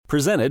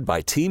Presented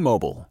by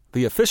T-Mobile,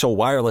 the official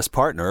wireless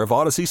partner of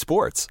Odyssey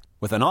Sports.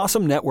 With an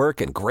awesome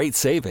network and great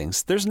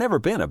savings, there's never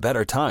been a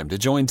better time to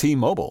join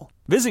T-Mobile.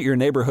 Visit your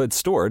neighborhood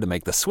store to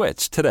make the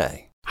switch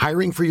today.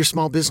 Hiring for your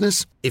small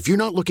business? If you're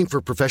not looking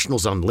for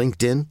professionals on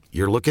LinkedIn,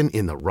 you're looking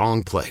in the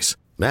wrong place.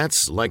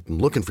 That's like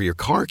looking for your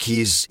car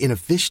keys in a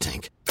fish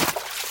tank.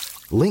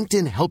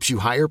 LinkedIn helps you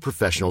hire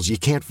professionals you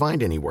can't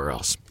find anywhere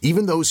else,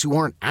 even those who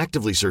aren't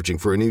actively searching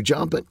for a new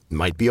job but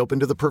might be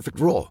open to the perfect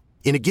role.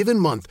 In a given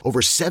month, over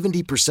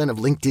 70% of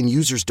LinkedIn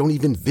users don't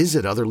even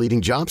visit other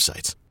leading job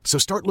sites. So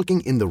start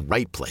looking in the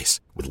right place.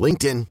 With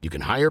LinkedIn, you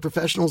can hire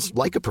professionals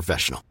like a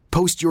professional.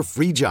 Post your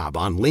free job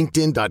on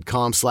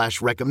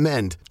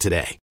linkedin.com/recommend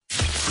today.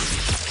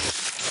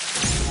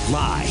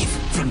 Live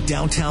from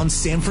downtown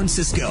San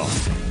Francisco,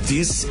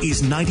 this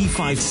is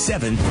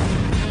 95.7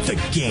 The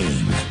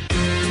Game.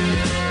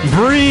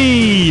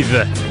 Breathe.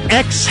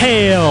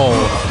 Exhale.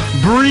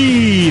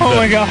 Breathe. Oh,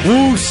 my God.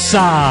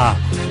 Woosah.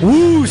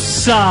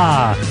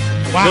 Woosah.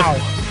 Wow.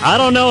 I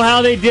don't know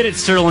how they did it,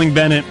 Sterling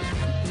Bennett.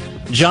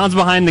 John's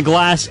behind the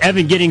glass.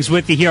 Evan Giddings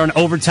with you here on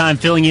Overtime,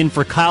 filling in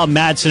for Kyle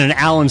Madsen and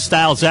Alan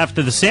Stiles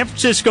after the San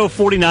Francisco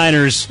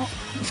 49ers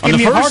on the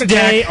first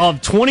day of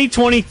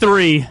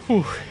 2023.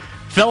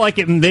 Felt like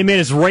they made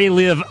us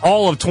relive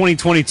all of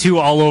 2022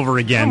 all over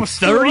again.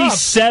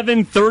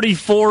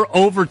 37-34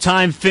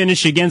 overtime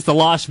finish against the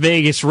Las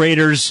Vegas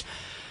Raiders.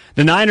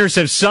 The Niners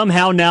have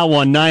somehow now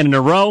won 9 in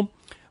a row.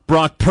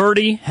 Brock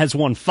Purdy has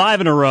won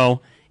 5 in a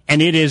row,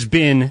 and it has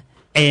been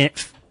a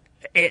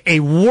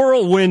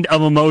whirlwind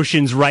of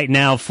emotions right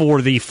now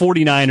for the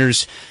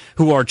 49ers,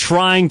 who are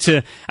trying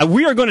to...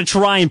 we are going to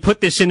try and put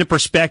this into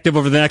perspective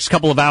over the next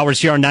couple of hours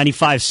here on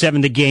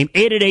 95.7 The Game.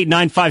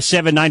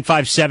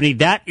 888-957-9570.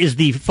 That is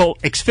the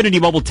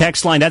Xfinity Mobile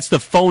text line. That's the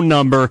phone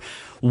number.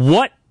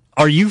 What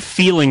are you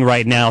feeling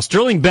right now?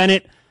 Sterling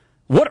Bennett,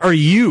 what are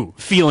you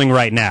feeling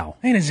right now?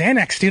 Man, it's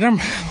Xanax, dude. I'm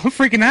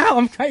freaking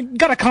out. I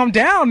got to calm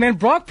down, man.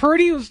 Brock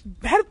Purdy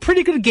had a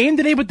pretty good game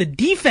today, but the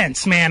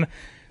defense, man...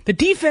 The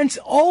defense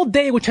all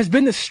day, which has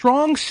been the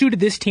strong suit of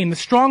this team, the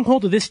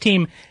stronghold of this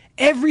team,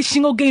 every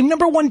single game.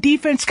 Number one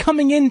defense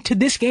coming into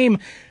this game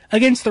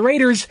against the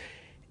Raiders.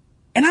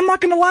 And I'm not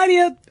going to lie to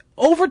you,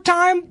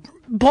 overtime,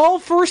 ball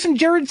first in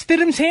Jared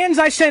Stidham's hands.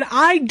 I said,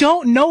 I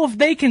don't know if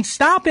they can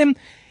stop him.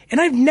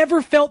 And I've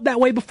never felt that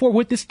way before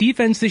with this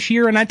defense this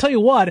year. And I tell you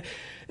what,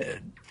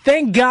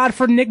 thank God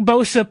for Nick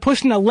Bosa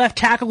pushing a left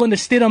tackle into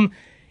Stidham.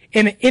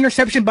 And an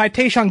interception by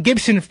Tayshaun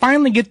Gibson,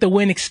 finally get the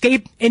win,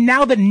 escape, and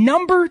now the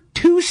number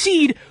 2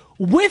 seed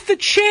with a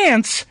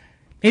chance,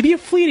 maybe a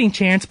fleeting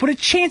chance, but a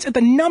chance at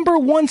the number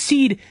 1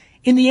 seed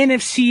in the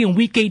NFC in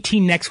Week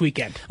 18 next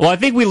weekend. Well, I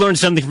think we learned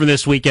something from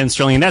this weekend,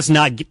 Sterling, and that's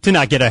not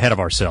get ahead of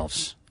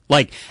ourselves.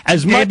 Like,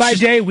 day by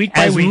day, week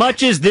by week. As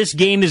much as this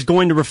game is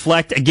going to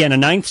reflect, again, a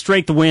 9th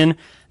straight win,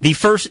 the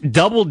first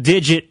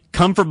double-digit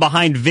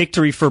come-from-behind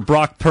victory for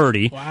Brock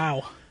Purdy.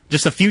 Wow.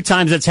 Just a few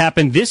times that's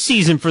happened this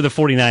season for the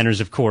 49ers,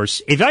 of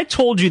course. If I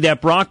told you that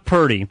Brock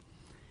Purdy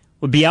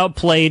would be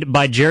outplayed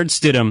by Jared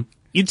Stidham,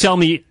 you'd tell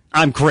me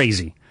I'm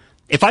crazy.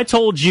 If I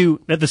told you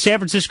that the San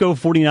Francisco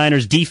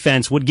 49ers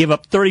defense would give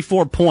up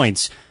 34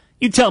 points,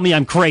 you'd tell me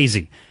I'm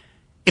crazy.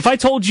 If I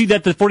told you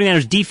that the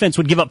 49ers defense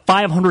would give up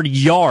 500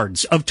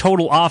 yards of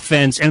total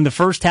offense and in the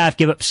first half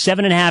give up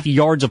 7.5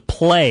 yards of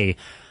play,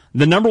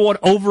 the number 1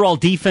 overall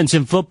defense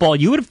in football,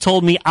 you would have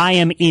told me I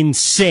am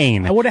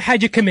insane. I would have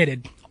had you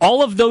committed.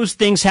 All of those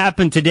things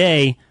happened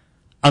today.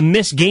 A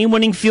missed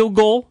game-winning field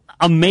goal,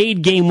 a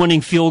made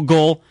game-winning field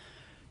goal,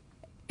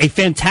 a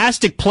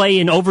fantastic play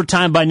in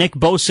overtime by Nick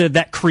Bosa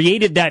that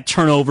created that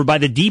turnover by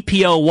the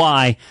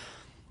DPOY.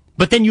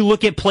 But then you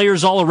look at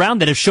players all around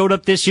that have showed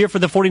up this year for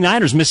the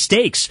 49ers.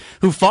 Mistakes.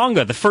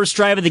 Hufanga, the first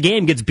drive of the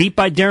game, gets beat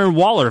by Darren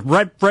Waller.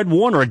 Fred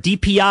Warner, a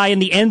DPI in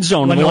the end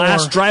zone. Lenore. The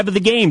last drive of the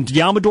game,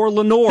 Yamador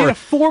Lenore. They had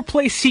a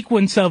 4-play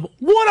sequence of,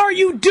 what are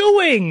you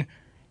doing?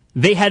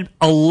 They had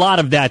a lot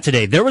of that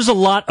today. There was a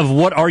lot of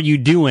what are you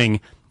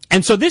doing?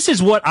 And so this is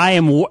what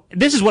I'm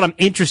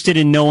interested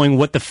in knowing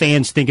what the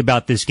fans think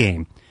about this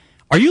game.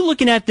 Are you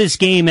looking at this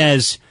game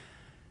as,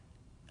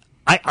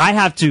 I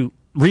have to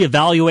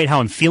reevaluate how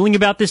I'm feeling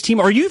about this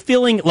team? Are you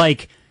feeling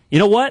like, you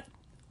know what?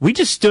 We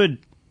just stood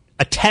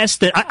a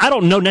test that I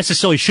don't know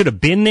necessarily should have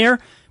been there,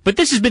 but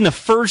this has been the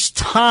first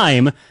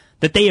time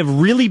that they have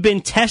really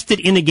been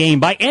tested in a game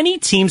by any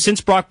team since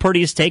Brock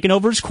Purdy has taken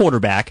over as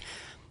quarterback.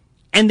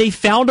 And they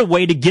found a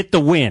way to get the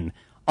win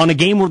on a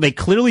game where they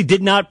clearly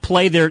did not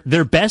play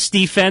their best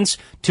defense.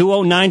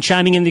 209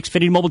 chiming in the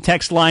Xfinity Mobile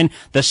text line.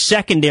 The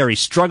secondary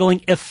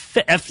struggling,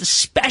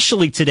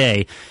 especially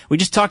today. We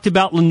just talked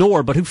about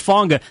Lenore, but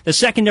Hufanga, the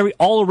secondary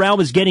all around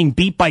was getting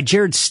beat by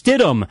Jared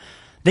Stidham.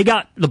 They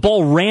got the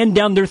ball ran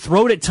down their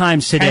throat at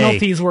times today.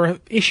 Penalties were an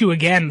issue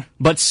again.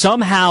 But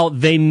somehow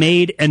they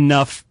made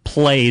enough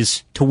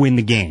plays to win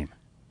the game.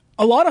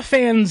 A lot of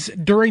fans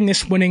during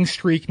this winning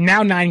streak,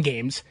 now 9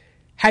 games,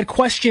 had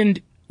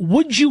questioned,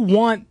 would you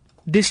want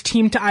this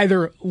team to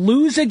either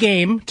lose a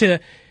game to,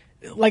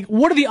 like,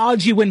 what are the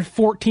odds you win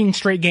 14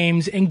 straight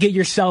games and get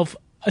yourself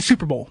a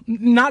Super Bowl?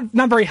 Not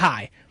very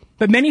high.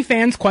 But many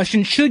fans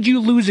question, should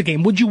you lose a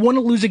game? Would you want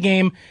to lose a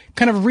game,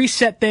 kind of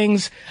reset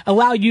things,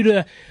 allow you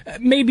to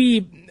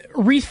maybe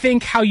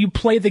rethink how you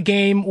play the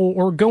game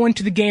or go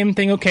into the game and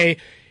think, okay,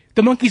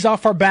 the monkey's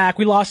off our back,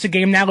 we lost the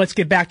game, now let's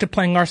get back to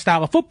playing our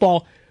style of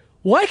football.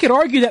 Well, I could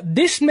argue that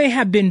this may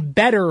have been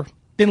better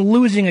than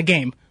losing a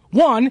game.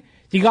 One,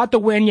 you got the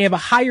win, you have a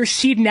higher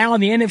seed now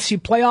in the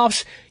NFC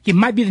playoffs, you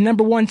might be the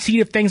number 1 seed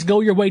if things go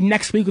your way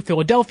next week with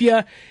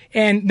Philadelphia,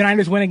 and the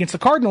Niners win against the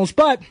Cardinals,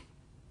 but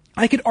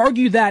I could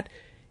argue that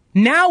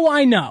now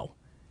I know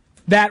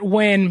that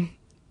when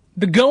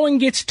the going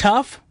gets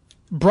tough,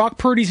 Brock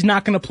Purdy's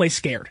not going to play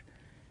scared.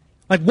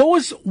 Like, what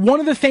was one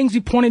of the things we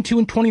pointed to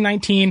in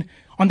 2019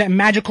 on that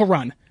magical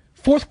run?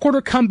 Fourth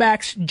quarter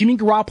comebacks, Jimmy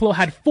Garoppolo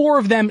had 4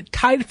 of them,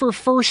 tied for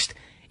first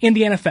in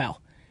the NFL.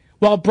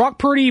 While Brock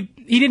Purdy,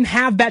 he didn't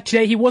have that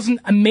today. He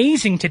wasn't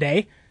amazing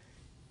today.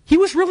 He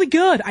was really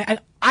good.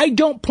 I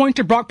don't point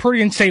to Brock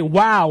Purdy and say,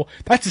 wow,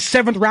 that's a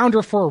 7th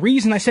rounder for a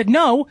reason. I said,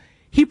 no,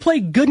 he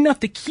played good enough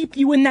to keep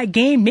you in that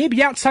game,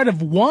 maybe outside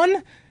of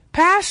one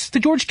pass to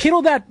George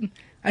Kittle that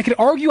I could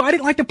argue I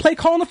didn't like the play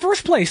call in the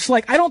first place.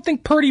 Like, I don't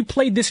think Purdy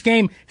played this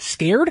game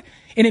scared.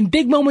 And in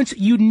big moments,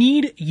 you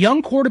need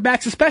young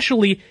quarterbacks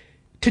especially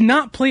to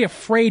not play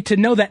afraid, to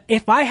know that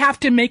if I have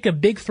to make a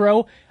big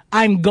throw,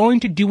 I'm going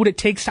to do what it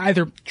takes to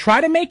either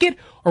try to make it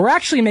or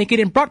actually make it.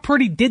 And Brock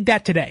Purdy did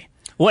that today.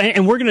 Well,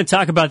 and we're going to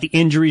talk about the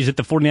injuries that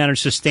the 49ers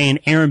sustained,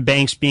 Aaron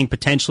Banks being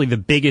potentially the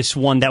biggest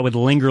one that would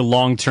linger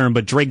long-term,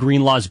 but Dre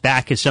Greenlaw's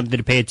back is something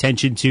to pay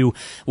attention to.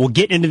 We'll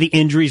get into the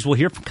injuries. We'll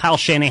hear from Kyle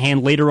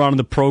Shanahan later on in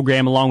the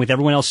program, along with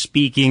everyone else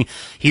speaking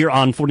here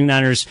on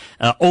 49ers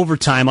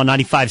Overtime on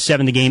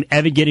 95.7 The Game.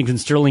 Evan Giddings and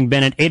Sterling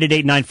Bennett,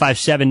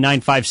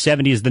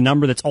 888-957-9570 is the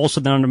number. That's also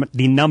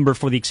the number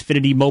for the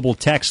Xfinity mobile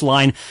text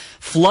line.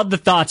 Flood the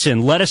thoughts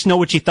in. Let us know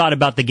what you thought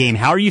about the game.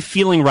 How are you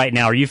feeling right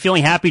now? Are you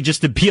feeling happy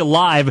just to be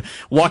alive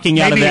walking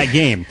out of that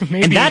game?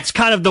 And that's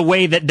kind of the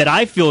way that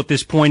I feel at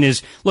this point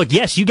is, look,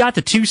 yes, you got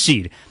the 2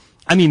 seed.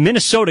 I mean,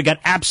 Minnesota got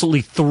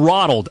absolutely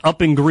throttled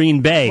up in Green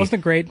Bay. Wasn't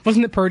it great?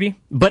 Wasn't it Purdy?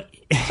 But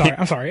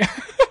I'm sorry.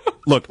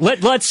 Look,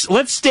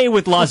 let's stay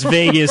with Las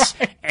Vegas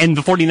right. And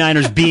the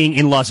 49ers being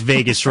in Las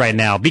Vegas right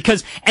now,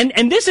 because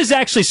and this is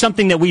actually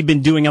something that we've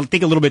been doing, I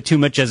think, a little bit too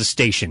much as a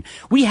station.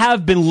 We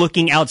have been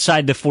looking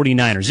outside the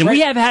 49ers, and right.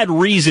 We have had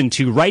reason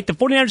to, right? The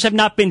 49ers have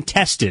not been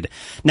tested.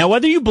 Now,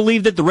 whether you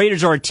believe that the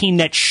Raiders are a team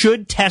that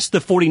should test the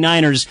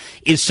 49ers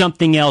is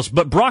something else,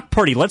 but Brock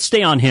Purdy, let's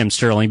stay on him,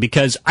 Sterling,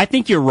 because I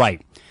think you're right.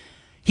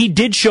 He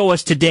did show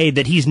us today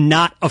that he's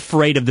not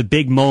afraid of the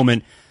big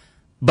moment,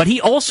 but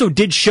he also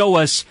did show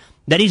us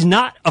that he's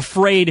not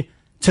afraid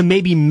to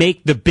maybe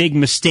make the big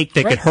mistake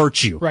that right. could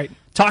hurt you. Right.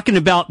 Talking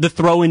about the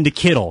throw into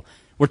Kittle.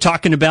 We're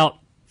talking about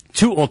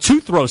two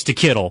throws to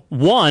Kittle.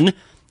 One,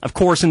 of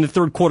course, in the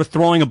third quarter,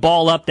 throwing a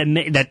ball up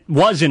that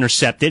was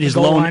intercepted. His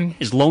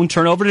lone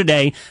turnover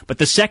today. But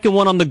the second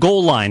one on the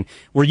goal line,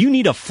 where you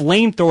need a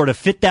flamethrower to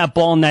fit that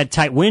ball in that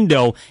tight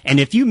window. And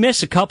if you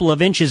miss a couple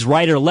of inches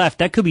right or left,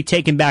 that could be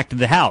taken back to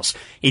the house.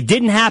 It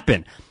didn't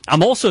happen.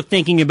 I'm also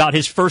thinking about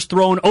his first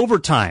throw in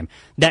overtime.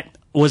 That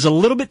was a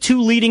little bit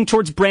too leading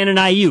towards Brandon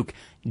Ayuk.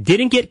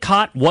 Didn't get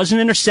caught,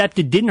 wasn't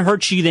intercepted, didn't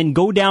hurt you, then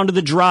go down to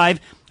the drive,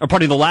 or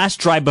probably the last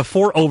drive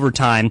before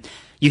overtime.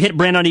 You hit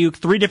Brandon Ayuk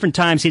 3 different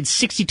times, hit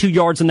 62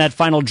 yards on that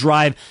final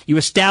drive. You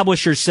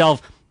establish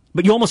yourself,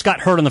 but you almost got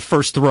hurt on the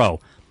first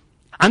throw.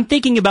 I'm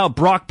thinking about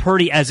Brock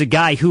Purdy as a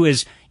guy who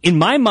is, in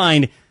my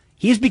mind,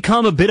 he's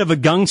become a bit of a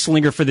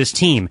gunslinger for this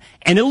team.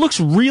 And it looks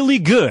really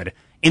good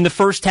in the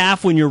first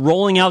half when you're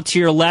rolling out to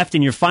your left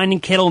and you're finding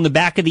Kittle in the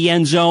back of the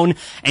end zone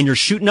and you're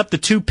shooting up the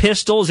 2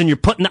 pistols and you're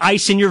putting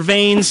ice in your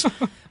veins.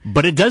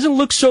 But it doesn't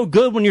look so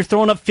good when you're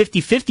throwing up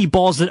 50-50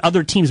 balls that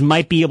other teams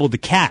might be able to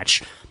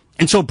catch.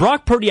 And so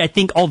Brock Purdy, I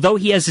think, although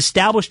he has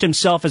established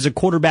himself as a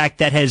quarterback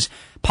that has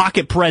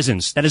pocket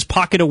presence, that has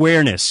pocket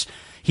awareness,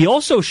 he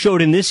also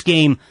showed in this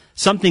game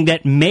something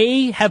that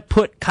may have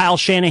put Kyle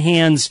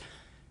Shanahan's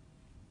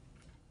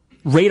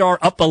radar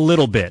up a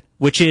little bit,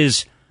 which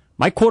is,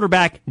 my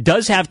quarterback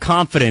does have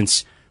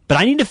confidence, but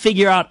I need to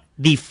figure out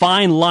the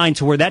fine line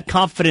to where that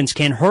confidence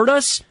can hurt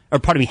us, or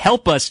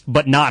help us,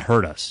 but not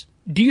hurt us.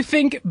 Do you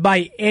think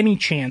by any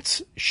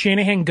chance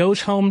Shanahan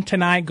goes home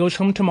tonight, goes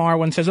home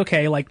tomorrow, and says,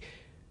 okay,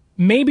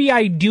 maybe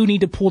I do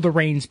need to pull the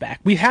reins back?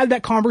 We've had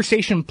that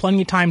conversation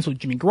plenty of times with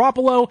Jimmy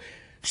Garoppolo.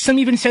 Some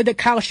even said that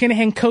Kyle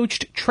Shanahan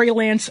coached Trey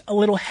Lance a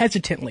little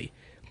hesitantly.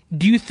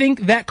 Do you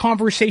think that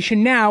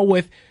conversation now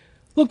with,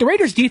 look, the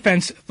Raiders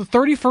defense, the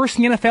 31st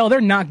in the NFL, they're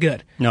not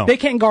good. No. They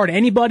can't guard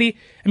anybody.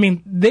 I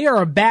mean, they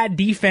are a bad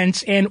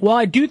defense. And while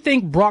I do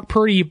think Brock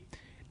Purdy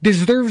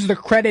deserves the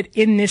credit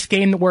in this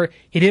game where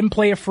he didn't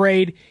play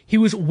afraid, he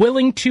was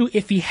willing to,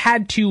 if he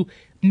had to,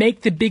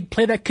 make the big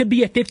play. That could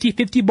be a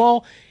 50-50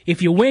 ball.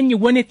 If you win, you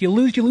win. If you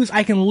lose, you lose.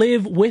 I can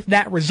live with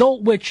that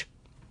result, which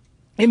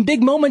in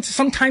big moments,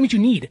 sometimes you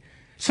need.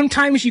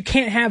 Sometimes you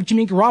can't have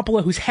Jimmy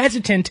Garoppolo who's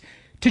hesitant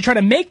to try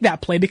to make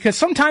that play, because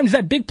sometimes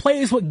that big play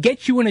is what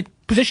gets you in a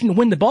position to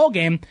win the ball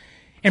game.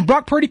 And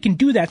Brock Purdy can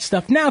do that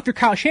stuff. Now, if you're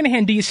Kyle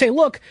Shanahan, do you say,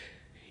 look,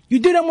 You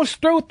did almost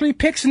throw 3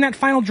 picks in that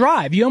final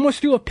drive. You almost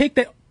threw a pick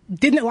that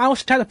didn't allow us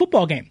to tie the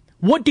football game.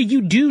 What do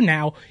you do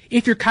now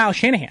if you're Kyle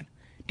Shanahan?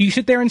 Do you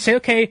sit there and say,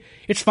 okay,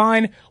 it's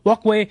fine,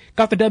 walk away,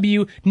 got the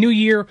W, new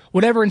year,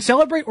 whatever, and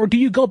celebrate? Or do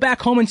you go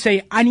back home and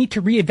say, I need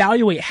to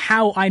reevaluate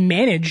how I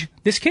manage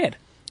this kid?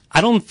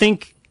 I don't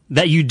think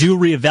that you do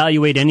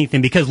reevaluate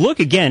anything, because look,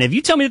 again, if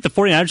you tell me that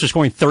the 49ers are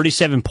scoring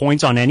 37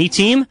 points on any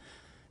team,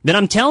 then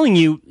I'm telling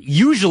you,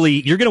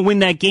 usually you're going to win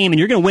that game and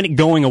you're going to win it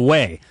going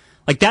away.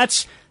 Like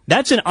that's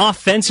an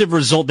offensive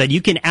result that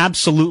you can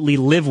absolutely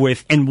live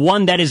with, and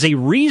one that is a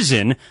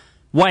reason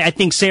why I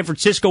think San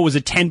Francisco was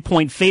a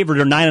 10-point favorite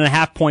or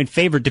 9.5-point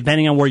favorite,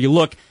 depending on where you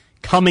look,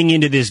 coming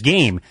into this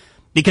game.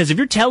 Because if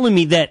you're telling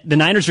me that the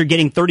Niners are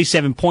getting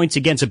 37 points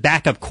against a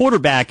backup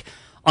quarterback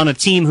on a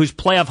team whose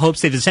playoff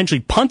hopes they've essentially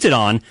punted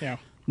on,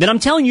 then I'm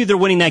telling you they're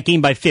winning that game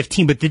by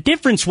 15. But the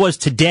difference was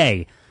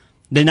today,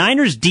 the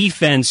Niners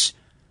defense,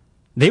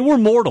 they were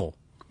mortal.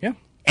 Yeah.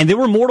 And they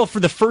were mortal for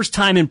the first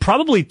time in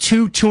probably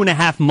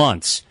 2.5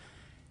 months.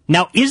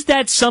 Now, is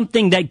that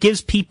something that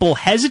gives people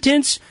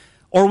hesitance,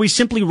 or are we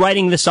simply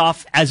writing this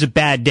off as a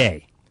bad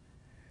day?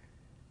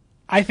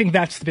 I think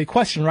that's the big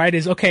question, right?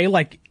 Is, okay,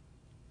 like,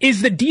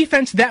 is the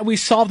defense that we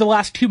saw the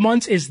last 2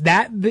 months, is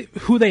that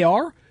who they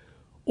are?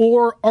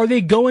 Or are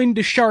they going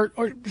to start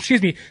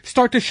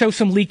to show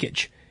some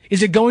leakage?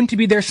 Is it going to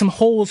be there's some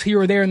holes here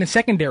or there in the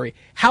secondary?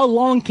 How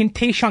long can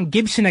Tayshaun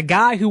Gibson, a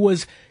guy who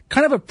was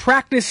kind of a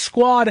practice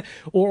squad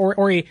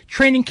or a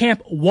training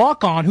camp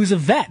walk-on who's a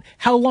vet,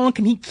 how long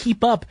can he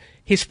keep up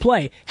his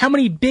play? How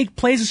many big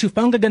plays is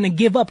Hufanga going to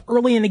give up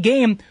early in the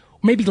game, or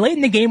maybe late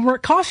in the game where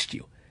it costs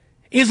you?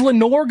 Is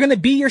Lenore going to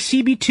be your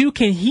CB2?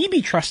 Can he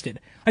be trusted?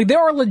 Like, there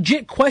are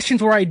legit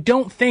questions where I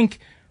don't think,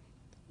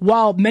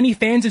 while many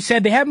fans have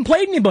said they haven't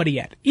played anybody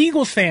yet,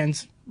 Eagles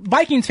fans,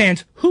 Vikings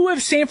fans, who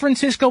have San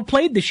Francisco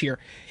played this year?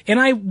 And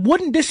I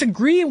wouldn't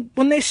disagree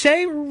when they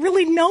say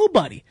really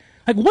nobody.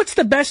 Like, what's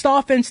the best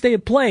offense they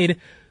have played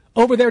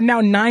over their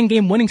now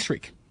 9-game winning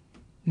streak?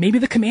 Maybe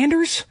the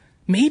Commanders?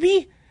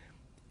 Maybe?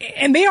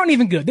 And they aren't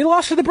even good. They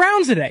lost to the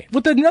Browns today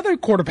with another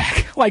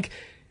quarterback. Like,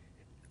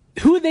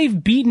 who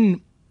they've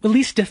beaten, at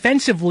least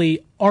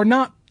defensively, are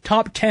not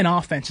top 10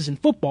 offenses in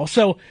football.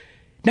 So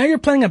now you're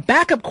playing a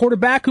backup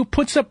quarterback who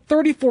puts up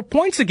 34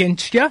 points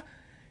against you.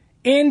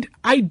 And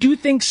I do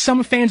think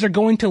some fans are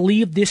going to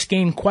leave this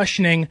game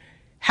questioning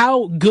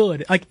how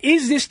good. Like,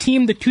 is this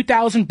team the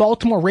 2000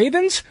 Baltimore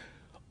Ravens?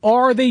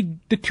 Or are they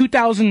the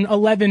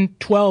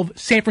 2011-12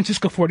 San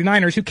Francisco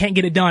 49ers who can't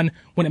get it done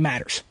when it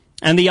matters?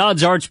 And the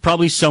odds are it's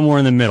probably somewhere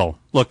in the middle.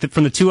 Look,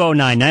 from the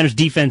 209, Niners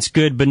defense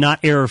good, but not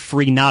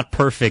error-free, not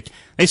perfect.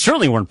 They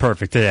certainly weren't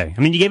perfect today.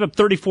 I mean, you gave up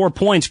 34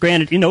 points,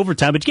 granted, in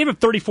overtime, but you gave up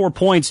 34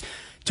 points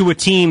to a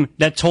team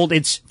that told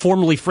its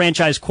formerly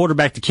franchise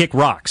quarterback to kick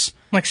rocks.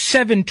 Like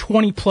 7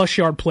 20-plus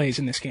yard plays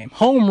in this game.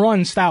 Home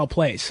run style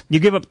plays.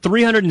 You give up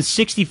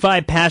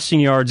 365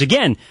 passing yards.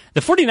 Again, the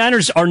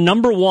 49ers are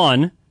number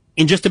one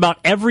in just about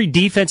every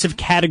defensive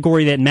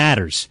category that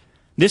matters.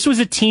 This was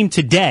a team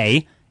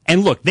today,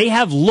 and look, they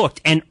have looked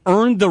and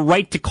earned the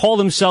right to call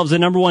themselves the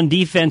number one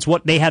defense,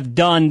 what they have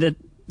done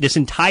this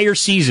entire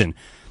season.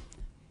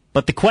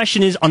 But the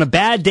question is, on a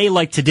bad day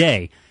like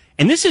today,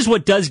 and this is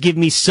what does give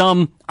me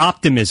some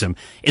optimism,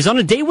 is on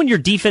a day when your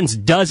defense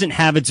doesn't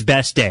have its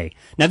best day.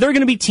 Now, there are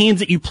going to be teams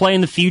that you play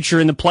in the future,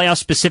 in the playoffs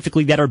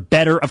specifically, that are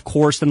better, of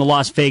course, than the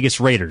Las Vegas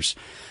Raiders.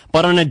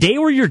 But on a day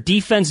where your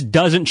defense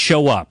doesn't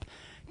show up,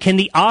 can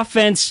the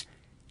offense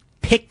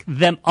pick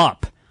them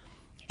up?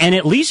 And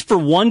at least for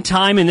one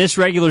time in this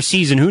regular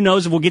season, who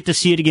knows if we'll get to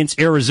see it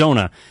against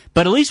Arizona,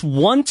 but at least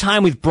one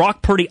time with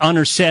Brock Purdy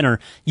under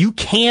center, you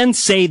can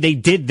say they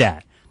did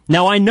that.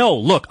 Now, I know,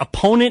 look,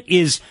 opponent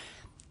is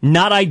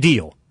not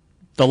ideal.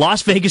 The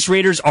Las Vegas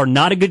Raiders are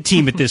not a good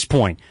team at this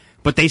point,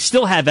 but they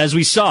still have, as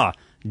we saw,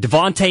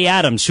 Devontae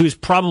Adams, who is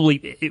probably,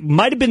 it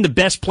might have been the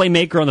best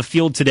playmaker on the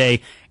field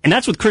today, and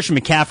that's with Christian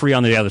McCaffrey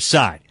on the other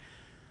side.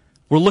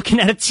 We're looking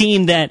at a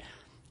team that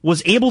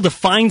was able to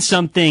find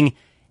something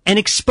and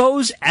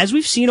expose, as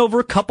we've seen over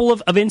a couple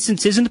of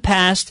instances in the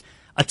past,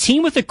 a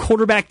team with a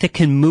quarterback that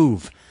can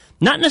move.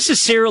 Not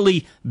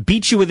necessarily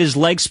beat you with his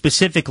legs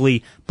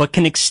specifically, but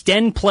can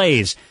extend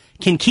plays,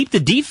 can keep the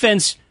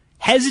defense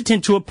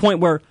hesitant to a point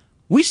where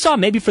we saw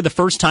maybe for the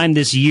first time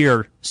this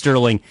year,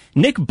 Sterling,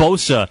 Nick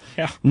Bosa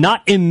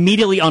not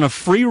immediately on a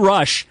free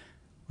rush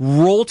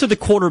roll to the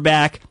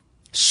quarterback,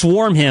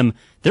 swarm him.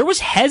 There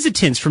was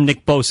hesitance from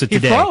Nick Bosa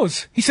today. He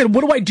froze. He said,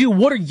 what do I do?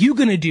 What are you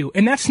going to do?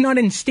 And that's not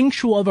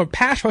instinctual of a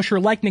pass rusher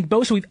like Nick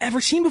Bosa we've ever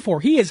seen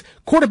before. He is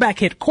quarterback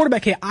hit.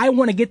 I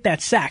want to get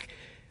that sack.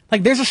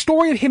 Like, there's a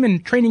story of him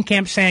in training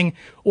camp saying,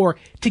 or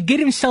to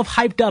get himself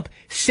hyped up,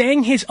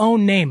 saying his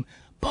own name,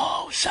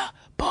 Bosa,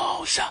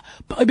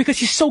 because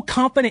he's so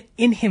confident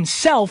in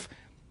himself.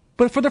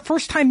 But for the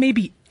first time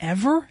maybe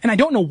ever, and I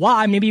don't know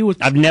why, maybe it was...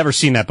 I've never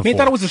seen that before. He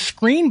thought it was a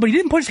screen, but he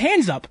didn't put his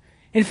hands up.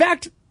 In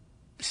fact,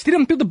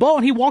 Stidham threw the ball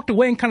and he walked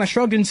away and kind of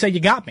shrugged and said, you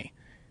got me.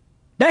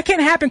 That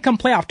can't happen come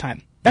playoff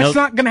time. That's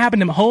not going to happen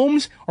to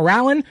Mahomes or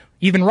Allen,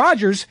 even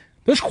Rodgers.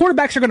 Those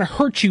quarterbacks are going to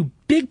hurt you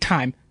big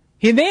time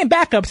They ain't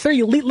backups. They're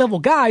elite level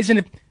guys. And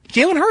if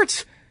Jalen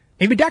Hurts,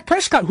 maybe Dak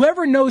Prescott,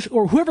 whoever knows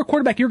or whoever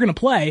quarterback you're going to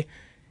play,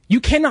 you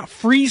cannot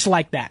freeze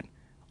like that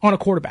on a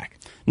quarterback.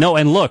 No,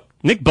 and look,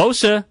 Nick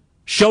Bosa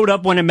showed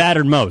up when it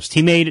mattered most.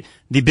 He made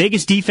the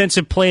biggest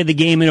defensive play of the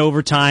game in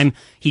overtime.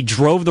 He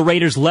drove the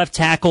Raiders' left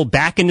tackle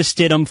back into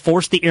Stidham,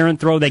 forced the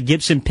errant throw that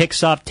Gibson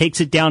picks off, takes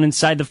it down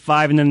inside the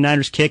 5, and then the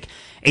Niners kick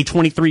a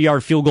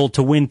 23-yard field goal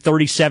to win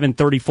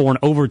 37-34 in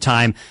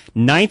overtime.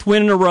 9th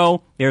win in a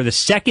row. They're the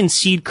 2nd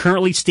seed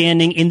currently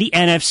standing in the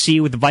NFC,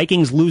 with the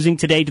Vikings losing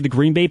today to the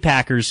Green Bay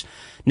Packers.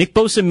 Nick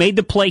Bosa made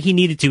the play he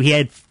needed to. He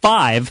had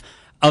 5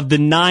 of the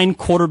 9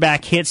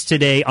 quarterback hits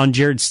today on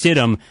Jarrett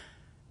Stidham,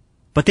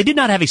 but they did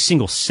not have a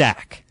single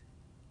sack.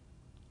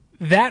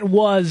 That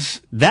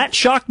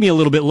shocked me a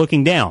little bit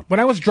looking down.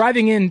 When I was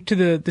driving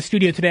into the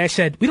studio today, I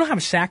said, we don't have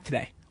a sack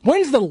today.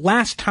 When's the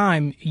last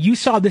time you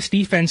saw this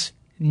defense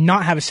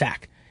not have a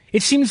sack?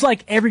 It seems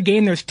like every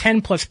game there's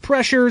 10-plus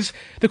pressures,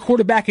 the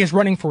quarterback is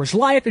running for his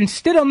life, and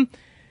Stidham,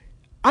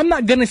 I'm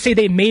not going to say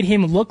they made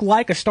him look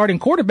like a starting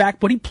quarterback,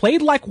 but he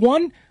played like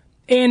one,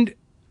 and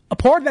a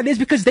part of that is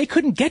because they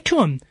couldn't get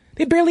to him.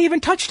 They barely even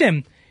touched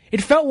him.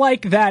 It felt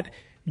like that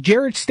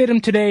Jarrett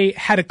Stidham today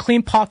had a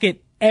clean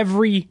pocket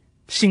every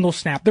single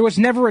snap. There was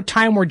never a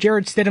time where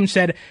Jarrett Stidham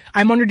said,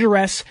 I'm under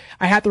duress,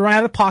 I have to run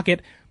out of the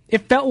pocket.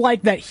 It felt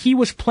like that he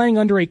was playing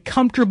under a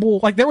comfortable,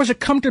 like there was a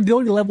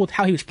comfortability level with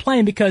how he was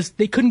playing because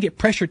they couldn't get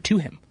pressure to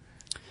him.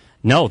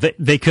 No,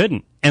 they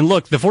couldn't. And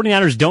look, the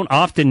 49ers don't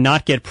often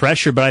not get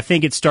pressure, but I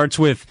think it starts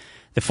with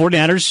the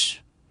 49ers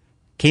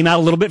came out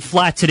a little bit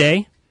flat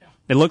today.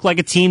 They look like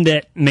a team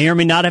that may or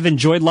may not have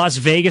enjoyed Las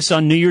Vegas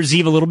on New Year's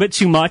Eve a little bit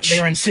too much.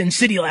 They were in Sin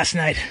City last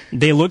night.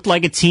 They looked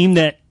like a team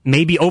that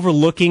may be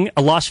overlooking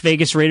a Las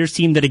Vegas Raiders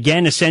team that,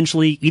 again,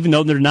 essentially, even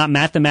though they're not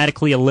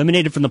mathematically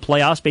eliminated from the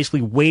playoffs,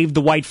 basically waved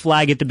the white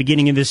flag at the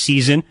beginning of this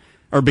season,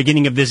 or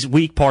beginning of this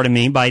week, pardon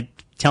me, by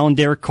telling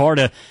Derek Carr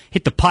to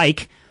hit the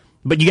pike.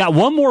 But you got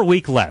one more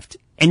week left,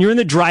 and you're in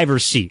the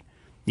driver's seat.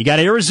 You got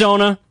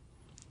Arizona.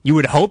 You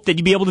would hope that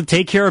you'd be able to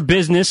take care of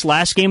business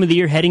last game of the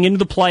year heading into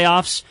the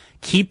playoffs,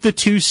 keep the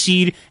 2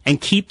 seed, and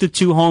keep the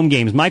 2 home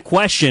games. My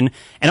question,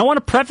 and I want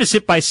to preface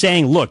it by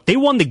saying, look, they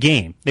won the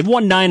game. They've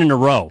won 9 in a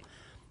row.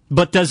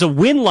 But does a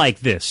win like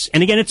this,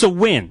 and again, it's a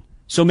win,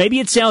 so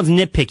maybe it sounds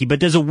nitpicky, but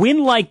does a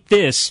win like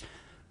this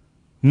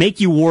make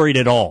you worried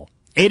at all?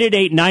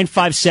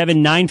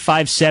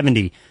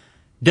 888-957-9570.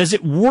 Does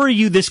it worry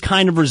you, this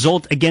kind of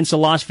result against a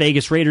Las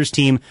Vegas Raiders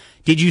team?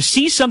 Did you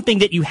see something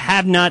that you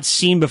have not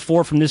seen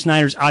before from this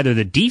Niners, either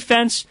the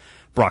defense,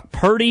 Brock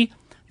Purdy,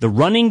 the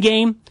running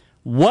game?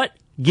 What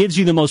gives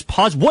you the most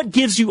pause? What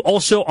gives you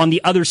also on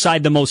the other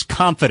side the most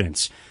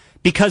confidence?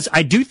 Because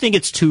I do think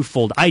it's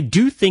twofold. I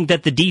do think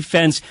that the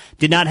defense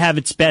did not have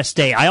its best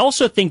day. I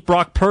also think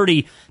Brock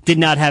Purdy did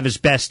not have his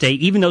best day,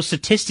 even though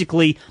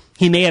statistically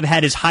he may have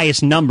had his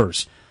highest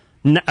numbers.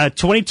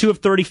 22 of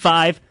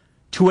 35,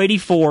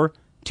 284,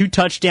 2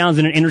 touchdowns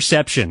and an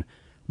interception.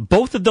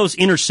 Both of those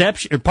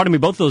both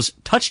of those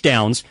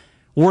touchdowns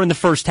were in the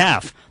first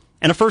half.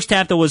 And a first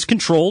half that was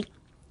controlled.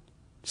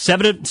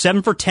 7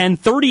 for 10,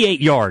 38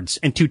 yards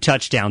and 2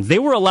 touchdowns. They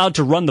were allowed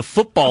to run the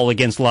football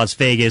against Las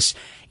Vegas.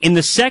 In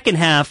the second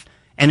half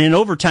and in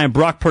overtime,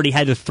 Brock Purdy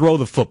had to throw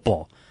the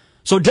football.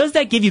 So does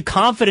that give you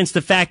confidence,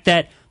 the fact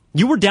that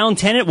you were down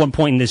 10 at one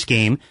point in this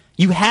game,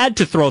 you had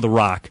to throw the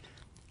rock,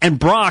 and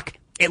Brock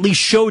at least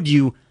showed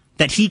you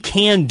that he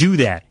can do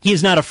that. He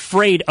is not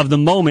afraid of the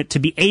moment to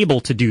be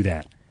able to do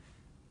that.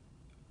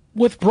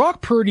 With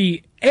Brock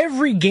Purdy,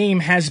 every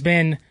game has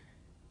been,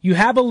 you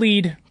have a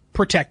lead,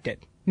 protect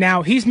it.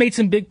 Now, he's made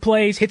some big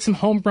plays, hit some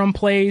home run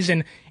plays,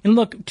 and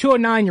look,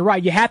 209, you're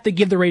right, you have to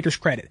give the Raiders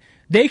credit.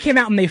 They came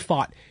out and they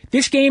fought.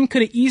 This game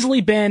could have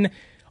easily been,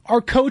 our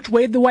coach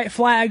waved the white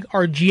flag,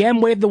 our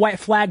GM waved the white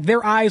flag,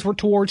 their eyes were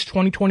towards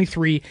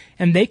 2023,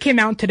 and they came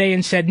out today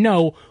and said,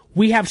 no,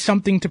 we have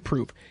something to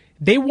prove.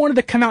 They wanted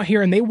to come out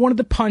here and they wanted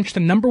to punch the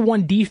number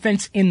 1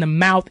 defense in the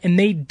mouth, and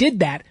they did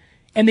that,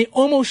 and they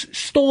almost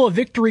stole a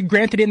victory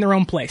granted in their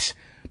own place.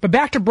 But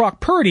back to Brock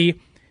Purdy,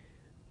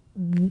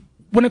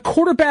 when a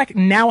quarterback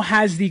now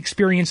has the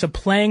experience of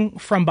playing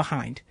from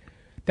behind,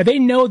 that they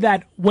know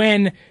that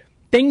when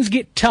things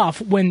get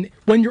tough, when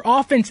your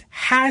offense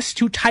has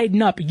to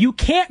tighten up, you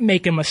can't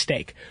make a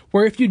mistake.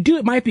 Where if you do,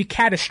 it might be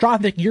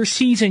catastrophic. Your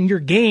season, your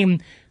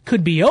game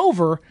could be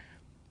over.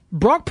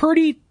 Brock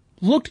Purdy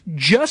looked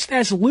just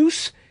as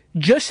loose,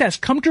 just as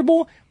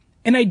comfortable,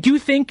 and I do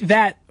think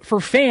that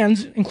for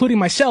fans, including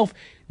myself,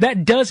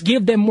 that does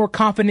give them more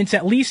confidence,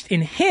 at least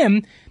in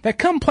him, that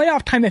come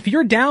playoff time, if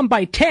you're down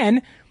by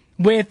 10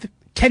 with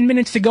 10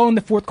 minutes to go in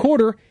the fourth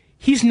quarter,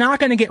 he's not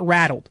going to get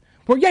rattled.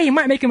 Well, yeah, he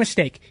might make a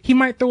mistake. He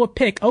might throw a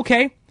pick,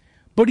 okay,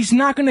 but he's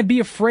not going to be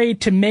afraid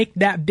to make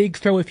that big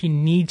throw if he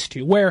needs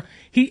to. Where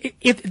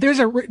if there's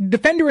a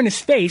defender in his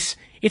face,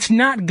 it's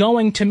not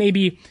going to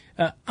maybe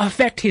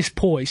affect his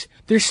poise.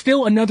 There's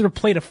still another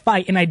play to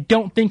fight, and I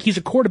don't think he's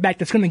a quarterback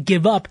that's going to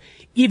give up,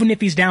 even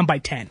if he's down by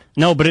 10.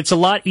 No, but it's a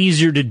lot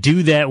easier to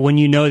do that when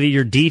you know that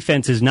your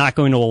defense is not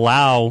going to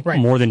allow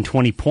more than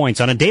 20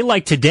 points. On a day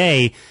like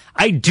today,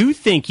 I do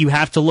think you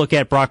have to look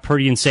at Brock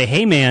Purdy and say,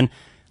 hey, man,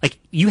 like,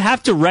 you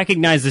have to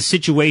recognize the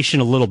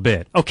situation a little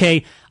bit.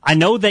 Okay, I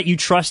know that you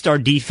trust our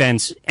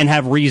defense and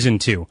have reason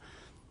to,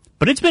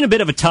 but it's been a bit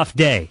of a tough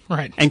day.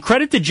 Right. And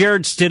credit to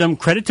Jarrett Stidham,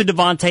 credit to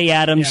Devontae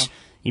Adams,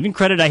 even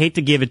credit, I hate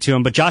to give it to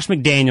him, but Josh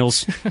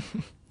McDaniels.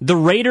 The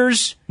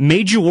Raiders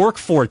made you work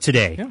for it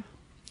today. Yeah.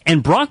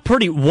 And Brock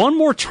Purdy, one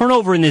more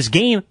turnover in this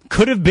game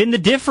could have been the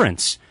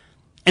difference.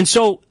 And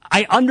so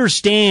I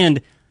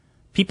understand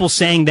people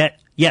saying that,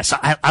 yes,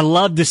 I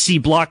love to see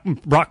Brock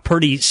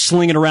Purdy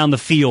slinging around the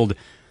field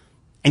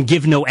and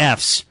give no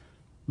Fs.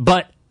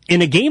 But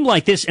in a game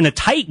like this, in a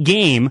tight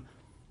game,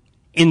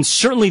 and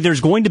certainly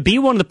there's going to be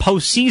one in the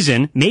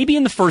postseason, maybe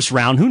in the first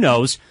round, who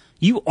knows,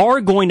 you are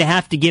going to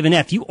have to give an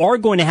F. You are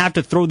going to have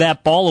to throw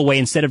that ball away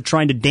instead of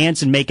trying to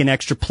dance and make an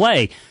extra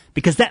play,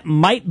 because that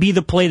might be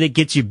the play that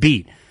gets you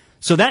beat.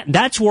 So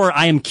that's where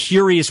I am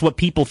curious what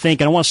people think.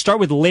 And I want to start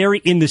with Larry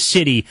in the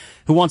city,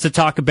 who wants to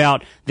talk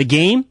about the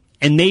game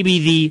and maybe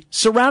the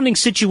surrounding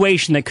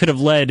situation that could have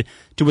led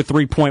to a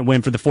 3-point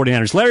win for the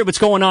 49ers. Larry, what's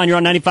going on? You're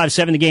on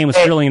 95.7 The Game with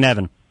Sterling and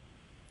Evan.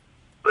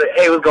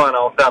 Hey, what's going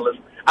on, fellas?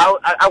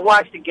 I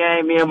watched the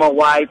game, me and my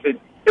wife, and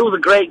it was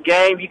a great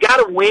game. You got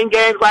to win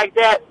games like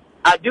that.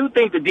 I do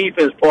think the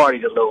defense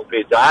partied a little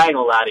bit, so I ain't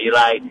going to lie to you.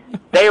 Like,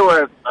 they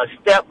were a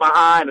step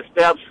behind, a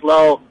step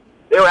slow.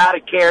 They were out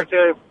of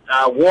character.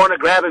 Warner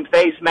grabbing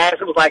face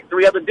masks. It was like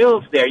 3 other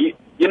dudes there.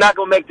 You're not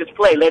going to make this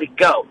play. Let it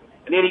go.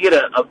 And then you get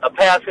a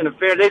pass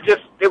interference.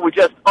 They were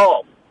just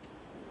off.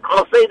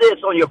 I'll say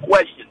this on your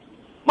question.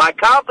 My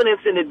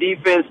confidence in the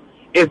defense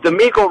is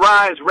DeMeco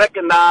Ryans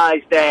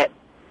recognized that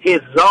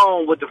his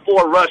zone with the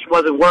 4 rush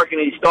wasn't working,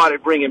 and he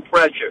started bringing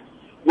pressure,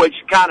 which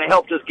kind of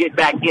helped us get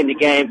back in the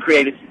game,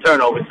 created some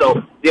turnovers.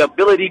 So the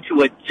ability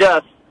to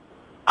adjust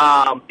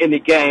in the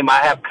game, I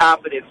have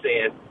confidence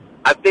in.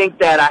 I think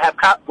that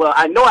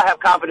I know I have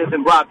confidence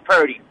in Brock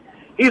Purdy.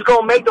 He's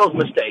going to make those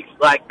mistakes.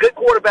 Like, good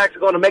quarterbacks are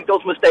going to make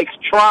those mistakes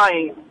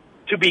trying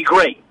to be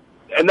great,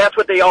 and that's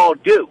what they all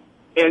do.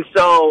 And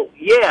so,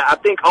 yeah, I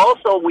think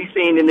also we've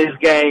seen in this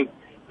game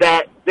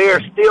that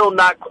they're still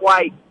not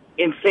quite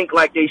in sync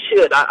like they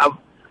should. I'm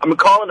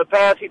recalling the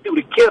pass he threw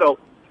to Kittle,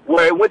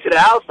 where it went to the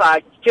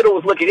outside. Kittle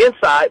was looking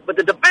inside, but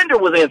the defender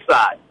was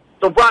inside.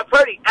 So Brock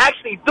Purdy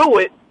actually threw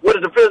it where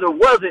the defender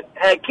wasn't.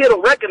 Had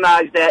Kittle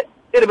recognized that,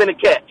 it'd have been a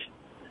catch.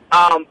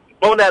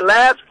 On that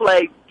last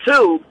play,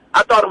 too,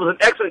 I thought it was an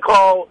excellent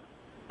call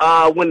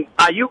when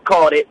Ayuk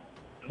called it,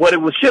 what it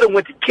should have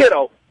went to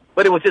Kittle,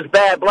 but it was just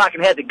bad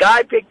blocking. Had the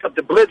guy picked up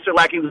the blitzer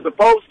like he was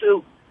supposed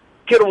to,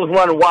 Kittle was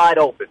running wide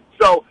open.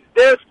 So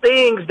there's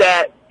things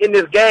that in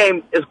this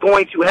game is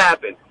going to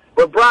happen.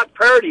 But Brock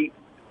Purdy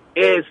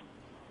is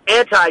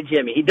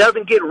anti-Jimmy. He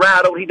doesn't get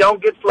rattled. He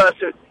don't get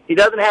flustered. He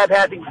doesn't have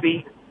happy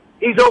feet.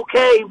 He's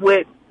okay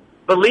with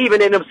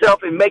believing in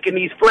himself and making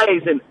these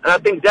plays. And I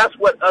think that's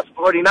what us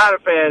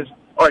 49er fans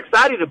are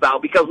excited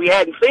about, because we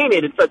hadn't seen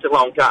it in such a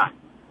long time.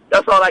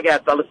 That's all I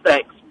got, fellas.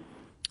 Thanks.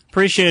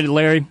 Appreciate it,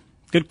 Larry.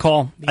 Good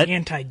call. The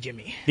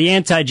anti-Jimmy. The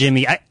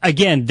anti-Jimmy.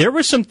 Again, there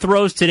were some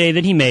throws today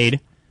that he made,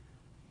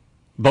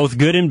 both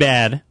good and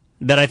bad,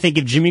 that I think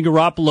if Jimmy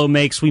Garoppolo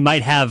makes, we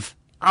might have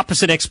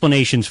opposite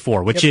explanations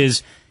for, which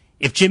is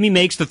if Jimmy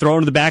makes the throw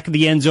into the back of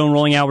the end zone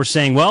rolling out, we're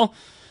saying, well,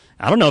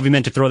 I don't know if he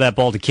meant to throw that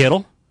ball to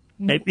Kittle.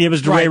 It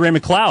was to Ray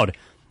McLeod.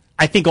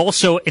 I think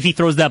also if he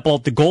throws that ball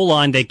at the goal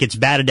line that gets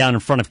batted down in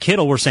front of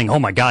Kittle, we're saying, oh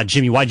my God,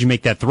 Jimmy, why'd you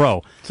make that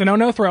throw? It's a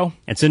no-no throw.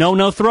 It's a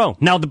no-no throw.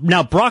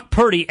 Now Brock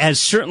Purdy has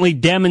certainly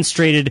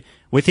demonstrated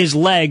with his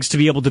legs to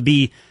be able to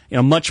be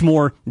much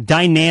more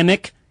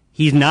dynamic.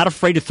 He's not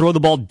afraid to throw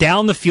the ball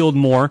down the field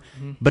more.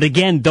 Mm-hmm. But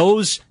again,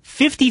 those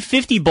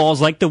 50-50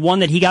 balls like the one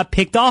that he got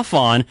picked off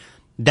on,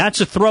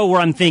 that's a throw where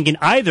I'm thinking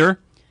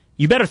either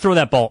you better throw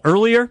that ball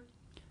earlier,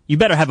 you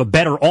better have a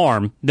better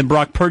arm than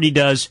Brock Purdy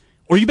does,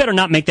 or you better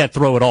not make that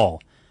throw at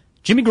all.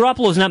 Jimmy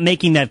Garoppolo is not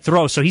making that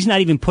throw, so he's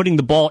not even putting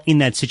the ball in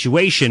that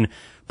situation.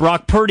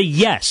 Brock Purdy,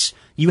 yes,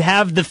 you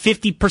have the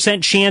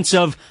 50% chance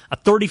of a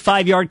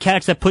 35-yard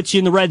catch that puts you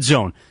in the red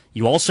zone.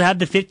 You also have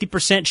the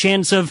 50%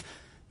 chance of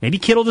maybe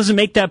Kittle doesn't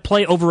make that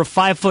play over a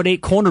 5'8"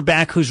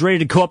 cornerback who's ready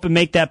to go up and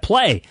make that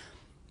play.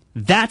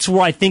 That's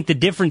where I think the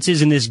difference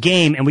is in this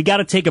game, and we got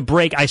to take a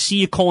break. I see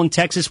you, Cole in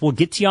Texas. We'll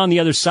get to you on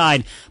the other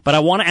side, but I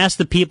want to ask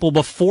the people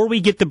before we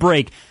get the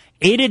break,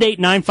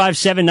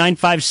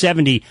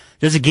 888-957-9570,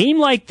 does a game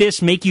like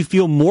this make you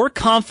feel more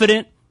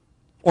confident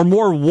or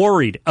more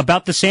worried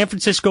about the San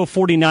Francisco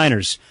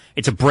 49ers?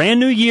 It's a brand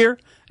new year.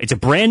 It's a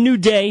brand new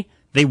day.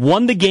 They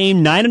won the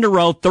game 9 in a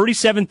row,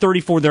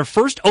 37-34, their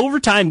first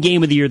overtime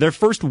game of the year, their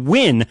first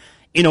win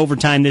in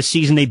overtime this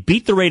season. They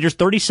beat the Raiders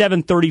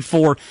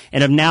 37-34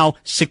 and have now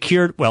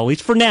secured, well, at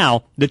least for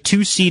now, the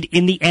 2 seed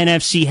in the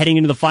NFC heading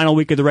into the final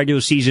week of the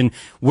regular season.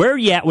 Where are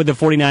you at with the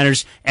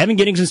 49ers? Evan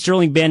Giddings and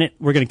Sterling Bennett.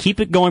 We're going to keep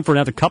it going for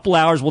another couple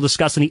hours. We'll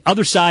discuss on the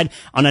other side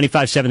on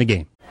 95.7 The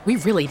Game. We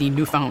really need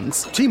new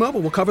phones. T-Mobile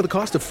will cover the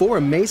cost of 4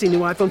 amazing new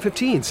iPhone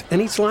 15s, and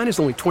each line is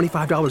only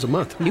 $25 a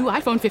month. New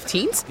iPhone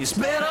 15s? It's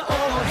better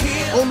over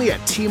here. Only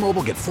at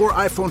T-Mobile, get 4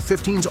 iPhone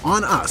 15s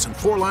on us and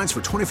 4 lines for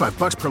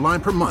 $25 per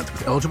line per month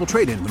with eligible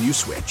trade-in when you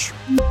switch.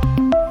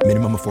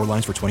 Minimum of 4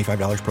 lines for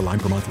 $25 per line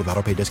per month with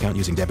autopay discount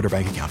using debit or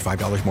bank account.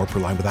 $5 more per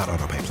line without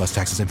autopay, plus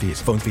taxes and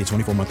fees. Phone fee at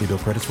 24 monthly bill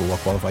credits for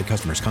well-qualified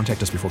customers.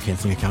 Contact us before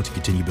canceling account to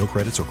continue bill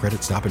credits or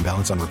credit stop and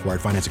balance on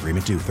required finance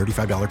agreement due.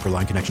 $35 per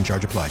line connection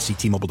charge applies. See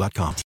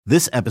T-Mobile.com.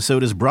 This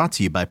episode is brought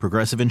to you by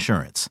Progressive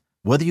Insurance.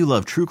 Whether you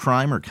love true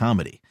crime or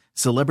comedy,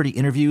 celebrity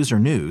interviews or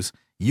news,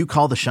 you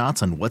call the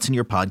shots on what's in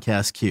your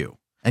podcast queue.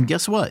 And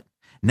guess what?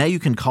 Now you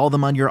can call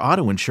them on your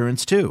auto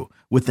insurance too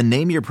with the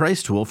Name Your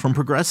Price tool from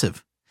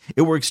Progressive.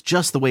 It works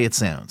just the way it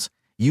sounds.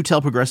 You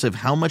tell Progressive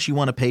how much you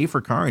want to pay for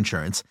car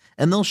insurance,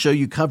 and they'll show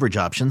you coverage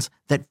options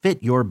that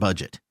fit your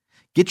budget.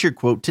 Get your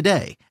quote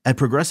today at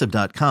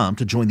Progressive.com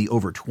to join the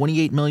over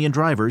 28 million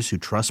drivers who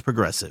trust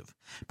Progressive.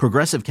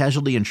 Progressive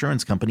Casualty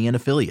Insurance Company and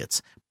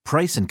Affiliates.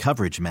 Price and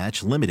coverage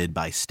match limited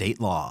by state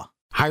law.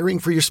 Hiring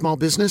for your small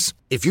business?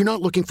 If you're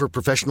not looking for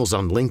professionals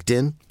on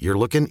LinkedIn, you're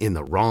looking in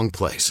the wrong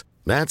place.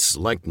 That's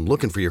like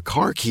looking for your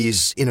car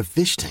keys in a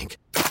fish tank.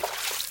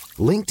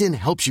 LinkedIn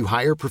helps you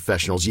hire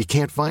professionals you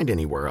can't find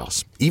anywhere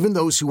else, even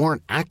those who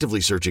aren't actively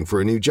searching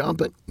for a new job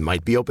but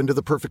might be open to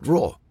the perfect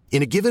role.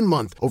 In a given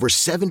month, over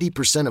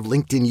 70% of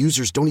LinkedIn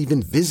users don't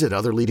even visit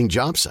other leading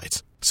job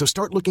sites. So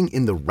start looking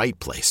in the right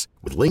place.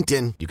 With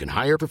LinkedIn, you can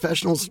hire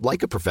professionals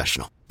like a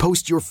professional.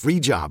 Post your free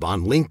job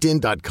on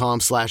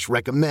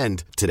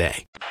linkedin.com/recommend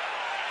today.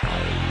 3rd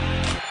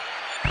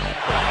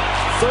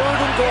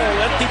and goal,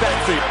 empty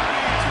backfield.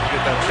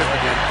 Get that trip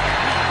again.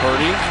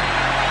 Purdy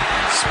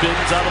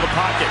spins out of the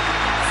pocket.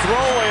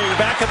 Throwing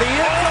back of the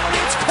end zone.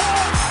 It's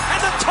caught.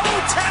 And the toe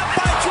tap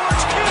by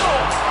George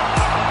Kittle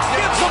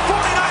gives the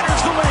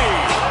 49ers the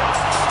lead.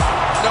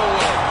 No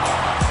way.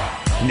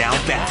 Now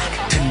back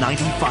to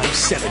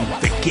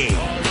 95.7 The Game.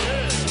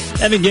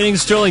 Evan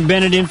Giddings, Sterling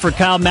Bennett in for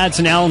Kyle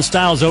Madsen, Alan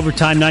Stiles,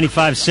 overtime,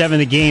 95.7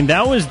 The Game.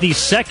 That was the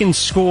second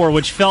score,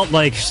 which felt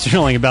like,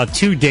 Sterling, about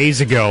 2 days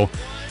ago,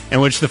 in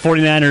which the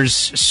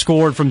 49ers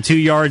scored from 2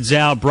 yards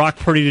out. Brock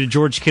Purdy to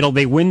George Kittle.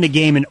 They win the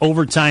game in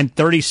overtime,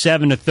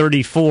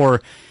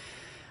 37-34.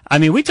 I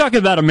mean, we talk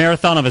about a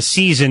marathon of a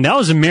season. That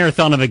was a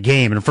marathon of a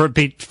game. And for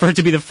it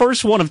to be the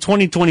first one of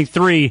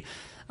 2023,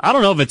 I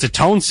don't know if it's a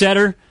tone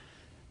setter,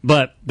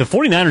 but the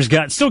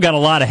 49ers still got a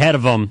lot ahead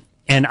of them.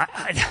 And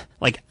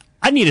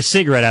I need a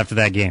cigarette after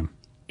that game.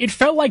 It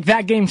felt like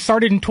that game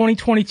started in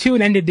 2022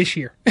 and ended this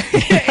year.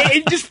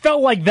 It just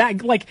felt like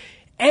that. Like,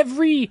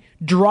 every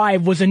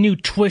drive was a new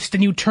twist, a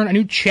new turn, a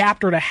new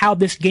chapter to how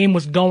this game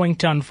was going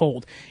to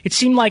unfold. It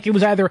seemed like it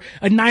was either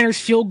a Niners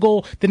field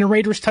goal, then a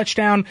Raiders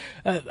touchdown,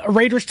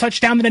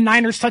 then a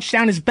Niners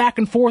touchdown. Is back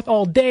and forth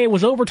all day. It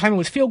was overtime, it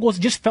was field goals.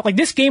 It just felt like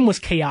this game was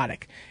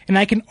chaotic. And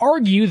I can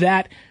argue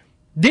that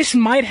this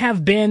might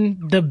have been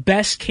the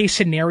best case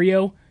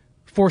scenario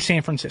for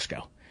San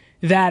Francisco.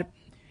 That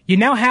you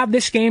now have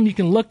this game you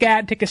can look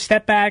at, take a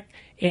step back,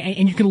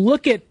 and you can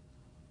look at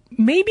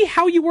maybe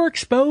how you were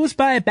exposed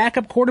by a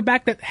backup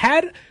quarterback that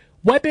had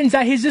weapons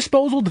at his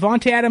disposal.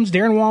 Devontae Adams,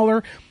 Darren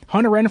Waller,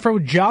 Hunter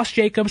Renfrow, Josh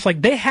Jacobs.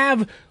 Like, they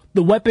have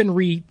the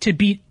weaponry to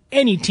beat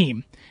any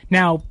team.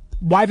 Now,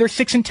 why they're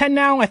 6-10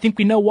 now, I think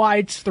we know why.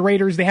 It's the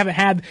Raiders. They haven't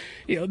had,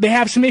 they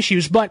have some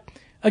issues. But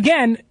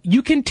again,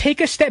 you can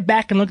take a step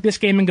back and look at this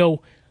game and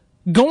go,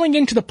 going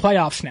into the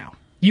playoffs now,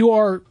 you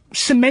are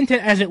cemented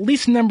as at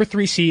least the number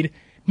 3 seed,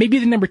 maybe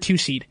the number 2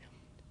 seed.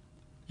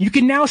 You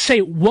can now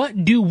say,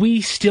 what do we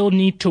still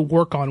need to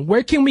work on?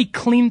 Where can we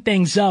clean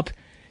things up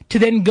to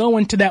then go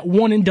into that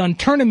one-and-done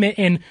tournament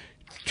in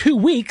 2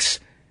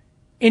 weeks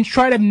and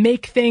try to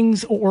make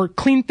things or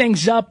clean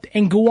things up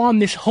and go on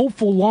this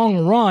hopeful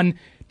long run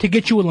to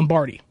get you a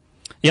Lombardi?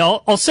 Yeah,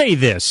 I'll say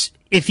this.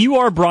 If you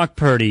are Brock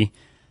Purdy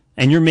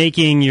and you're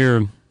making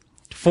your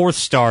 4th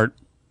start,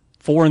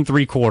 4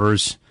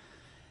 3/4,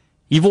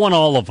 you've won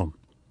all of them.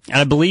 And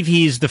I believe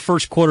he's the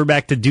first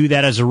quarterback to do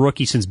that as a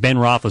rookie since Ben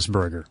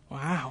Roethlisberger.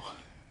 Wow.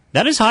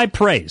 That is high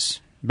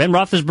praise. Ben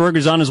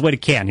Roethlisberger's on his way to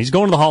Canton. He's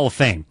going to the Hall of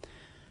Fame.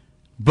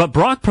 But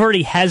Brock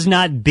Purdy has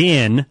not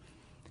been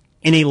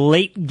in a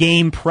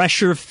late-game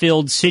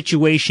pressure-filled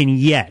situation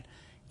yet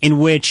in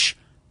which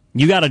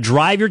you got to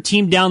drive your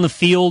team down the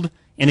field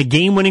in a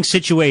game-winning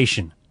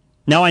situation.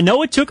 Now, I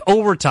know it took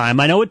overtime.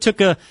 I know it took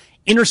a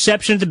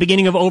interception at the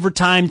beginning of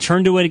overtime,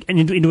 turned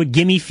into a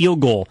gimme field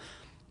goal.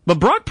 But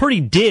Brock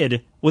Purdy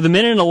did, with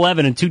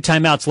 1:11 and 2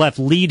 timeouts left,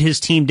 lead his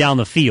team down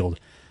the field.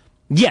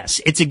 Yes,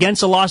 it's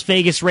against a Las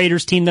Vegas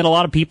Raiders team that a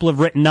lot of people have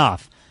written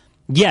off.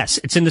 Yes,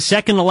 it's in the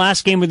second to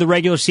last game of the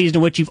regular season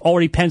in which you've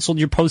already penciled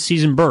your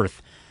postseason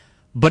berth.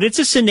 But it's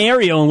a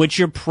scenario in which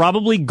you're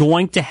probably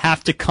going to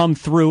have to come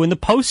through in the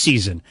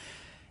postseason.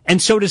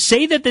 And so to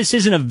say that this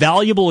isn't a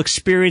valuable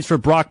experience for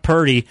Brock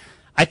Purdy,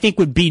 I think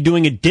would be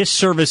doing a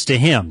disservice to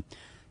him.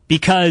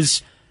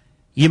 Because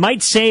you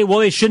might say, well,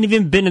 they shouldn't have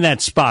even been in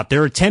that spot.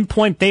 They're a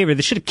 10-point favorite.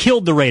 They should have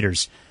killed the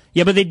Raiders.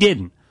 Yeah, but they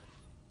didn't.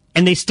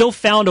 And they still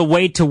found a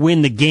way to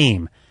win the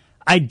game.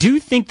 I do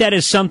think that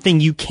is something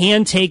you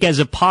can take as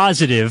a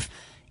positive,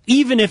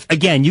 even if,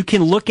 again, you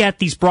can look at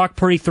these Brock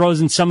Purdy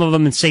throws and some of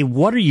them and say,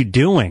 what are you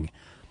doing?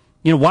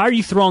 Why are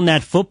you throwing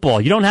that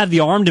football? You don't have the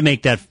arm to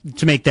make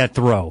that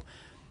throw.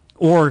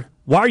 Or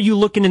why are you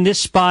looking in this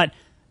spot?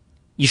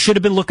 You should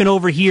have been looking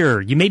over here.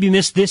 You maybe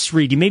missed this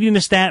read. You maybe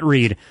missed that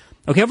read.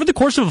 Okay, over the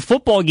course of a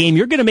football game,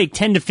 you're going to make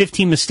 10 to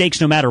 15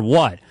 mistakes no matter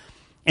what.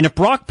 And if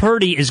Brock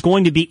Purdy is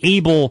going to be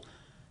able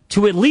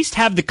to at least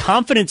have the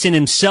confidence in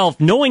himself,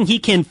 knowing he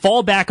can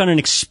fall back on an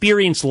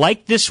experience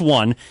like this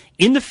one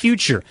in the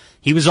future.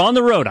 He was on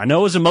the road. I know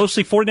it was a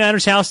mostly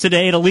 49ers house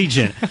today at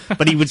Allegiant,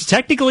 but he was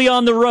technically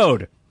on the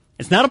road.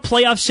 It's not a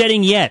playoff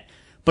setting yet.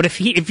 But if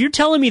you're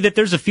telling me that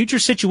there's a future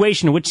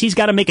situation in which he's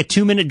got to make a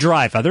 2-minute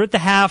drive, either at the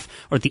half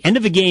or at the end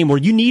of a game where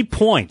you need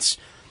points,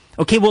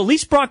 okay, well, at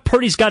least Brock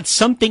Purdy's got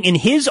something in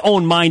his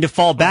own mind to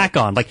fall back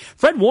on. Like,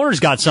 Fred Warner's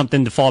got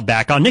something to fall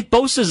back on. Nick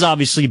Bosa's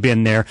obviously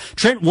been there.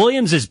 Trent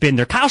Williams has been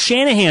there. Kyle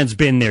Shanahan's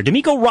been there.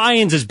 D'Amico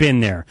Ryans has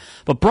been there.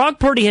 But Brock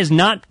Purdy has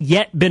not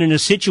yet been in a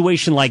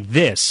situation like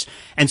this.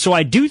 And so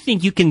I do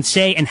think you can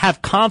say and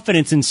have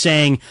confidence in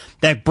saying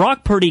that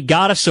Brock Purdy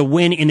got us a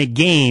win in a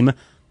game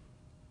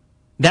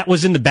that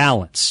was in the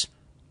balance,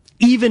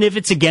 even if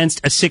it's against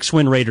a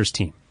 6-win Raiders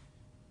team.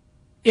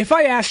 If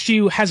I asked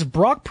you, has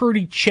Brock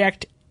Purdy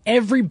checked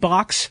every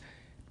box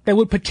that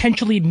would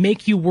potentially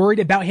make you worried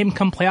about him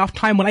come playoff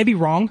time, would I be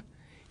wrong?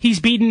 He's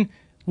beaten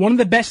one of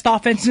the best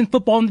offenses in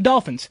football in the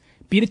Dolphins,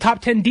 beat a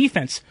top 10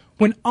 defense,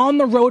 went on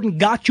the road and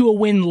got you a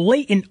win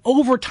late in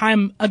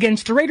overtime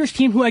against the Raiders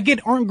team, who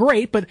again aren't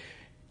great, but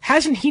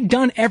hasn't he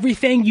done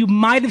everything you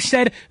might have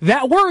said,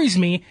 that worries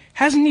me?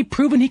 Hasn't he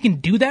proven he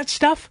can do that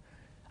stuff?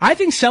 I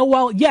think so.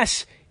 Well,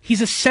 yes,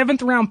 he's a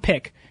 7th round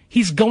pick.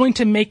 He's going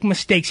to make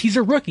mistakes. He's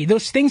a rookie.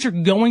 Those things are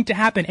going to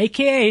happen,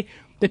 aka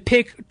the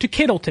pick to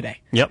Kittle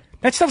today. Yep.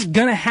 That stuff's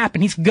gonna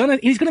happen. He's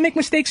gonna make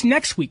mistakes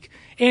next week.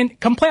 And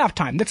come playoff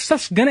time, that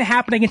stuff's gonna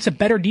happen against a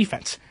better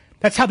defense.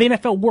 That's how the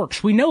NFL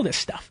works. We know this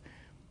stuff.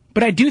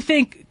 But I do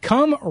think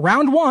come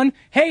round 1,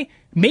 hey,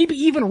 maybe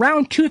even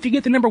round 2 if you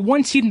get the number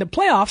 1 seed in the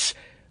playoffs,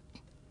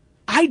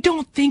 I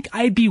don't think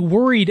I'd be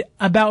worried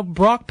about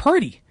Brock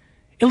Purdy.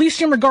 At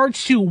least in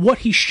regards to what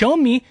he's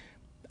shown me,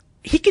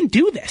 he can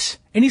do this.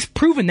 And he's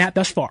proven that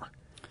thus far.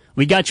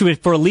 We got you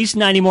for at least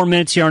 90 more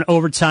minutes here on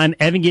Overtime.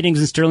 Evan Giddings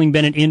and Sterling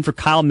Bennett in for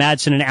Kyle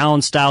Madsen and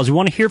Alan Stiles. We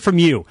want to hear from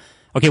you.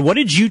 Okay, what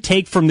did you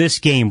take from this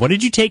game? What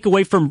did you take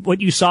away from what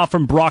you saw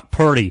from Brock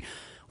Purdy?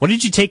 What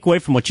did you take away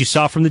from what you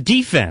saw from the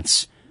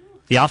defense,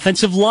 the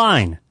offensive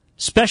line,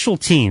 special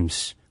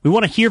teams? We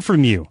want to hear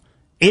from you.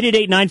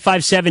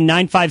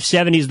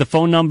 888-957-9570 is the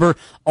phone number.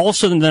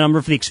 Also the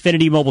number for the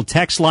Xfinity mobile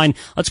text line.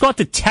 Let's go out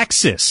to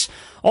Texas,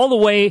 all the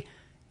way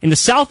in the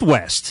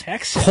Southwest.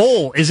 Texas.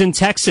 Cole is in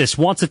Texas,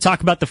 wants to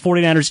talk about the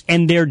 49ers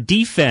and their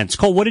defense.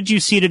 Cole, what did you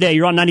see today?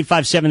 You're on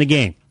 95.7 The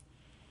Game.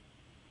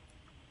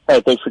 Hey,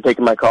 thanks for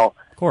taking my call.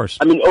 Of course.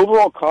 I mean,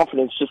 overall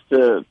confidence, just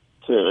to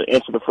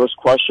answer the first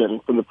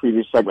question from the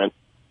previous segment,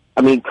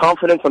 I mean,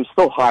 confidence, I'm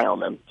still high on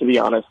them, to be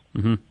honest.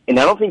 Mm-hmm. And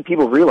I don't think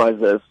people realize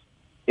this.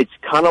 It's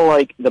kind of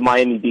like the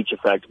Miami Beach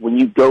effect. When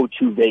you go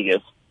to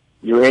Vegas,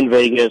 you're in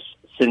Vegas,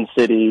 Sin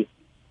City,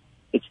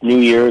 it's New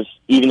Year's,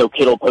 even though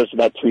Kittle posted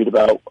that tweet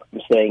about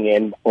staying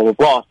in, blah, blah,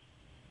 blah.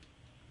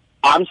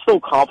 I'm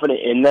still confident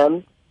in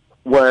them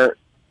where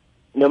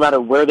no matter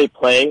where they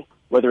play,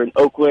 whether in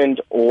Oakland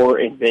or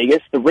in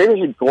Vegas, the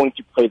Raiders are going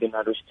to play the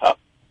Niners tough.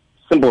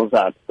 Simple as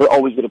that. They're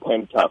always going to play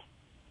them tough.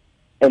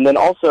 And then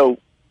also,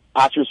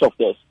 ask yourself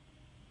this.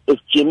 If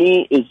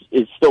Jimmy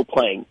is still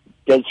playing,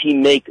 does he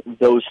make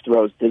those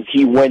throws? Does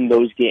he win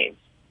those games?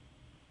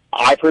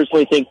 I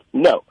personally think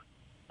no.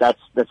 That's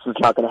just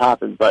not going to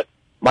happen. But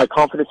my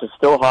confidence is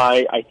still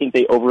high. I think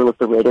they overlook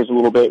the Raiders a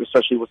little bit,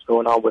 especially what's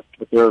going on with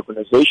their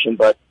organization.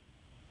 But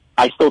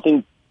I still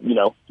think,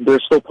 they're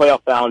still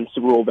playoff bound,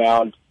 Super Bowl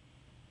bound.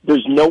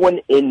 There's no one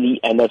in the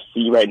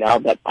NFC right now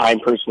that I'm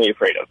personally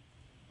afraid of.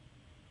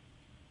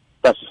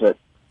 That's just it.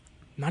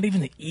 Not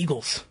even the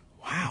Eagles.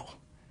 Wow.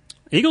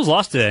 Eagles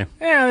lost today.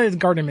 Yeah, it's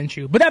Gardner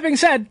Minshew. But that being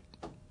said,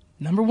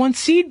 number 1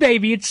 seed,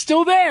 baby. It's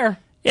still there.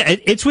 Yeah,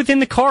 it's within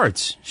the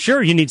cards.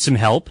 Sure, you need some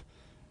help.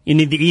 You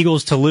need the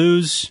Eagles to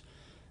lose.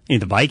 You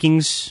need the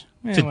Vikings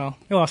well,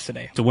 they lost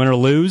today. To win or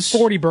lose.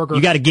 40 burger.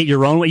 You got to get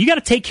your own way. You got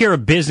to take care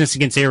of business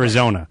against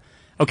Arizona.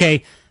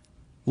 Okay?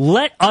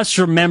 Let us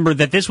remember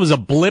that this was a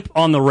blip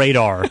on the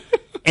radar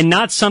and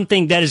not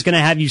something that is going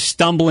to have you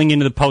stumbling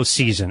into the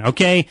postseason.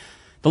 Okay?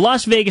 The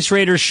Las Vegas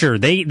Raiders, sure,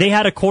 they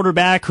had a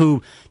quarterback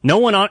who no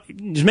one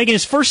was making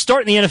his first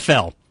start in the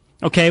NFL.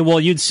 Okay, well,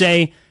 you'd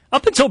say,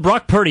 up until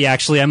Brock Purdy,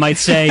 actually, I might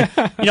say,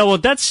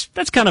 that's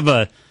kind of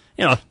a,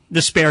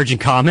 disparaging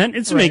comment.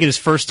 It's making his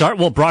first start.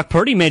 Well, Brock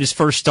Purdy made his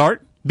first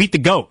start, beat the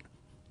GOAT,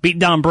 beat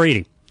Tom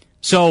Brady.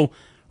 So,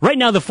 right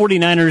now, the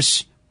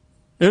 49ers,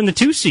 They're in the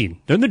 2 seed.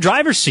 They're in the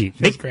driver's seat.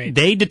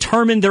 They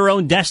determine their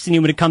own destiny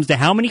when it comes to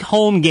how many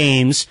home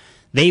games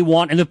they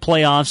want in the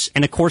playoffs,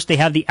 and of course they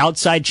have the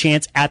outside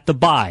chance at the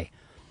bye.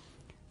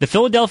 The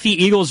Philadelphia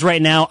Eagles right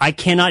now, I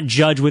cannot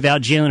judge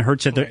without Jalen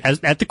Hurts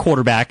at the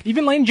quarterback.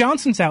 Even Lane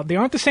Johnson's out. They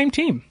aren't the same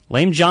team.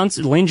 Lane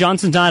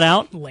Johnson's not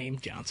out. Lane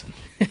Johnson.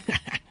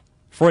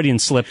 Freudian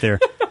slip there.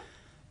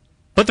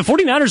 But the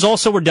 49ers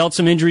also were dealt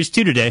some injuries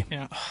too today.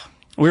 Yeah.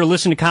 We were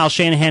listening to Kyle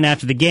Shanahan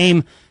after the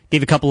game.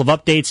 Gave a couple of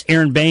updates.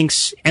 Aaron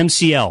Banks,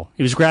 MCL.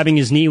 He was grabbing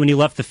his knee when he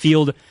left the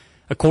field.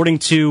 According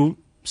to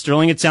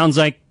Sterling, it sounds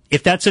like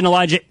if that's an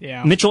Elijah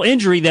Mitchell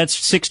injury, that's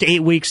 6 to 8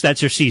 weeks.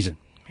 That's your season.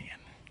 Man,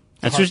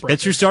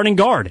 that's your starting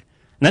guard.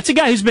 And that's a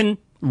guy who's been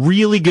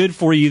really good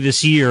for you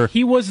this year.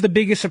 He was the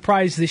biggest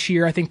surprise this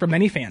year, I think, for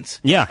many fans.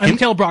 Yeah.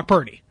 Until Brock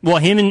Purdy. Well,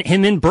 him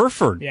and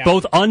Burford,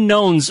 both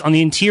unknowns on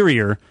the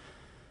interior.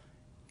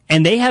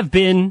 And they have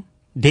been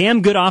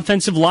damn good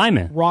offensive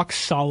linemen. Rock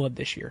solid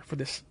this year for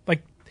this.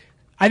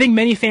 I think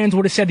many fans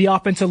would have said the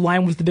offensive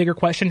line was the bigger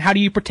question. How do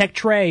you protect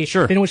Trey?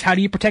 Sure. Then it was, how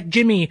do you protect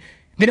Jimmy?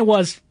 Then it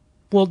was,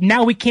 well,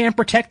 now we can't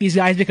protect these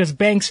guys because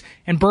Banks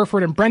and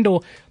Burford and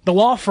Brendel, the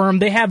law firm,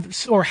 they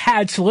have or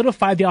had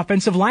solidified the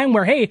offensive line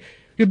where, hey,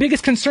 your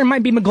biggest concern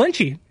might be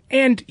McGlinchey.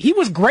 And he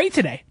was great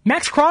today.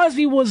 Max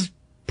Crosby was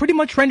pretty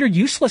much rendered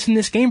useless in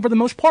this game for the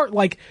most part.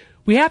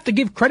 We have to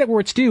give credit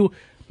where it's due.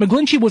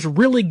 McGlinchey was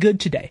really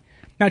good today.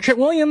 Now, Trent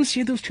Williams,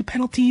 he had those 2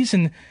 penalties,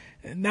 and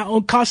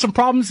that caused some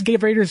problems,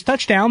 gave Raiders a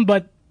touchdown.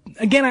 But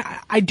again,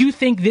 I do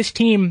think this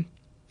team,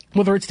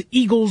 whether it's the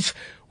Eagles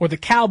or the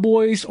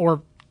Cowboys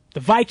or the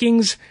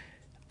Vikings,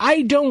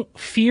 I don't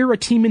fear a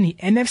team in the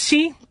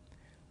NFC,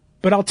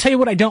 but I'll tell you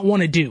what I don't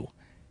want to do.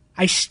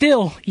 I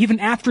still, even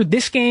after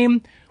this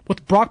game,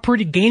 with Brock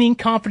Purdy gaining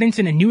confidence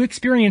and a new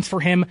experience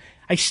for him,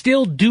 I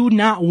still do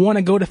not want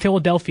to go to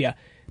Philadelphia.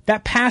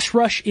 That pass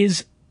rush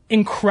is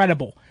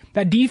incredible.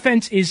 That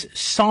defense is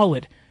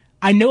solid.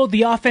 I know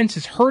the offense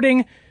is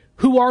hurting.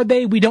 Who are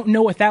they? We don't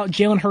know without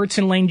Jalen Hurts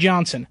and Lane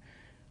Johnson.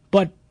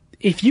 But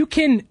if you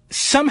can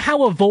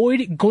somehow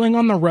avoid going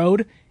on the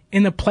road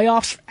in the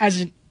playoffs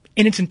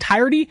in its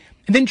entirety,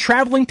 and then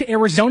traveling to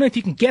Arizona, if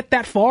you can get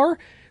that far,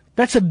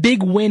 that's a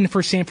big win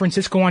for San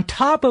Francisco, on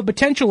top of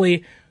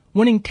potentially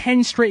winning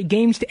 10 straight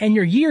games to end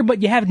your year,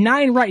 but you have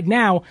 9 right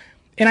now,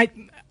 and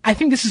I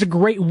think this is a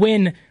great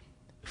win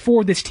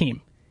for this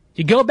team.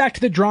 You go back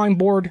to the drawing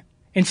board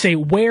and say,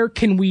 where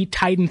can we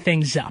tighten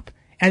things up?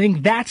 And I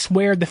think that's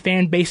where the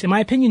fan base, in my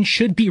opinion,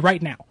 should be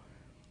right now.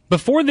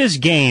 Before this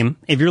game,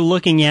 if you're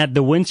looking at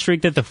the win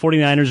streak that the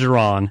 49ers are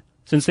on,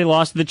 since they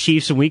lost to the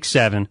Chiefs in Week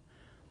 7,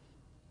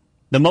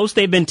 the most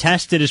they've been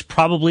tested is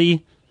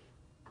probably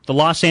the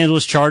Los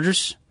Angeles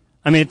Chargers.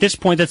 I mean, at this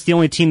point, that's the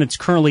only team that's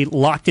currently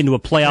locked into a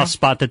playoff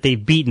spot that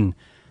they've beaten.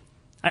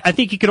 I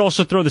think you could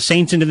also throw the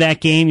Saints into that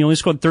game. You only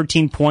scored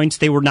 13 points.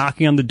 They were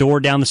knocking on the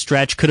door down the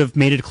stretch. Could have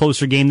made it a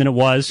closer game than it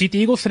was. Beat the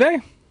Eagles today.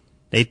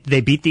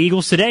 They beat the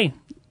Eagles today.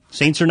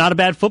 Saints are not a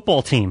bad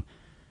football team.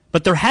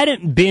 But there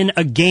hadn't been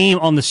a game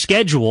on the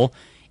schedule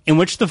in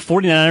which the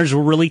 49ers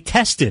were really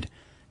tested.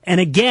 And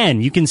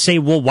again, you can say,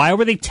 well, why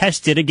were they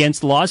tested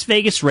against the Las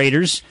Vegas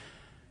Raiders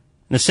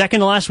in the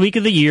second to last week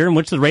of the year in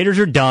which the Raiders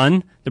are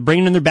done? They're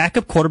bringing in their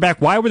backup quarterback.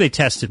 Why were they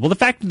tested? Well, the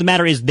fact of the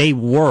matter is they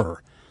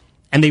were.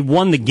 And they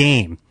won the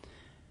game.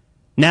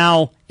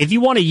 Now, if you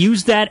want to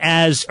use that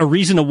as a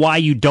reason to why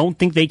you don't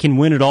think they can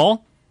win at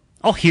all,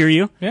 I'll hear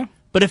you. Yeah.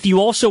 But if you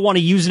also want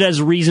to use it as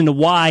a reason to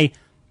why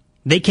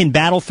they can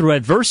battle through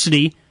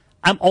adversity,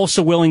 I'm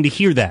also willing to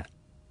hear that.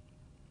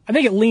 I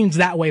think it leans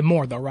that way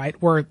more, though, right?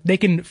 Where they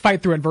can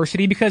fight through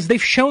adversity, because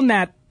they've shown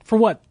that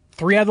for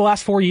 3 out of the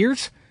last 4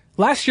 years?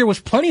 Last year was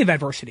plenty of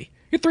adversity.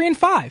 You're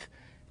 3-5.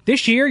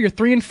 This year, you're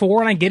 3-4,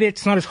 and I get it.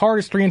 It's not as hard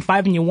as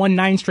 3-5, and you won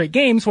 9 straight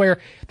games, where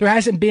there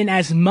hasn't been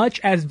as much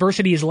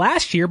adversity as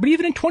last year. But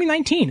even in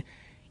 2019,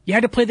 you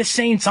had to play the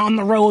Saints on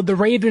the road, the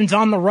Ravens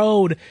on the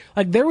road.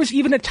 There was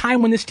even a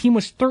time when this team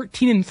was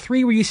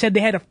 13-3, where you said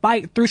they had to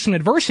fight through some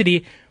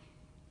adversity.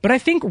 But I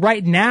think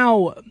right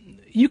now,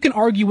 you can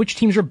argue which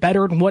teams are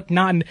better and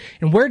whatnot,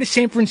 and where does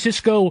San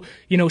Francisco,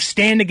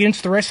 stand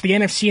against the rest of the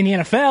NFC and the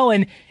NFL,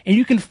 and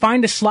you can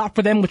find a slot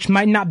for them which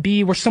might not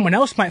be where someone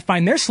else might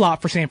find their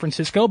slot for San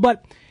Francisco,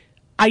 but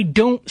I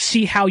don't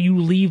see how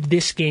you leave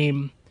this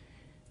game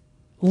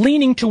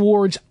leaning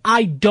towards,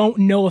 I don't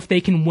know if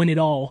they can win it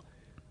all,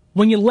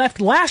 when you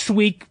left last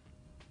week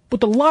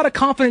with a lot of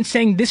confidence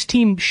saying this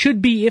team should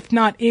be, if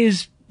not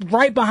is,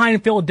 right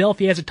behind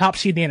Philadelphia as a top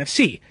seed in the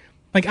NFC.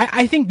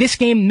 I think this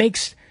game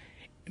makes...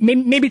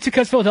 Maybe it's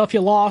because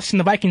Philadelphia lost and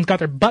the Vikings got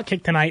their butt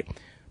kicked tonight,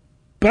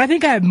 but I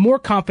think I have more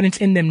confidence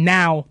in them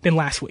now than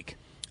last week.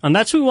 And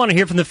that's what we want to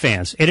hear from the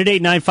fans.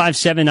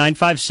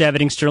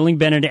 888-957-9570. Sterling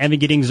Bennett and Evan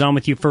Giddings on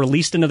with you for at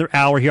least another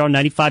hour here on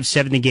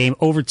 95.7 The Game.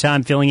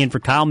 Overtime, filling in for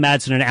Kyle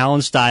Madsen and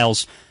Alan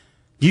Stiles.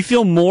 Do you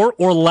feel more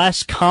or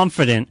less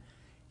confident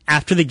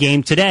after the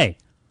game today?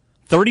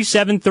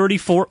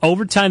 37-34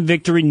 overtime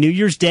victory, New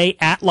Year's Day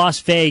at Las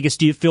Vegas.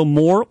 Do you feel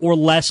more or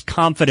less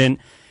confident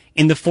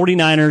in the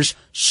 49ers'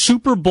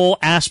 Super Bowl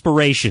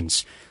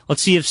aspirations?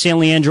 Let's see if San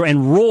Leandro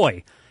and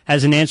Roy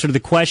as an answer to the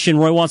question.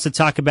 Roy wants to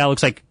talk about,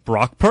 looks like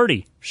Brock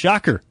Purdy.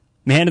 Shocker.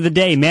 Man of the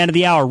day, man of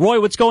the hour.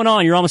 Roy, what's going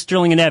on? You're almost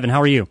Sterling and Evan.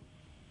 How are you?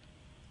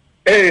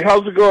 Hey,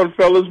 how's it going,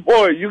 fellas?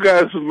 Boy, you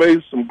guys have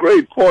made some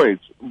great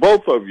points,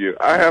 both of you.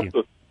 I have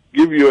to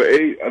give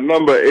you a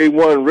number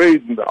A1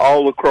 rating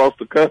all across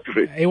the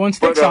country. A1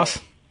 steak sauce.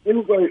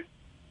 Anyway,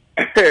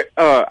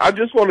 I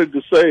just wanted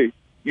to say,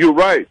 you're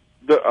right.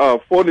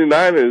 The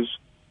 49ers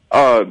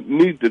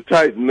need to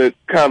tighten it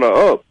kind of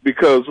up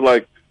because,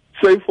 like,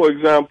 say, for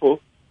example,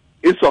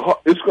 it's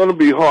going to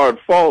be hard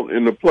fought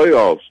in the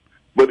playoffs.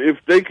 But if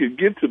they could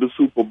get to the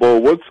Super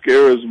Bowl, what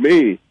scares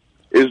me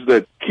is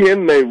that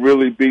can they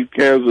really beat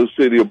Kansas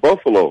City or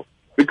Buffalo?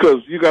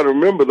 Because you got to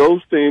remember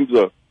those teams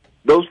are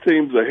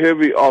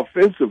heavy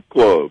offensive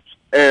clubs,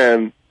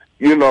 and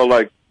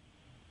like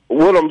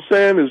what I'm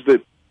saying is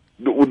that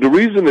the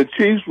reason the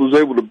Chiefs was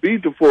able to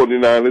beat the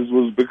 49ers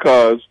was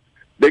because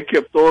they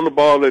kept throwing the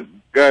ball at a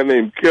guy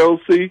named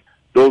Kelsey,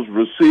 those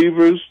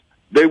receivers.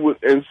 They would,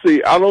 and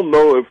see, I don't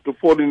know if the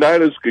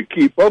 49ers could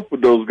keep up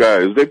with those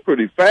guys. They're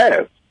pretty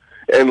fast,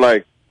 and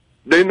like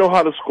they know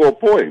how to score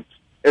points,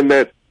 and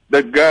that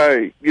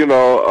guy,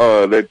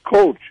 that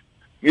coach,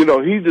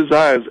 he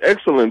designs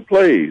excellent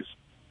plays.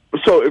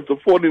 So if the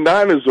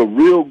 49ers are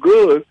real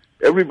good,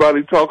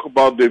 everybody talk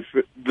about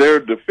their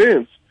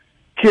defense.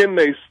 Can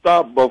they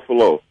stop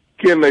Buffalo?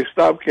 Can they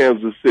stop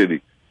Kansas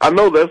City? I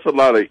know that's a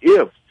lot of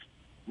ifs,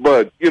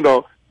 but,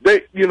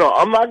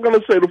 I'm not going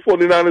to say the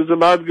 49ers are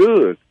not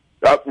good.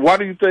 Why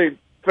do you think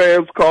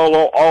fans call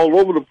all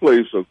over the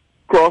place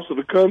across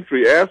the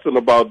country asking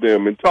about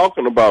them and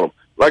talking about them,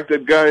 like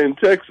that guy in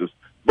Texas?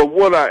 But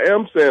what I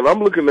am saying,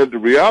 I'm looking at the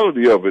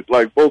reality of it,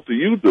 like both of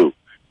you do.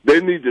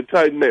 They need to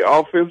tighten their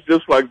offense,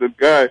 just like the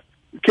guy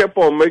kept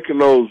on making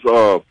those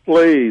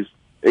plays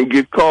and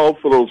get called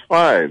for those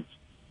fines.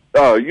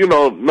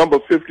 Number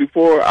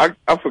 54,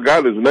 I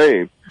forgot his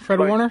name. Fred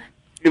Warner?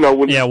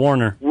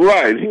 Warner.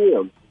 Right,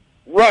 him.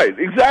 Right,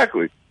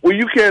 exactly. Well,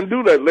 you can't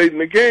do that late in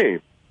the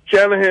game.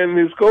 Shanahan and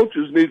his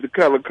coaches need to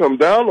kind of come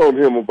down on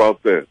him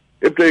about that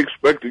if they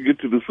expect to get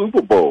to the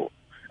Super Bowl.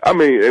 I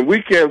mean, and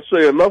we can't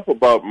say enough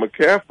about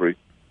McCaffrey,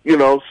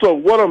 So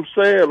what I'm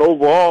saying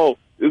overall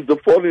is the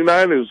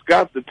 49ers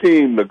got the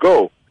team to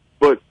go,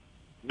 but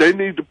they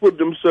need to put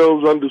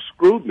themselves under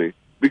scrutiny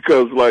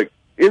because, like,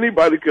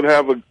 anybody could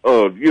have a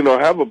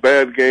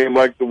bad game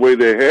like the way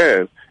they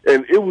had.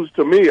 And it was,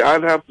 to me,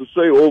 I'd have to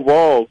say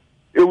overall,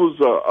 it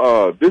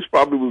was this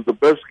probably was the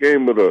best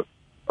game of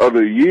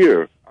the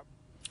year.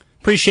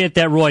 Appreciate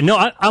that, Roy.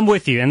 No, I'm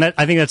with you, and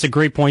I think that's a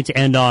great point to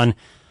end on.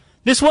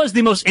 This was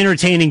the most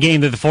entertaining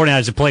game that the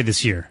 49ers have played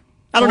this year.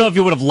 I don't know if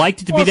you would have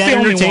liked it to be that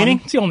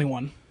entertaining. It's the only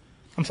one.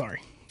 I'm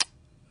sorry.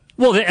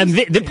 Well,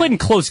 they played in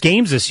close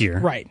games this year.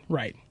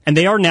 Right. And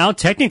they are now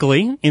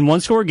technically in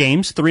one-score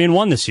games,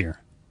 3-1 this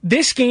year.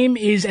 This game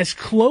is as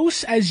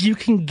close as you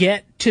can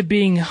get to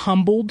being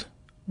humbled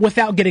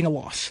without getting a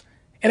loss.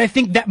 And I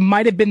think that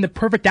might have been the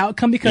perfect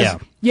outcome because,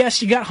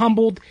 yes, you got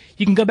humbled.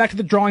 You can go back to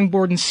the drawing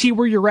board and see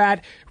where you're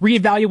at,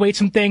 reevaluate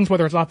some things,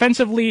 whether it's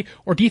offensively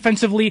or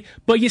defensively,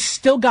 but you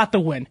still got the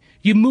win.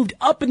 You moved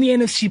up in the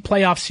NFC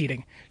playoff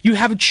seeding. You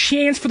have a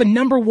chance for the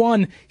number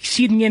 1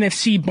 seed in the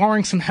NFC,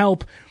 barring some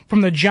help from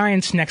the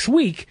Giants next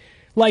week.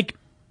 Like,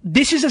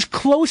 this is as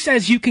close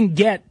as you can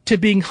get to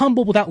being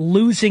humbled without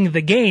losing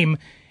the game,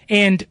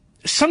 and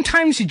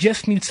sometimes you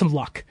just need some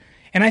luck.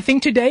 And I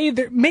think today,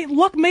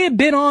 luck may have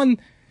been on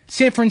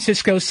San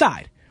Francisco's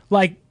side.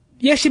 Like,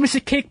 yes, you miss a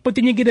kick, but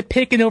then you get a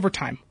pick in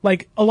overtime.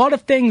 Like, a lot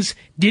of things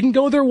didn't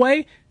go their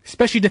way,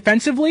 especially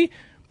defensively,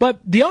 but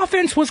the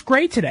offense was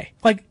great today.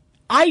 Like,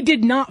 I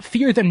did not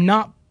fear them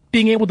not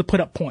being able to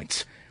put up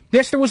points.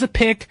 Yes, there was a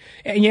pick,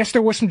 and yes,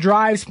 there were some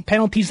drives,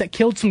 penalties that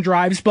killed some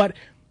drives, but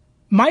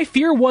my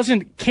fear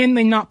wasn't, can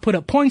they not put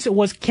up points? It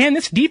was, can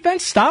this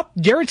defense stop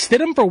Jarrett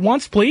Stidham for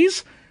once,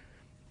 please?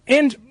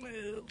 And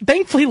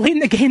thankfully, late in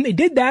the game, they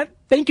did that.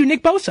 Thank you,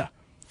 Nick Bosa.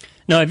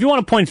 No, if you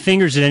want to point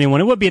fingers at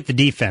anyone, it would be at the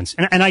defense.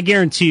 And I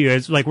guarantee you,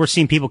 it's like we're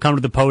seeing people come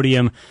to the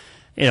podium.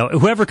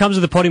 Whoever comes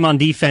to the podium on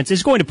defense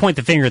is going to point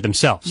the finger at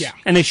themselves. Yeah.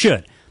 And they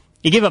should.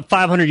 You gave up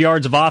 500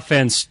 yards of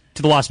offense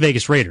to the Las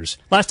Vegas Raiders.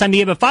 Last time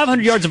you gave up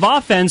 500 yards of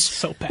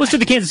offense was to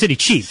the Kansas City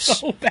Chiefs.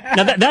 So bad.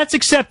 Now, that's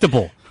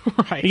acceptable.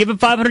 Right. You give up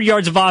 500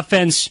 yards of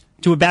offense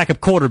to a backup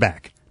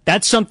quarterback.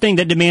 That's something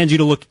that demands you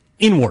to look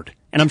inward.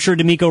 And I'm sure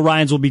DeMeco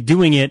Ryans will be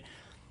doing it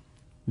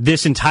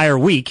this entire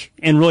week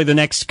and really the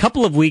next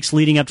couple of weeks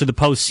leading up to the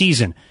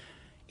postseason.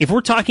 If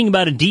we're talking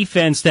about a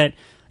defense that,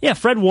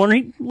 Fred Warner,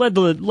 he led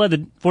the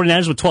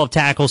 49ers with 12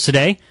 tackles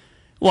today.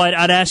 Well,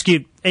 I'd ask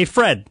you, hey,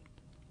 Fred,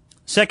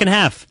 second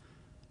half,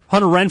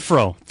 Hunter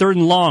Renfrow, 3rd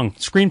and long,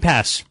 screen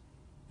pass.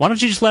 Why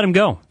don't you just let him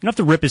go? You don't have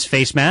to rip his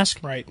face mask.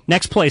 Right.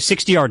 Next play,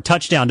 60-yard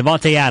touchdown,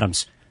 Devontae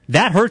Adams.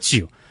 That hurts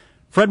you.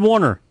 Fred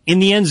Warner in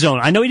the end zone.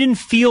 I know he didn't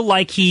feel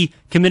like he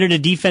committed a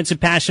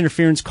defensive pass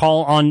interference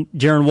call on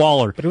Darren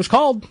Waller. But it was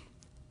called.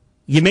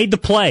 You made the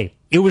play.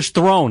 It was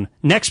thrown.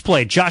 Next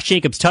play, Josh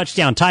Jacobs,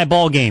 touchdown, tie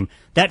ball game.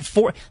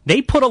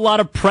 They put a lot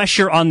of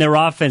pressure on their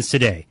offense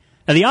today.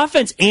 Now, the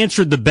offense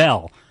answered the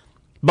bell,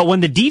 But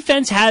when the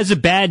defense has a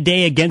bad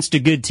day against a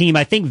good team,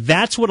 I think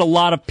that's what a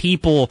lot of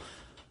people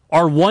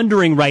are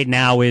wondering right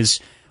now is,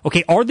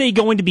 okay, are they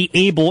going to be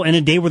able, in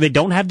a day where they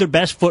don't have their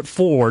best foot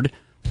forward,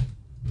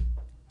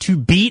 to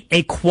beat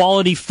a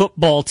quality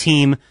football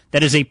team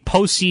that is a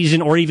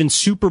postseason or even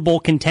Super Bowl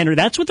contender?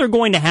 That's what they're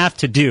going to have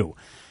to do.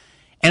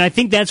 And I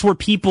think that's where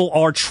people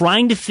are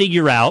trying to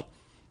figure out,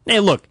 hey,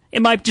 look,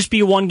 it might just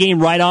be a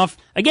one-game write-off.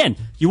 Again,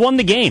 you won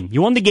the game.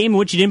 You won the game in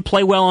which you didn't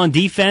play well on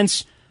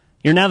defense.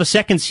 You're now the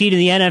second seed in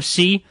the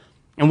NFC.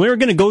 And we're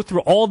going to go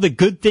through all the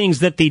good things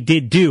that they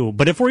did do.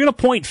 But if we're going to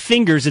point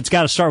fingers, it's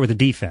got to start with the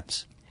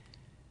defense.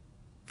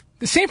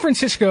 The San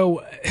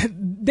Francisco,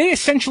 they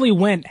essentially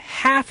went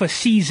half a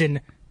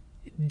season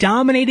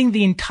dominating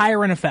the entire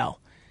NFL.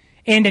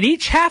 And at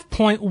each half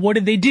point, what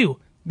did they do?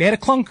 They had a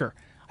clunker.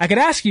 I could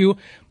ask you,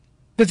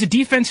 does the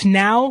defense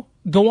now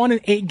go on an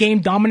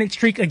 8-game dominant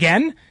streak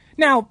again?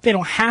 Now, they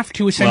don't have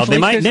to, essentially.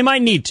 Well, they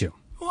might need to.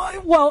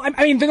 Well,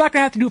 I mean, they're not going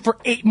to have to do it for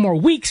 8 more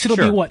weeks. It'll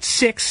be,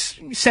 6,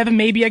 7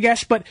 maybe, I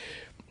guess. But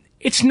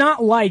it's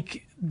not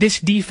like this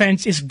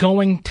defense is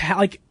going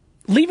to,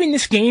 leaving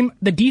this game,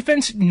 the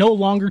defense no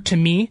longer, to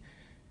me,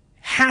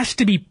 has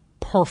to be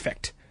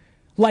perfect.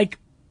 Like,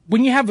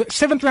 when you have a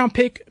 7th-round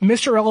pick,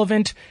 Mr.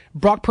 Irrelevant,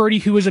 Brock Purdy,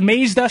 who has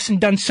amazed us and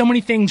done so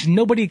many things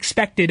nobody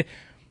expected,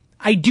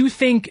 I do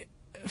think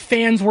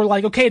fans were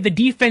like, okay, the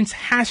defense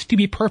has to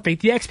be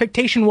perfect. The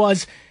expectation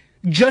was,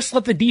 just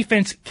let the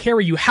defense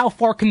carry you. How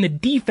far can the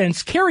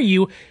defense carry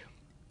you?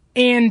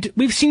 And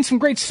we've seen some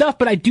great stuff,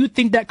 but I do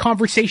think that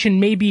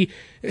conversation may be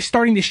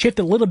starting to shift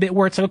a little bit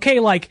where it's like, okay,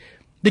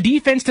 the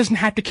defense doesn't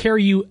have to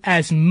carry you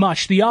as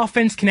much. The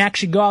offense can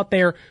actually go out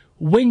there,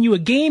 win you a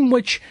game,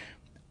 which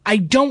I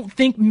don't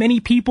think many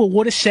people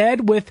would have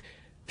said with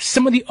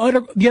some of the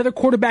other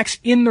quarterbacks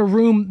in the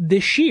room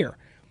this year,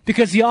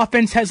 because the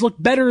offense has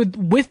looked better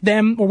with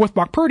them or with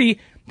Brock Purdy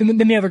than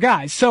the other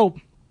guys. So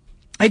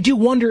I do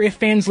wonder if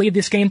fans leave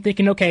this game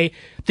thinking, okay,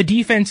 the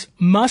defense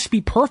must be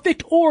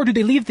perfect, or do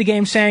they leave the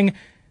game saying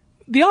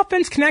the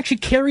offense can actually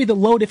carry the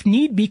load if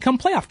need be come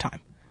playoff time?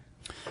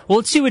 Well,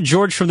 let's see what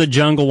George from the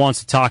Jungle wants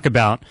to talk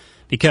about,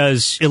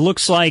 because it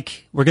looks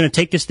like we're going to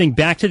take this thing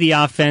back to the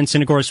offense.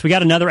 And, of course, we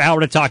got another hour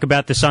to talk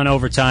about this on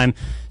Overtime.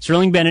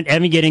 Sterling Bennett,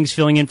 Evan Giddings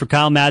filling in for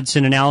Kyle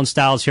Madsen and Alan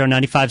Stiles here on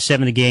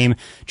 95.7 The Game.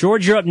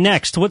 George, you're up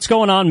next. What's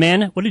going on,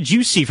 man? What did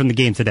you see from the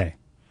game today?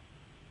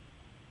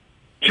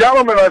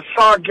 Gentlemen, I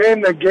saw a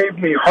game that gave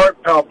me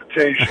heart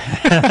palpitations.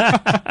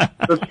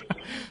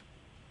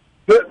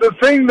 The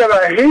thing that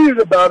I hated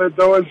about it,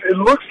 though, is it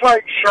looks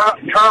like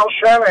Kyle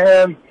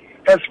Shanahan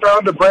has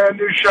found a brand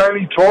new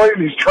shiny toy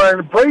and he's trying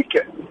to break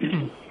it.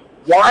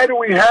 Why do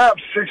we have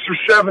 6 or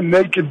 7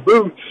 naked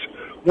boots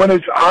when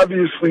it's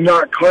obviously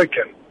not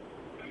clicking?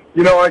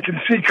 You know, I can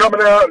see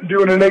coming out and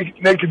doing a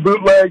naked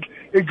bootleg,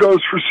 it goes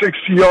for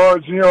 60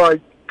 yards, and you're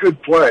like,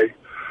 good play.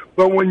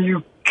 But when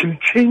you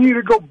continue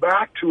to go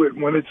back to it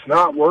when it's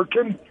not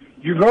working,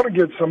 you're going to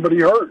get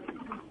somebody hurt.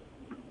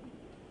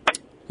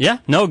 Yeah,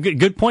 no,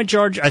 good point,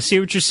 George. I see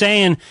what you're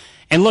saying.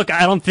 And look,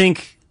 I don't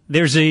think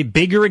there's a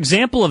bigger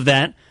example of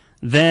that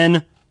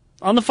than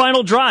on the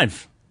final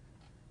drive.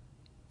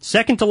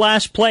 Second to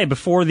last play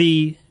before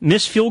the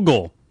missed field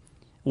goal,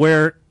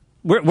 where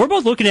we're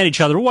both looking at each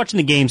other. We're watching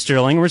the game,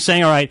 Sterling. We're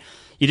saying, all right,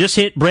 you just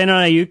hit Brandon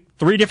Ayuk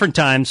 3 different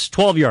times,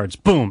 12 yards,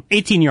 boom,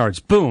 18 yards,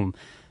 boom.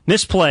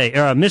 Missed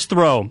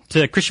throw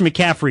to Christian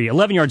McCaffrey,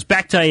 11 yards,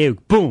 back to Ayuk,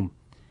 boom.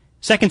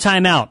 Second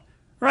time out.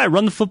 All right,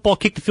 run the football,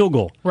 kick the field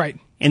goal. Right.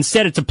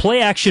 Instead, it's a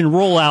play-action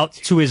rollout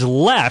to his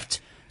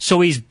left, so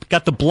he's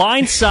got the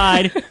blind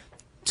side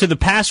to the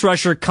pass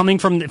rusher coming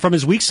from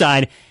his weak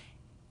side,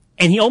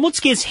 and he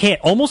almost gets hit,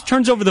 almost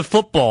turns over the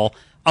football.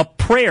 A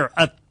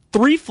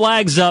 3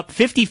 flags up,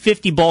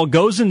 50-50 ball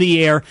goes in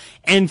the air,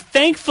 and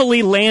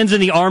thankfully lands in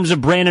the arms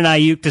of Brandon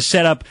Ayuk to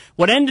set up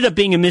what ended up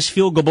being a missed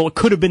field goal, but it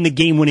could have been the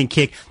game-winning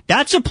kick.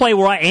 That's a play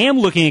where I am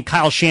looking at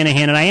Kyle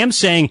Shanahan, and I am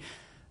saying,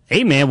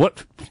 hey, man, why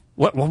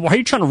are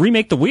you trying to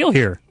remake the wheel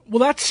here?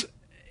 Well,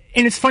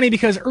 and it's funny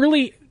because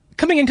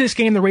coming into this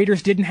game, the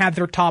Raiders didn't have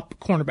their top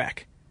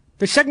cornerback.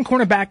 Their second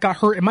cornerback got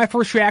hurt, and my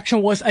first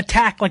reaction was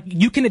attack. Like,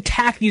 you can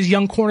attack these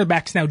young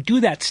cornerbacks now, do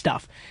that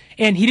stuff.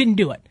 And he didn't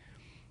do it.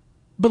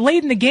 But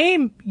late in the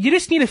game, you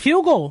just need a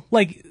field goal.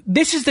 Like,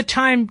 this is the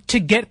time to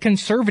get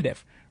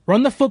conservative.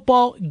 Run the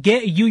football,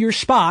 get you your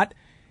spot,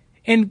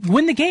 and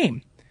win the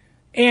game.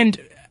 And,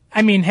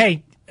 I mean,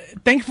 hey,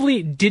 thankfully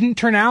it didn't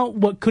turn out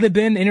what could have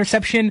been an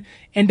interception,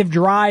 end of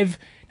drive.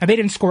 Now, they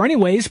didn't score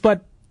anyways,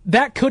 but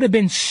that could have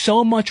been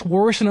so much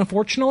worse, and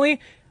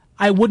unfortunately,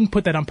 I wouldn't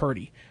put that on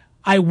Purdy.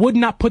 I would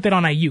not put that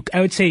on Ayuk.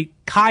 I would say,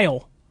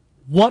 Kyle,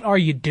 what are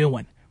you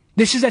doing?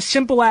 This is as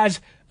simple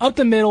as up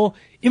the middle,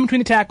 in between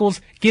the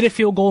tackles, get a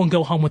field goal, and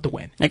go home with the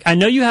win. Like, I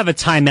know you have a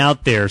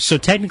timeout there, so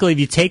technically if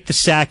you take the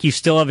sack, you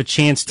still have a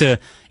chance to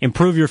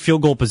improve your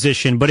field goal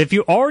position. But if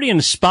you're already in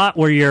a spot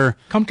where you're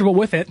comfortable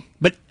with it.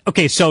 But,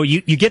 okay, so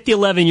you get the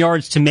 11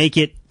 yards to make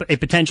it a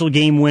potential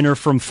game winner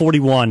from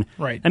 41.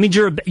 Right. I mean,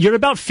 you're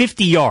about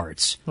 50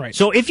 yards. Right.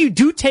 So if you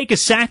do take a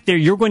sack there,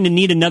 you're going to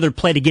need another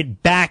play to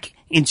get back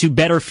into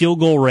better field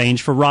goal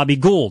range for Robbie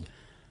Gould.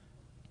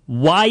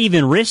 Why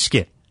even risk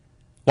it?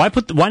 Why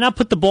not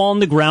put the ball on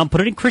the ground,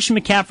 put it in Christian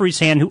McCaffrey's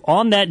hand, who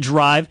on that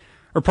drive,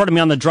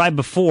 on the drive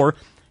before,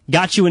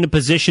 got you into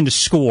position to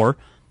score,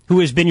 who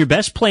has been your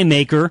best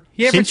playmaker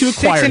since you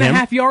acquired him.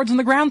 6.5 yards on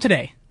the ground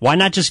today. Why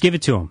not just give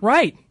it to him?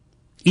 Right.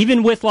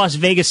 Even with Las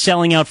Vegas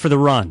selling out for the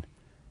run.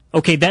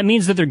 Okay, that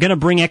means that they're going to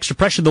bring extra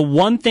pressure. The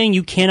one thing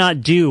you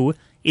cannot do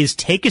is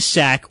take a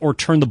sack or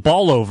turn the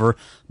ball over.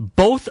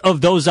 Both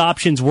of those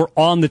options were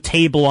on the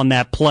table on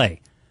that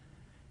play.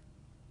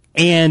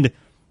 And,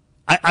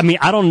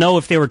 I don't know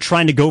if they were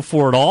trying to go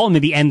for it all and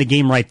maybe end the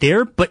game right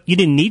there, but you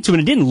didn't need to,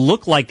 and it didn't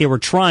look like they were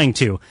trying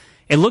to.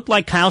 It looked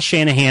like Kyle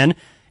Shanahan,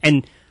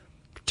 and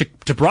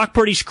to Brock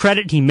Purdy's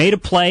credit, he made a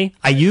play.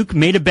 Ayuk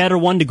made a better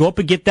one to go up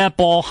and get that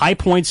ball, high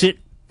points it,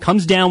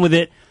 comes down with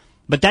it.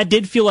 But that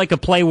did feel like a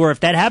play where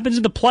if that happens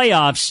in the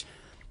playoffs,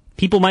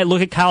 people might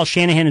look at Kyle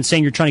Shanahan and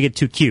saying you're trying to get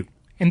too cute.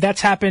 And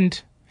that's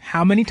happened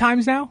how many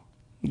times now?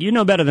 You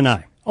know better than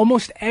I.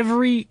 Almost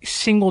every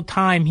single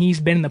time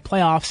he's been in the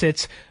playoffs,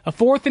 it's a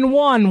 4th and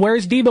 1.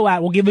 Where's Debo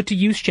at? We'll give it to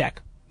Juszczyk.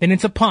 Then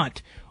it's a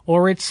punt.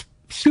 Or it's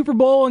Super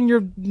Bowl and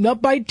you're up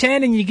by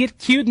 10 and you get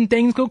cute and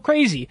things go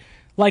crazy.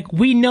 Like,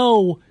 we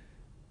know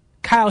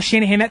Kyle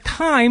Shanahan at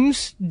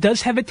times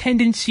does have a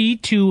tendency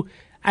to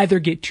either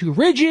get too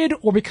rigid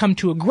or become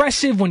too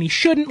aggressive when he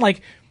shouldn't.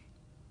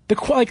 The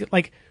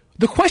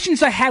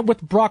questions I had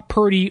with Brock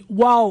Purdy,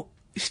 while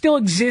still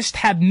exist,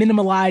 have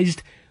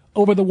minimalized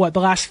over the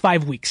last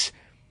 5 weeks.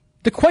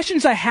 The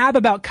questions I have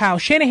about Kyle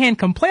Shanahan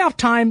come playoff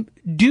time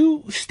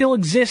do still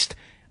exist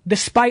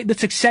despite the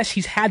success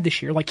he's had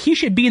this year. Like, he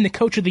should be in the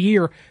Coach of the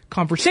Year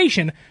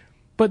conversation.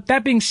 But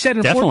that being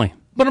said, definitely.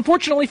 But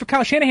unfortunately for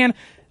Kyle Shanahan,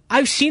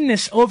 I've seen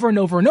this over and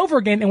over and over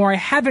again, and where I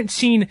haven't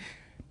seen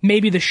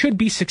maybe the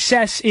should-be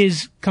success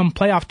is come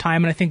playoff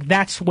time, and I think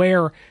that's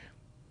where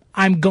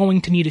I'm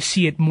going to need to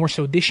see it more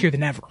so this year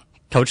than ever.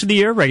 Coach of the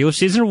Year, regular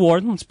season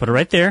award. Let's put it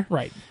right there.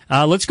 Right.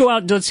 Let's go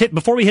out.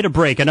 Before we hit a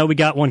break, I know we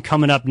got one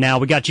coming up now.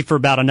 We got you for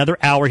about another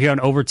hour here on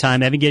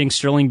Overtime. Evan getting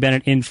Sterling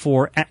Bennett in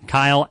for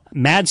Kyle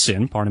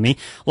Madsen,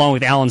 along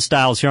with Alan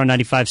Stiles here on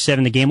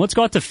 95.7 The Game. Let's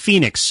go out to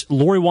Phoenix.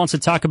 Lori wants to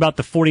talk about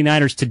the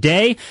 49ers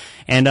today,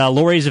 and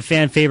Lori's a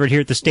fan favorite here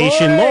at the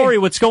station. Lori,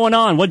 what's going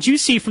on? What'd you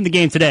see from the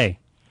game today?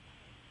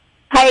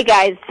 Hi,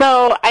 guys.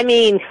 So,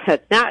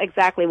 it's not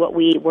exactly what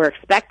we were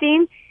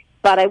expecting.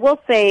 But I will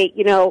say,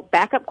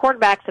 backup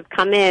quarterbacks have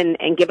come in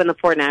and given the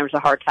 49ers a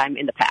hard time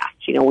in the past.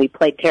 We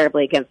played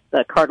terribly against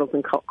the Cardinals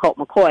and Colt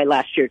McCoy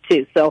last year,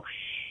 too. So,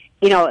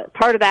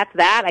 part of that's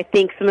that. I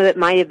think some of it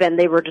might have been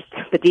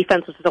the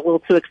defense was just a little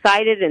too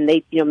excited and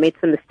they, made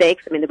some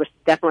mistakes. There was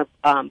definitely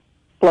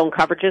blown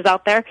coverages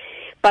out there.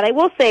 But I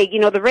will say,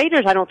 the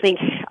Raiders I don't think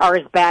are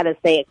as bad as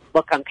they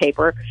look on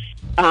paper.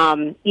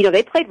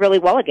 They played really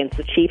well against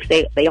the Chiefs.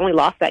 They only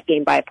lost that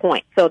game by a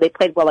point. So they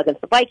played well against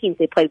the Vikings.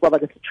 They played well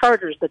against the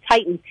Chargers, the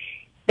Titans.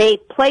 They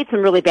played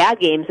some really bad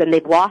games, and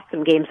they've lost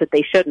some games that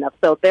they shouldn't have.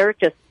 So they're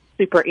just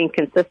super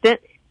inconsistent.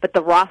 But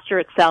the roster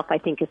itself, I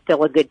think, is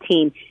still a good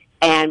team.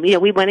 And,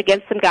 we went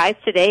against some guys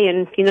today,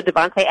 and,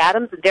 Devontae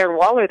Adams and Darren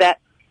Waller that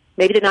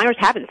maybe the Niners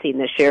haven't seen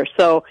this year.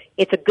 So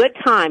it's a good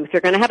time. If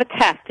you're going to have a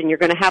test and you're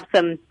going to have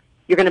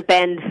you're going to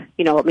bend,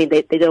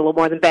 they did a little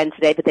more than bend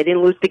today, but they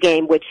didn't lose the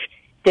game, which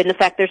didn't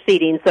affect their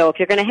seeding. So if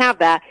you're going to have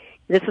that,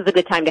 this is a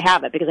good time to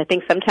have it, because I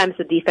think sometimes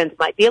the defense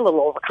might be a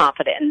little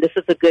overconfident, and this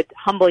is a good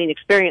humbling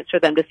experience for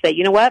them to say,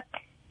 you know what,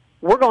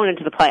 we're going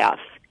into the playoffs.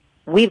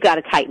 We've got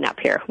to tighten up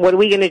here. What are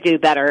we going to do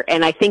better?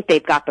 And I think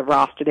they've got the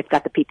roster. They've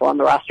got the people on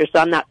the roster, so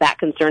I'm not that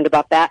concerned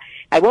about that.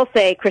 I will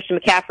say Christian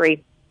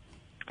McCaffrey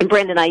and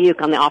Brandon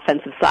Ayuk on the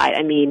offensive side.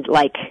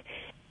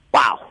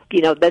 Wow.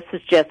 This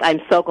is just,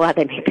 I'm so glad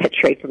they made that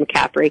trade for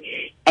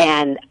McCaffrey.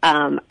 And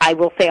I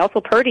will say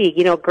also Purdy,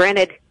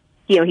 granted,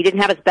 he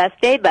didn't have his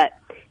best day, but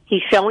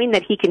he's showing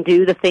that he can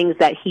do the things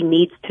that he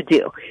needs to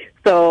do.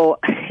 So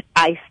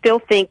I still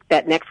think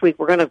that next week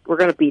we're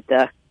gonna beat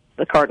the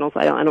Cardinals.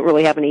 I don't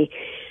really have any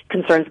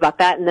concerns about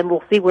that, and then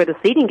we'll see where the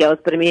seeding goes.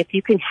 But if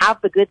you can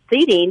have the good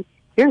seeding,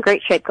 you're in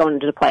great shape going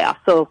into the playoffs.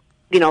 So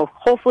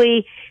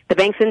hopefully the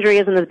Banks injury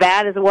isn't as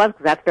bad as it was,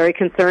 because that's very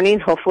concerning.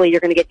 Hopefully you're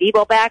going to get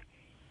Debo back.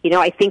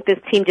 I think this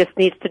team just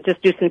needs to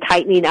just do some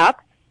tightening up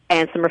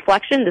and some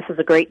reflection. This is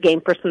a great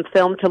game for some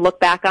film to look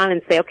back on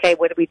and say, okay,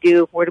 what did we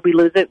do? Where did we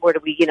lose it? Where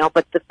did we,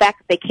 but the fact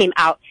that they came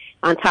out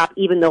on top,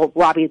 even though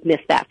Robbie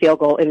missed that field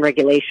goal in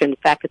regulation, the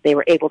fact that they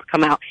were able to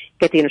come out,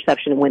 get the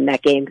interception, and win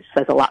that game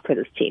says a lot for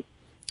this team.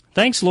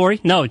 Thanks, Lori.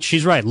 No,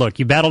 she's right. Look,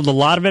 you battled a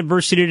lot of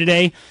adversity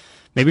today.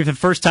 Maybe for the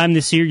first time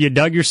this year, you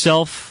dug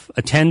yourself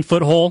a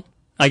 10-foot hole.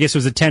 I guess it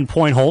was a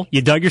 10-point hole.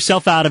 You dug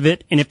yourself out of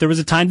it, and if there was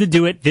a time to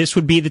do it, this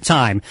would be the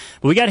time.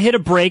 But we got to hit a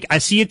break. I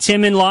see you,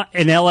 Tim, in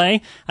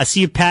L.A. I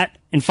see you, Pat,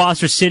 in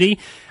Foster City.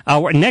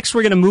 Next,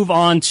 we're going to move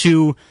on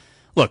to,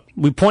 look,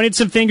 we pointed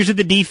some fingers at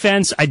the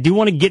defense. I do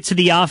want to get to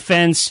the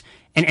offense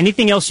And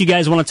anything else you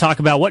guys want to talk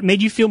about? What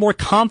made you feel more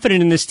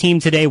confident in this team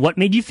today? What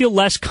made you feel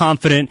less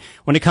confident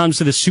when it comes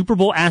to the Super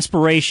Bowl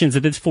aspirations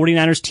that this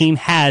 49ers team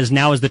has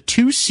now as the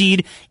 2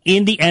 seed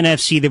in the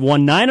NFC? They've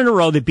won 9 in a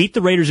row. They beat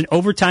the Raiders in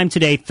overtime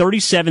today,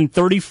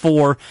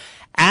 37-34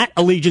 at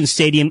Allegiant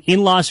Stadium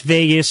in Las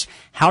Vegas.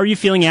 How are you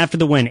feeling after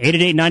the win?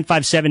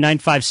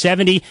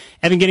 888-957-9570.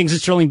 Evan Giddings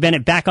and Sterling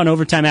Bennett back on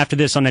overtime after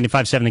this on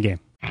 95.7 The Game.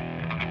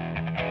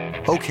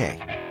 Okay,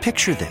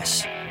 picture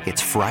this. It's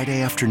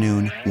Friday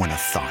afternoon when a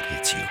thought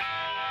hits you.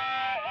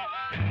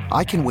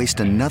 I can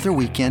waste another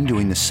weekend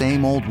doing the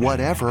same old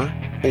whatever,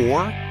 or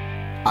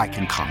I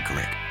can conquer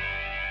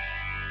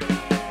it.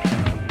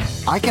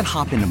 I can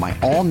hop into my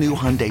all-new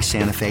Hyundai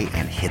Santa Fe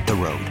and hit the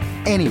road.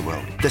 Any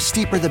road. The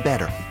steeper, the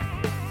better.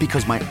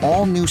 Because my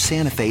all-new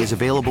Santa Fe is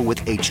available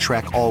with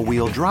H-Track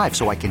all-wheel drive,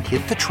 so I can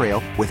hit the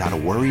trail without a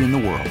worry in the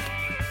world.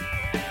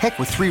 Heck,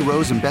 with 3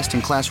 rows and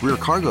best-in-class rear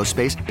cargo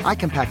space, I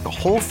can pack the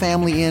whole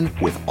family in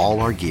with all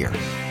our gear.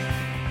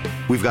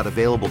 We've got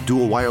available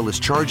dual wireless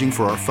charging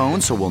for our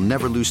phones, so we'll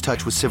never lose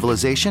touch with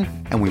civilization,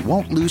 and we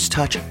won't lose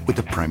touch with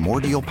the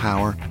primordial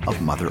power of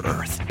Mother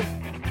Earth.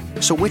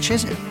 So which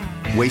is it?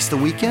 Waste the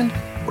weekend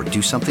or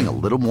do something a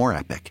little more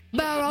epic?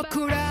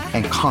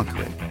 And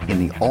conquer it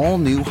in the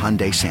all-new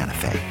Hyundai Santa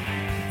Fe.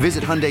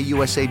 Visit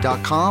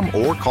HyundaiUSA.com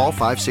or call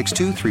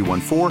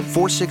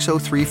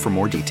 562-314-4603 for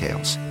more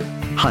details.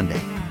 Hyundai,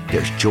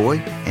 there's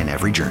joy in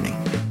every journey.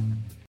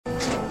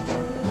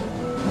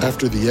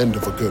 After the end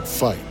of a good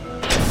fight,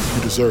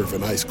 you deserve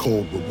an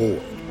ice-cold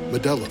reward.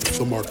 Modelo is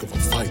the mark of a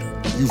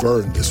fighter. You've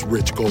earned this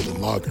rich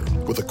golden lager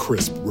with a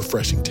crisp,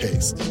 refreshing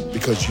taste.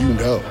 Because you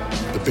know,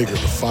 the bigger the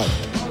fight,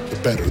 the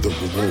better the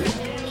reward.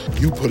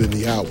 You put in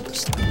the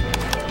hours,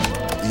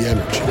 the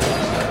energy,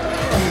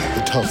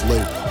 the tough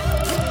labor.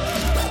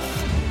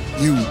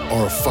 You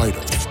are a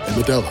fighter, and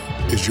Modelo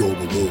is your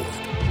reward.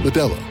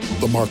 Modelo,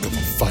 the mark of a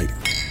fighter.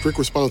 Drink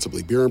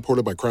responsibly. Beer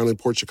imported by Crown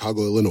Imports,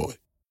 Chicago, Illinois.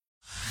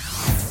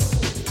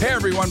 Hey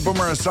everyone,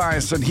 Boomer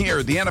Esiason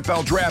here. The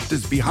NFL Draft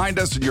is behind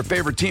us and your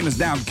favorite team is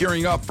now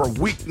gearing up for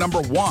week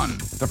number 1.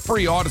 The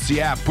free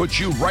Odyssey app puts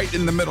you right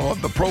in the middle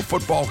of the pro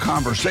football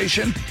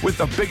conversation with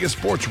the biggest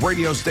sports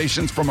radio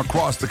stations from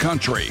across the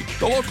country.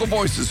 The local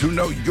voices who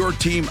know your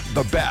team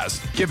the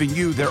best, giving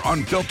you their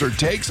unfiltered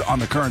takes on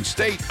the current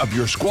state of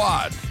your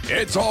squad.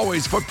 It's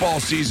always football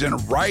season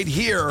right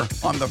here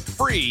on the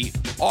free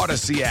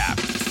Odyssey app.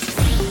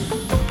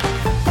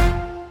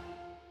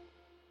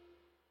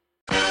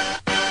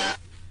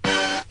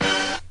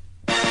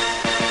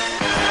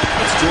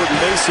 Jordan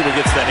Mason who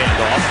gets that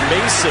handoff.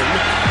 Mason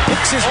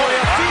picks his way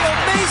upfield.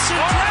 Mason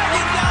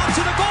dragging down to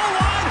the goal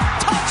line.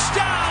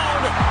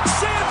 Touchdown!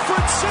 San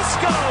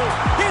Francisco!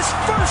 His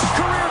first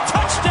career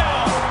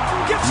touchdown!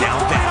 Gives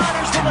Now the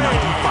 49ers back to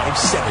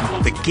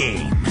 95.7 The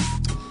Game.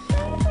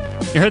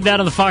 You heard that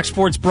on the Fox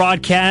Sports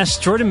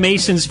broadcast. Jordan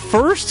Mason's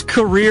first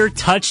career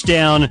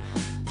touchdown.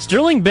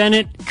 Sterling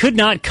Bennett could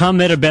not come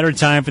at a better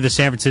time for the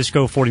San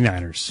Francisco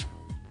 49ers.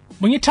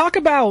 When you talk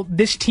about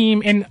this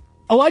team, and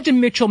Elijah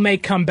Mitchell may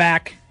come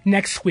back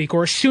next week,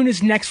 or as soon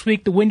as next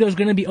week, the window is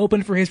going to be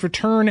open for his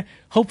return,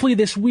 hopefully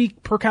this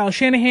week per Kyle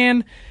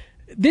Shanahan.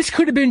 This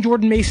could have been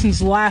Jordan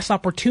Mason's last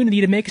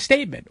opportunity to make a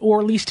statement, or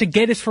at least to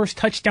get his first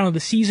touchdown of the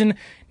season.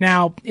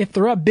 Now, if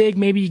they're up big,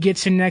 maybe he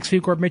gets in next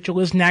week, or if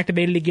Mitchell isn't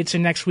activated, he gets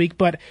in next week.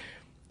 But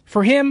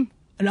for him,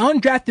 an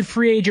undrafted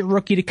free agent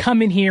rookie to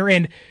come in here,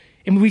 and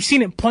we've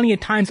seen it plenty of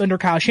times under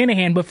Kyle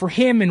Shanahan, but for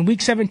him in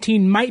Week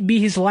 17 might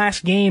be his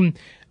last game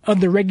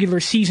of the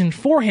regular season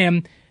for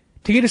him.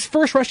 To get his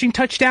first rushing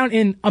touchdown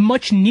and a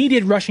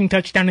much-needed rushing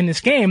touchdown in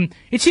this game,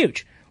 it's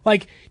huge.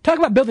 Like, talk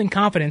about building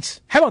confidence.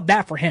 How about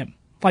that for him?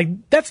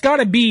 Like, that's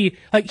gotta be,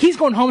 like, he's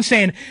going home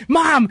saying,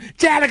 Mom,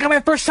 Dad, I got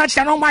my first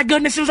touchdown. Oh my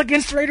goodness, it was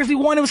against the Raiders. We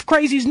won. It was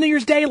crazy. It's New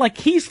Year's Day. Like,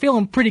 he's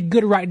feeling pretty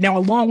good right now,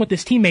 along with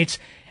his teammates,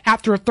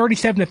 after a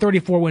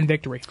 37-34 win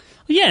victory.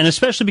 Yeah, and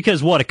especially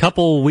because, a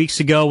couple weeks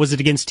ago, was it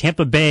against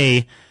Tampa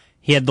Bay?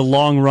 He had the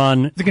long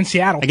run. Against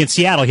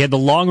Seattle. He had the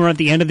long run at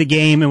the end of the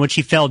game in which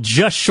he fell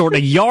just short, a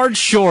yard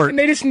short. And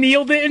they just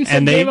kneeled it and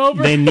said game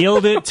over. They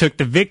kneeled it, took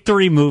the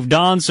victory, moved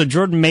on. So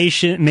Jordan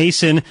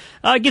Mason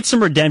gets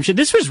some redemption.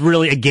 This was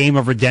really a game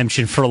of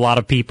redemption for a lot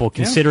of people,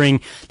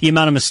 considering the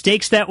amount of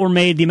mistakes that were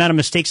made, the amount of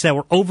mistakes that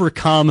were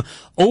overcome.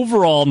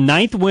 Overall,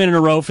 9th win in a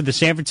row for the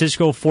San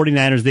Francisco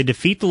 49ers. They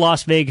defeat the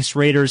Las Vegas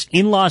Raiders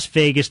in Las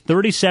Vegas,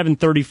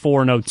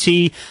 37-34 in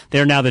OT.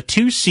 They're now the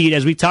 2 seed,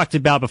 as we talked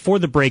about before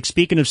the break.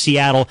 Speaking of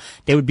Seattle,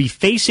 they would be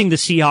facing the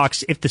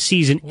Seahawks if the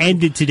season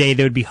ended today.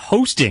 They would be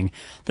hosting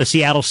the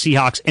Seattle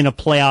Seahawks in a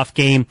playoff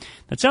game.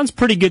 That sounds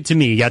pretty good to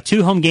me. You got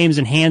 2 home games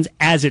in hand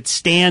as it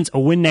stands. A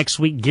win next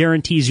week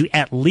guarantees you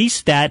at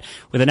least that,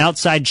 with an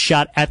outside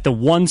shot at the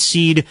 1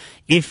 seed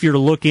if you're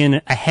looking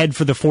ahead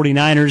for the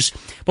 49ers.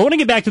 But I want to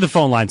get back to the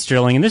phone line,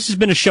 Sterling, and this has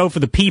been a show for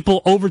the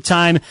people.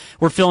 Overtime,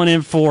 we're filling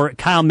in for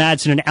Kyle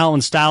Madsen and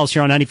Alan Stiles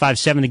here on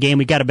 95.7 The Game.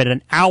 We got about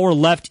an hour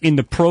left in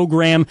the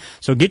program,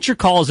 so get your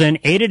calls in,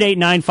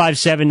 888-957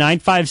 957,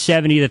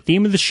 9570. The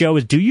theme of the show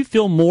is, do you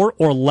feel more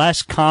or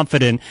less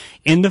confident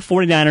in the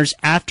 49ers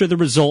after the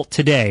result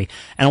today?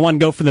 And I want to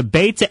go from the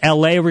Bay to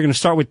L.A. We're going to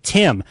start with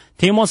Tim.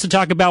 Tim wants to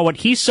talk about what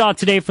he saw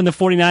today from the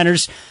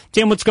 49ers.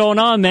 Tim, what's going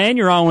on, man?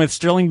 You're on with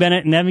Sterling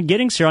Bennett and Evan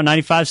Giddings here on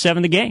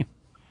 95.7 The Game.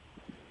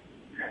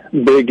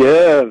 Big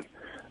Ev.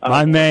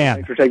 My man.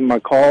 Thanks for taking my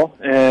call.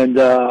 And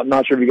I'm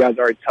not sure if you guys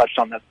already touched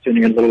on this,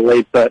 tuning in a little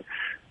late, but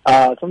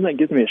something that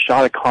gives me a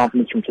shot of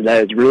confidence from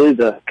today is really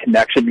the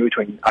connection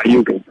between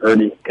Ayuk and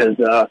Purdy. Because,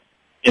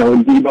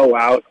 with Debo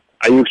out,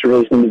 Ayuk's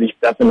really seemed to be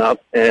stepping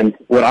up. And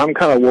what I'm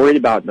kind of worried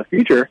about in the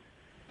future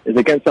is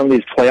against some of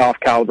these playoff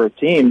caliber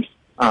teams,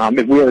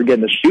 if we are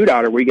getting a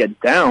shootout or we get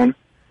down,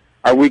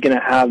 are we going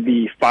to have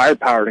the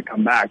firepower to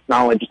come back?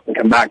 Not only just to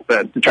come back,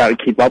 but to try to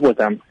keep up with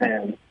them.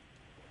 And,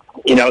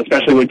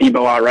 especially with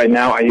Debo out right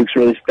now, Ayuk's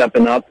really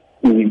stepping up.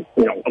 He,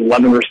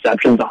 11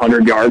 receptions,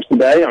 100 yards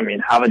today. I mean,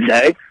 have a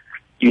day.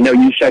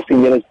 Juszczyk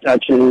can get his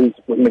touches.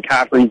 With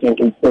McCaffrey's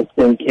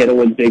inconsistent, Kittle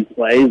with big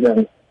plays.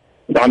 And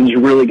I'm just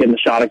really getting a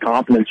shot of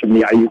confidence from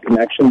the Ayuk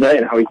connection today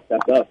and how he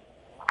stepped up.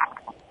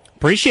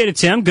 Appreciate it,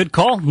 Tim. Good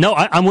call. No,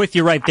 I'm with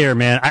you right there,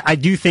 man. I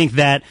do think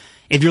that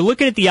if you're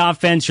looking at the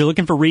offense, you're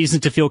looking for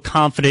reasons to feel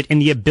confident in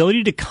the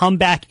ability to come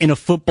back in a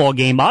football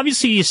game.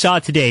 Obviously, you saw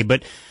it today,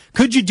 but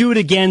could you do it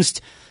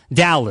against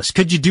Dallas?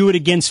 Could you do it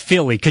against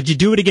Philly? Could you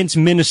do it against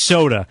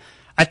Minnesota?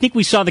 I think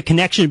we saw the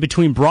connection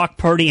between Brock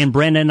Purdy and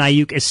Brandon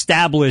Ayuk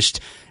established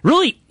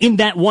really in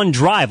that one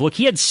drive. Look,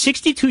 he had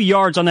 62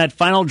 yards on that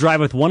final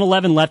drive with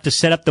 1:11 left to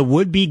set up the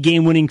would-be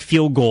game-winning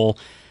field goal.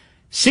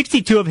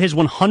 62 of his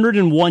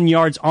 101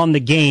 yards on the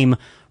game.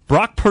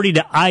 Brock Purdy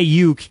to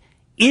Ayuk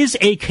is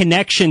a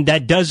connection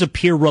that does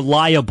appear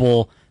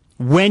reliable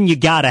when you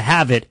gotta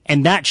have it,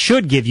 and that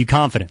should give you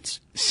confidence.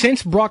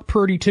 Since Brock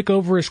Purdy took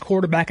over as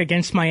quarterback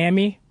against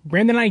Miami,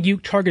 Brandon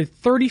Ayuk targeted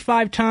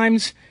 35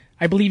 times.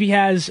 I believe he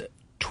has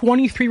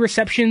 23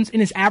 receptions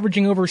and is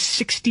averaging over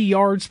 60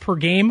 yards per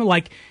game.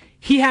 Like,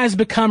 he has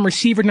become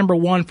receiver number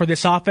one for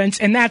this offense,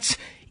 and that's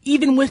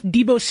even with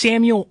Deebo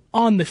Samuel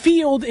on the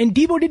field, and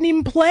Deebo didn't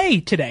even play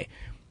today.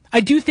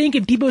 I do think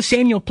if Deebo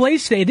Samuel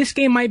plays today, this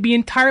game might be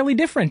entirely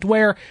different,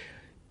 where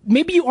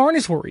maybe you aren't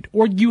as worried,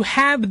 or you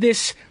have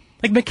this,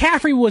 like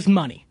McCaffrey was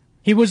money.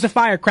 He was the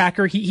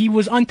firecracker. He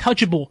was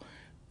untouchable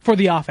for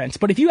the offense.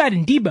 But if you add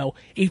in Deebo,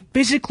 a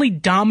physically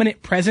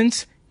dominant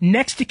presence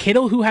next to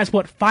Kittle, who has,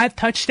 5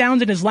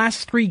 touchdowns in his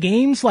last 3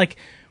 games, I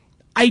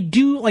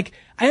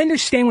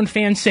understand when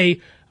fans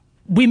say,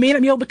 we may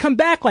not be able to come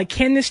back.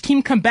 Can this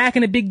team come back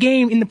in a big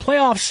game in the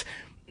playoffs?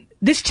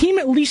 This team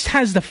at least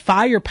has the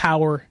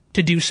firepower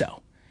to do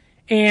so.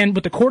 And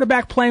with the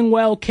quarterback playing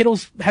well,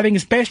 Kittle's having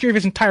his best year of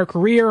his entire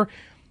career,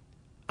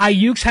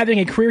 Ayuk's having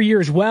a career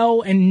year as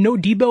well, and no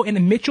Debo,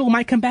 and Mitchell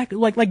might come back.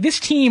 Like this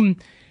team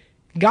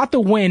got the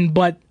win,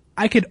 but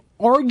I could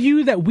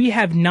argue that we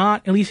have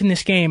not, at least in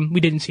this game, we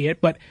didn't see it,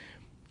 but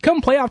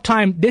come playoff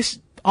time, this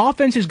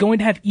offense is going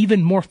to have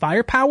even more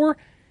firepower,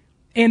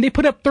 and they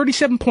put up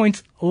 37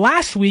 points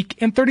last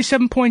week and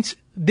 37 points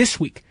this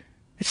week.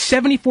 It's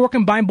 74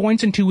 combined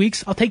points in 2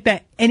 weeks. I'll take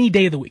that any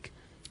day of the week.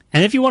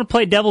 And if you want to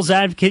play devil's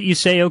advocate, you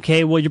say,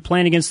 okay, well, you're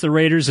playing against the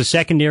Raiders, a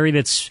secondary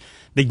that's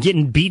been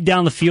getting beat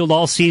down the field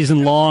all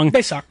season long.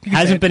 They suck.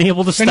 Hasn't been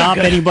able to stop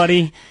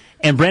anybody.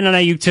 And Brandon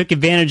Ayuk took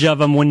advantage of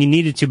them when you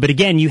needed to. But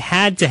again, you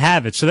had to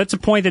have it. So that's a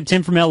point that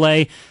Tim from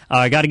L.A.,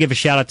 got to give a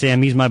shout out to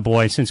him. He's my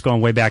boy since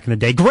going way back in the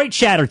day. Great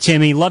chatter,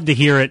 Timmy. Love to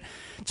hear it.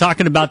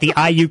 Talking about the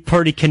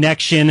Ayuk-Purdy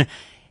connection.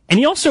 And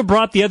he also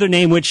brought the other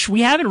name, which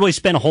we haven't really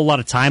spent a whole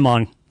lot of time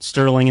on,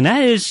 Sterling, and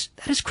that is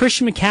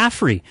Christian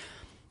McCaffrey.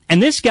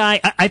 And this guy,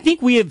 I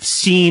think we have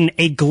seen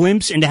a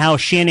glimpse into how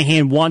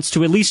Shanahan wants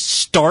to at least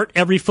start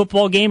every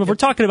football game. If we're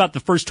talking about the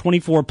first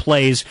 24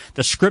 plays,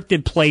 the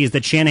scripted plays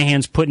that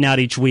Shanahan's putting out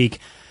each week,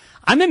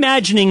 I'm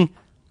imagining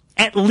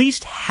at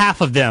least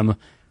half of them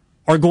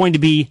are going to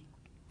be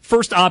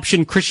first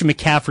option Christian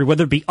McCaffrey,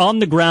 whether it be on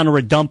the ground or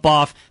a dump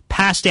off,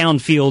 pass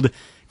downfield.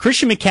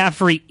 Christian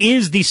McCaffrey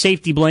is the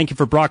safety blanket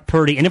for Brock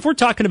Purdy. And if we're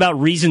talking about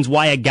reasons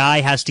why a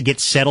guy has to get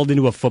settled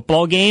into a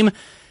football game,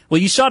 well,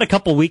 you saw it a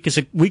couple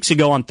weeks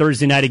ago on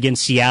Thursday night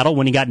against Seattle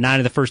when he got 9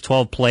 of the first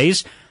 12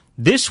 plays.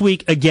 This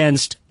week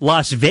against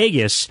Las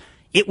Vegas,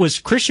 it was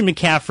Christian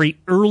McCaffrey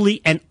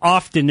early and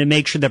often to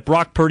make sure that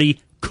Brock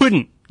Purdy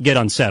couldn't get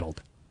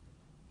unsettled.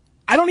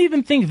 I don't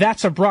even think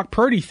that's a Brock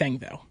Purdy thing,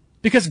 though.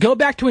 Because go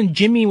back to when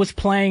Jimmy was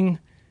playing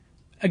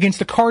against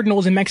the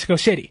Cardinals in Mexico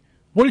City.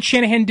 What did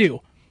Shanahan do?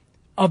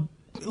 A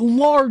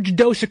large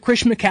dose of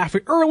Christian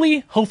McCaffrey early,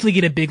 hopefully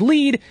get a big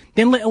lead,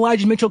 then let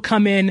Elijah Mitchell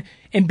come in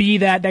and be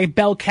that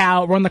bell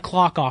cow, run the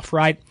clock off,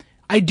 right?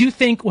 I do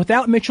think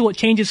without Mitchell it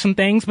changes some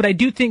things, but I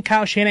do think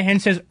Kyle Shanahan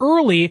says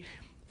early,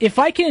 if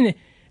I can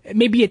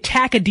maybe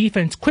attack a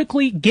defense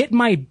quickly, get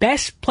my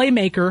best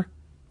playmaker,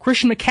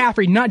 Christian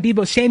McCaffrey, not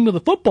Deebo Samuel,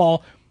 the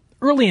football,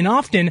 early and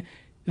often,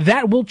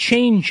 that will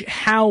change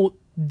how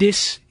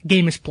this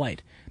game is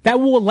played. That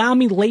will allow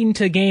me late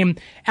into the game,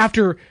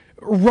 after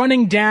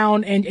running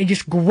down and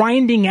just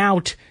grinding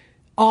out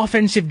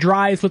offensive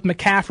drives with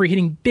McCaffrey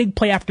hitting big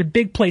play after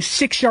big play,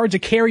 6 yards a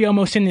carry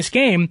almost in this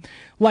game,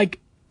 like,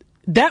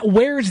 that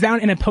wears down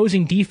an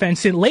opposing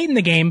defense. And late in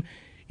the game,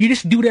 you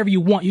just do whatever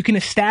you want. You can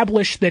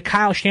establish the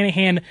Kyle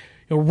Shanahan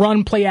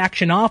run play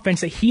action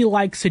offense that he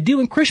likes to do.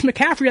 And Christian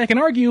McCaffrey, I can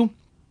argue,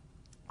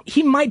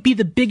 he might be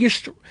the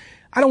biggest,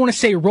 I don't want to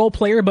say role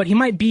player, but he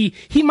might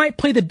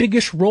play the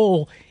biggest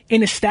role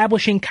in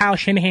establishing Kyle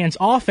Shanahan's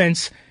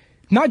offense,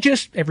 not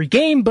just every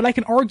game, but I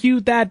can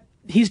argue that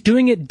he's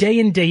doing it day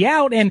in, day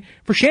out. And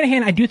for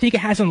Shanahan, I do think it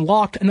has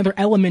unlocked another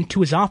element to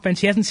his offense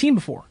he hasn't seen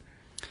before.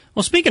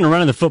 Well, speaking of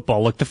running the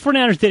football, look, the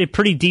 49ers did a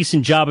pretty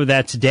decent job of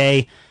that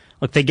today.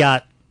 Look, they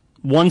got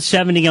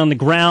 170 on the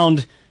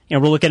ground,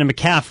 and we're looking at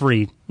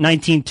McCaffrey,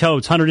 19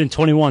 totes,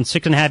 121,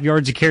 6.5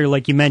 yards a carry,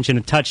 like you mentioned,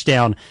 a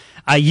touchdown.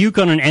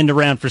 Ayuk on an end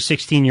around for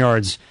 16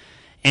 yards.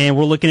 And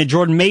we're looking at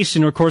Jordan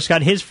Mason, who, of course,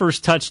 got his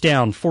first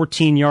touchdown,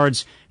 14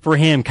 yards for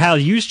him. Kyle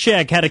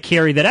Juszczyk had a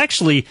carry that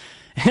actually,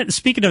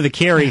 speaking of the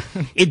carry,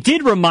 it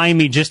did remind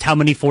me just how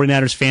many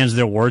 49ers fans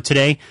there were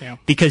today. Yeah.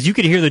 Because you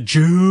could hear the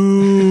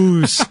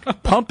juice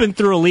pumping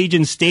through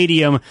Allegiant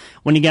Stadium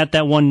when he got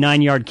that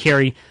 9-yard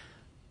carry.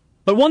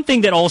 But one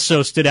thing that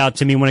also stood out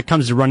to me when it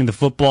comes to running the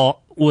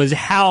football was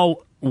how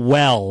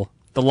well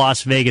the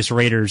Las Vegas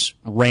Raiders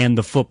ran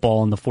the football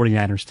on the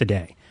 49ers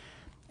today.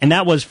 And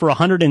that was for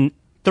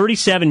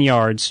 137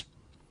 yards.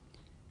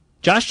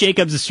 Josh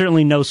Jacobs is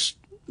certainly no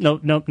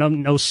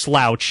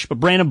slouch, but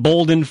Brandon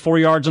Bolden, 4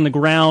 yards on the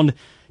ground.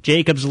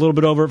 Jacobs a little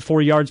bit over at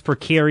 4 yards per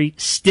carry.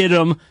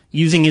 Stidham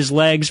using his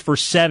legs for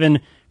 7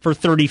 for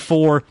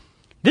 34.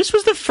 This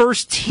was the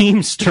first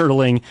team,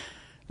 Sterling,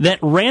 that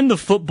ran the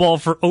football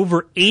for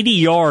over 80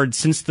 yards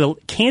since the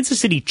Kansas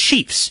City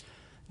Chiefs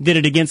did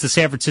it against the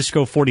San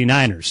Francisco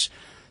 49ers.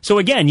 So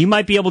again, you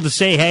might be able to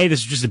say, hey, this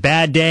is just a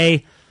bad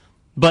day,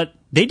 but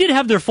they did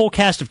have their full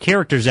cast of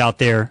characters out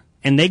there,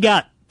 and they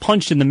got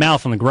punched in the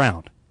mouth on the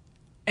ground.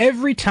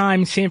 Every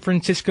time San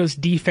Francisco's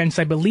defense,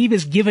 I believe,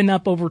 has given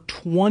up over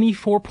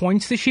 24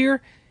 points this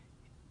year,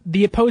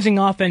 the opposing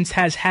offense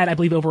has had, I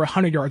believe, over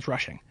 100 yards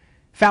rushing.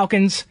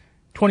 Falcons,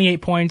 28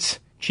 points.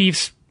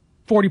 Chiefs,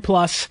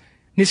 40+.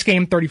 This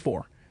game,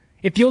 34.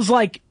 It feels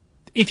like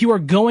if you are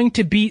going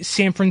to beat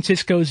San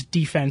Francisco's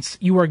defense,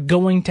 you are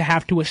going to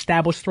have to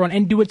establish the run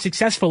and do it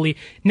successfully.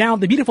 Now,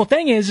 the beautiful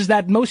thing is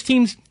that most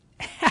teams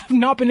have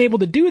not been able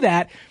to do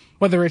that,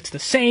 whether it's the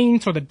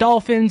Saints or the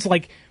Dolphins.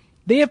 Like,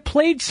 they have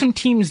played some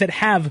teams that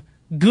have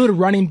good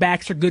running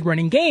backs or good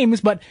running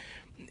games,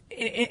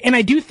 and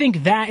I do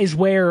think that is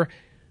where,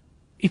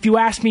 if you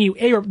ask me,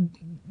 hey,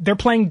 they're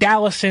playing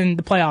Dallas in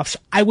the playoffs,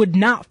 I would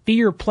not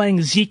fear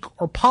playing Zeke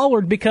or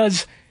Pollard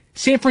because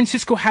San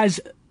Francisco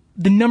has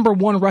the number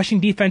one rushing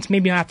defense,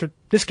 maybe not after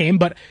this game,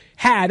 but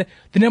had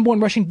the number one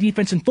rushing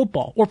defense in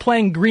football. Or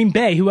playing Green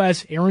Bay, who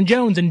has Aaron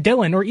Jones and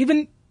Dillon, or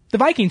even the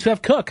Vikings, who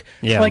have Cook.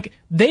 Yeah. Like,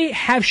 they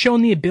have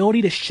shown the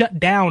ability to shut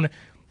down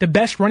the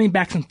best running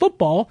backs in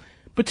football,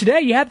 but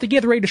today you have to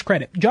give the Raiders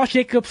credit. Josh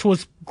Jacobs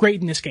was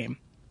great in this game.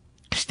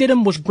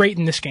 Stidham was great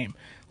in this game.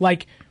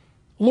 Like,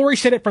 Lori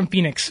said it from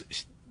Phoenix.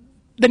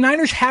 The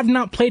Niners have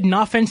not played an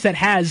offense that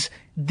has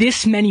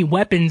this many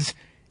weapons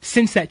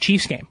since that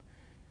Chiefs game.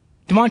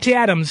 Devontae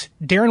Adams,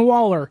 Darren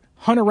Waller,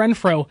 Hunter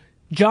Renfrow,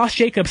 Josh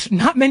Jacobs.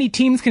 Not many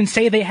teams can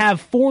say they have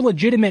 4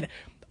 legitimate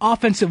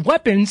offensive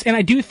weapons, and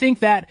I do think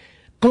that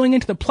going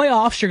into the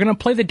playoffs, you're going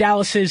to play the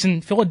Dallases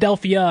and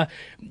Philadelphia.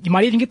 You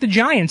might even get the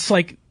Giants.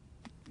 Like,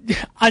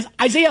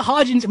 Isaiah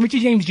Hodgins and Richie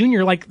James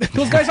Jr., like,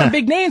 those guys are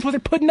big names, but they're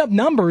putting up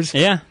numbers.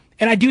 Yeah.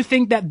 And I do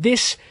think that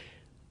this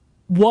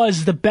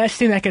was the best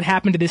thing that could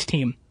happen to this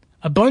team.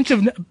 A bunch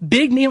of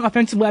big name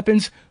offensive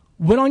weapons,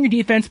 went on your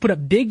defense, put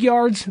up big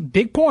yards,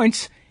 big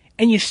points,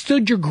 and you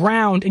stood your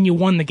ground and you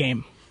won the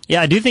game.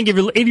 Yeah, I do think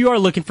if you are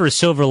looking for a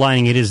silver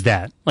lining, it is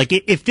that. Like,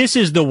 if this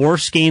is the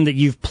worst game that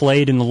you've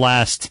played in the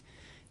last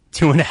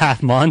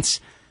 2.5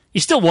 months, you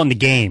still won the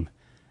game.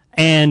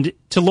 And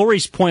to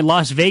Lori's point,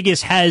 Las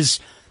Vegas has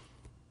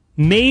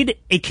made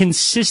a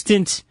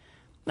consistent,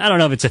 I don't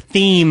know if it's a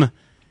theme,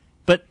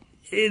 but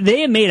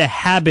they have made a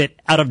habit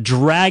out of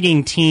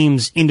dragging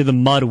teams into the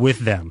mud with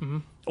them. Mm-hmm.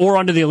 Or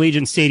onto the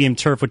Allegiant Stadium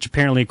turf, which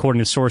apparently, according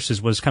to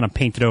sources, was kind of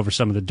painted over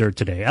some of the dirt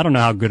today. I don't know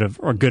how good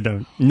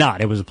or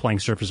not it was a playing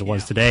surface it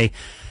was today.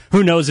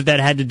 Who knows if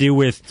that had to do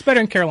with... It's better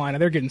in Carolina.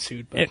 They're getting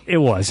sued. It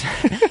was.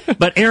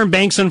 But Aaron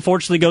Banks,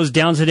 unfortunately, goes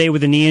down today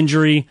with a knee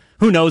injury.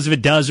 Who knows if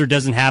it does or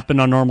doesn't happen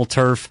on normal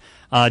turf.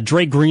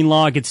 Dre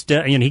Greenlaw gets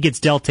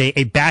dealt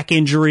a back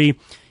injury.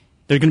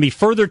 There are going to be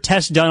further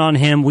tests done on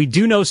him. We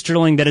do know,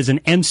 Sterling, that is an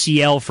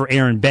MCL for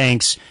Aaron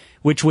Banks,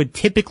 which would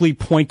typically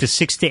point to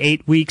 6 to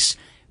 8 weeks,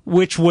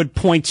 which would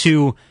point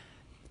to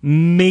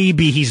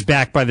maybe he's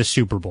back by the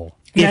Super Bowl.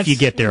 If you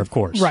get there, of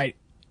course. Right.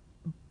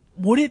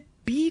 Would it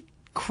be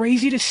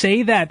crazy to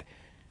say that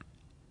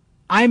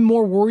I'm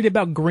more worried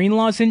about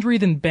Greenlaw's injury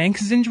than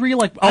Banks' injury?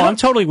 Like, I'm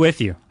totally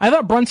with you. I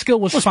thought Brunskill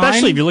was fine.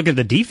 Especially if you look at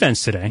the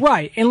defense today.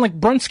 Right. And like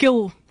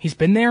Brunskill, he's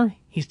been there.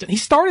 He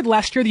started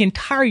last year the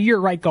entire year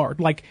at right guard.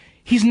 Like,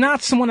 he's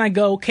not someone I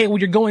go, okay, well,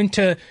 you're going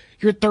to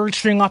your third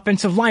string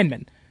offensive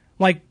lineman.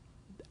 Like,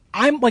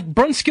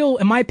 Brunskill,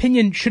 in my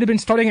opinion, should have been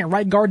starting at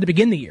right guard to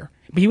begin the year,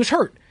 but he was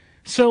hurt.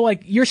 So,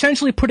 you're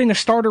essentially putting a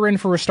starter in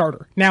for a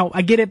starter. Now,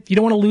 I get it. You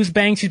don't want to lose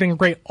Banks. He's been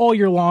great all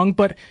year long,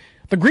 but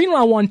the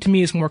Greenlaw one to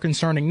me is more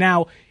concerning.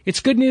 Now, it's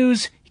good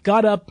news. He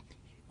got up,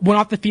 went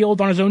off the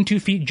field on his own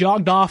 2 feet,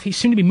 jogged off. He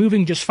seemed to be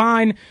moving just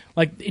fine.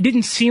 It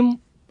didn't seem,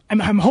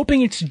 I'm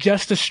hoping it's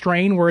just a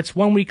strain where it's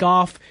 1 week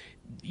off.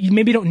 You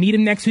maybe don't need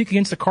him next week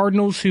against the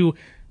Cardinals, who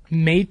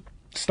may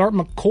start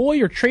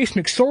McCoy or Trace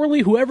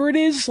McSorley, whoever it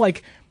is.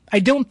 I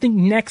don't think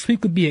next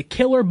week would be a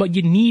killer, but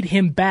you need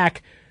him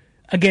back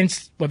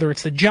against whether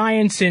it's the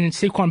Giants and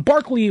Saquon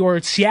Barkley or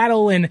it's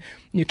Seattle and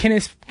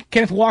Kenneth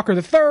Walker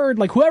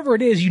III, whoever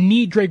it is, you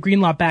need Dre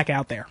Greenlaw back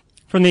out there.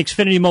 From the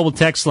Xfinity Mobile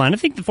text line, I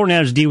think the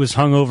 49ers D was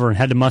hungover and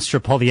had to muster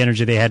up all the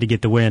energy they had to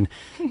get the win.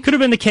 Could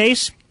have been the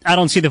case. I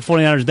don't see the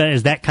 49ers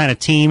as that kind of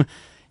team.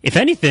 If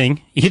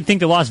anything, you'd think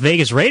the Las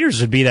Vegas Raiders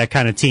would be that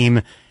kind of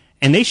team,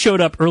 and they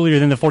showed up earlier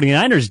than the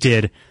 49ers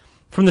did.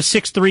 From the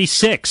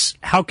 6-3-6,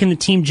 how can the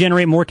team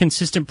generate more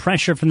consistent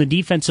pressure from the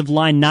defensive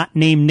line not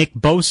named Nick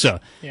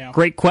Bosa? Yeah.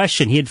 Great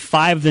question. He had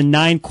 5 of the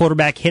 9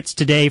 quarterback hits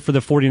today for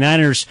the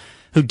 49ers,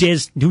 who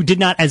did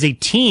not, as a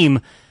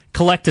team,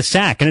 collect a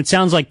sack. And it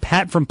sounds like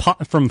Pat from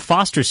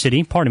Foster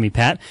City, pardon me,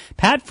 Pat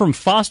from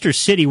Foster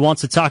City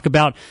wants to talk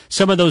about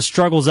some of those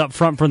struggles up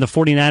front from the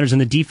 49ers and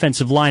the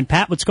defensive line.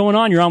 Pat, what's going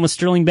on? You're on with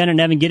Sterling Bennett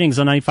and Evan Giddings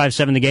on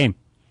 95.7 The Game.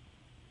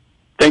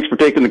 Thanks for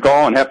taking the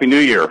call, and Happy New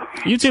Year.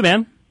 You too,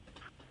 man.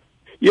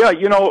 Yeah,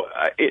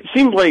 it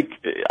seemed like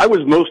I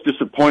was most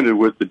disappointed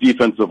with the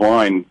defensive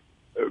line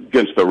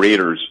against the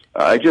Raiders.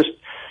 It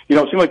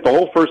seemed like the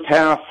whole first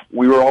half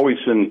we were always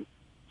in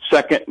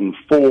 2nd and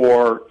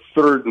 4,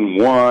 3rd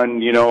and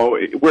 1,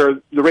 where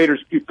the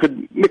Raiders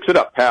could mix it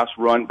up, pass,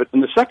 run. But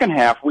in the second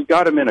half, we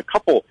got them in a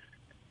couple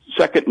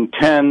 2nd and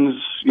 10s,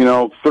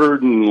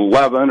 3rd and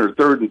 11 or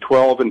 3rd and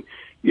 12. And,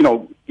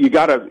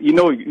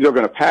 they're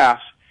going to pass.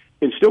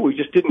 And still, we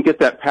just didn't get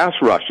that pass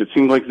rush. It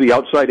seemed like the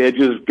outside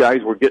edges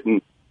guys were getting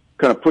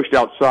kind of pushed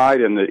outside,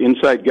 and the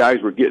inside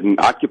guys were getting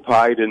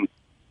occupied. And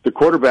the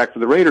quarterback for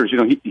the Raiders,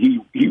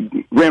 he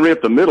ran right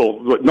up the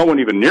middle, but no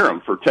one even near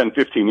him for 10,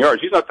 15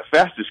 yards. He's not the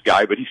fastest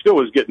guy, but he still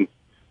was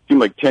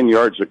seemed like 10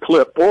 yards a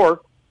clip,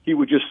 or he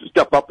would just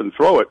step up and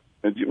throw it.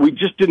 And we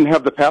just didn't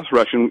have the pass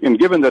rush. And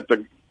given that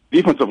the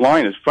defensive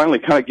line is finally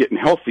kind of getting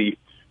healthy,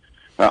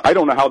 I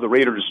don't know how the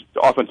Raiders'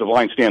 offensive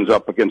line stands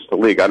up against the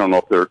league. I don't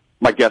know if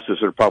my guess is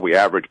they're probably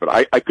average, but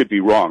I could be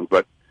wrong.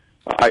 But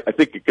I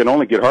think it can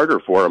only get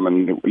harder for them,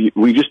 and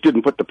we just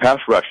didn't put the pass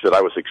rush that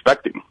I was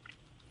expecting.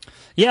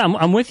 Yeah,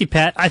 I'm with you,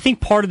 Pat. I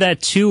think part of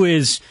that, too,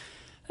 is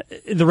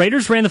the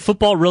Raiders ran the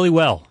football really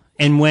well.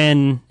 And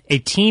when a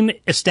team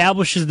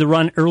establishes the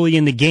run early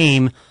in the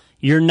game,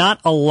 you're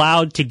not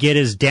allowed to get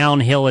as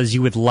downhill as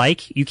you would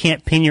like. You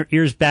can't pin your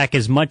ears back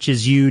as much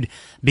as you'd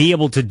be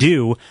able to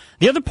do.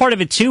 The other part of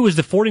it, too, is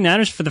the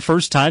 49ers, for the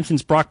first time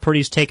since Brock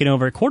Purdy's taken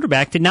over at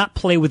quarterback, did not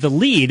play with a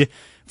lead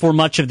for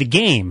much of the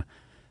game.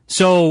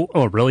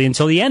 Or really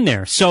until the end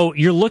there. So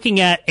you're looking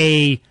at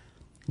a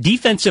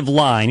defensive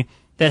line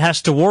that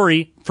has to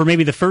worry for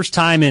maybe the first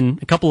time in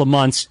a couple of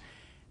months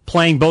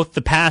playing both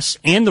the pass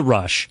and the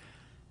rush.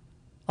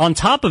 On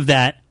top of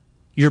that,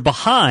 you're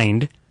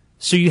behind,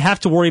 so you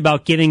have to worry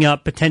about giving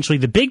up potentially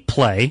the big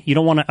play. You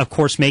don't want to, of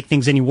course, make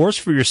things any worse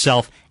for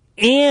yourself.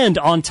 And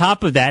on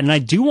top of that, and I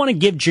do want to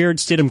give Jarrett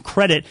Stidham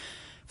credit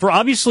for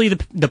obviously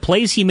the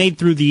plays he made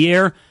through the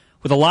air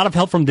with a lot of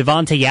help from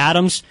Devontae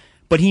Adams,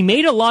 but he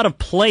made a lot of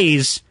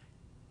plays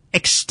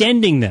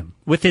extending them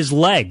with his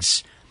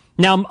legs.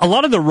 Now, a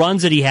lot of the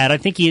runs that he had, I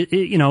think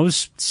he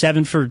was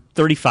 7 for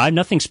 35,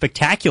 nothing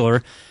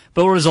spectacular,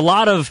 but there was a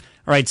lot of,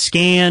 all right,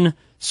 scan,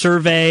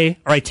 survey,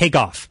 all right, take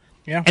off.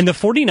 Yeah. And the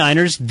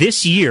 49ers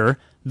this year,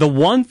 the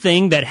one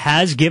thing that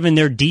has given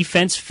their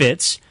defense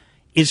fits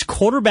is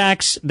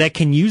quarterbacks that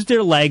can use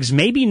their legs,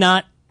 maybe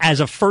not as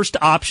a first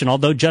option,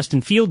 although Justin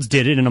Fields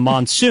did it in a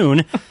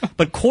monsoon,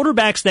 but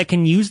quarterbacks that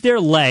can use their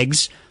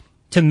legs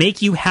to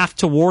make you have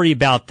to worry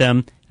about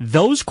them.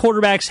 Those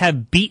quarterbacks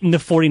have beaten the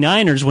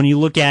 49ers when you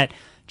look at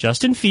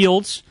Justin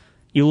Fields,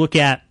 you look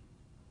at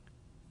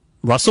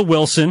Russell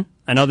Wilson.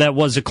 I know that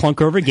was a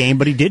clunker of a game,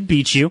 but he did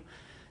beat you.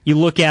 You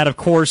look at, of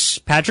course,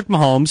 Patrick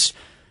Mahomes.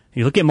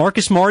 You look at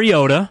Marcus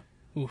Mariota.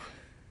 Oof.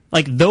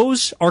 Like,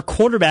 those are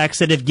quarterbacks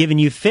that have given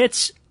you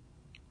fits.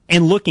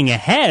 And looking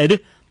ahead,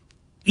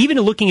 even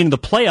looking into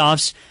the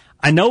playoffs,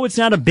 I know it's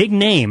not a big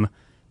name,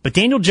 but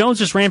Daniel Jones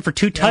just ran for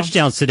 2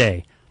 touchdowns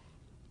today.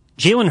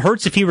 Jalen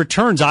Hurts, if he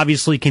returns,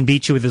 obviously can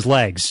beat you with his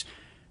legs.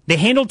 They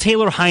handled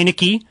Taylor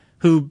Heineke,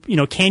 who,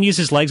 can use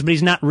his legs, but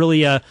he's not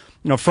really a,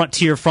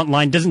 front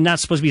line, not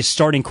supposed to be a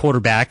starting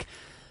quarterback.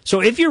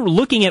 So if you're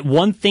looking at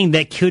one thing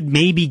that could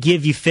maybe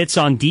give you fits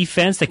on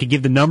defense, that could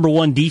give the number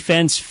one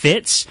defense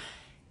fits,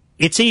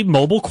 it's a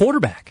mobile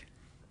quarterback.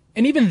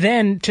 And even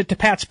then, to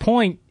Pat's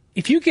point,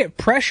 if you get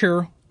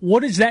pressure,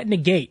 what does that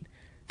negate?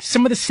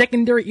 Some of the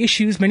secondary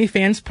issues many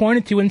fans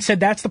pointed to and said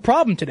that's the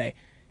problem today.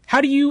 How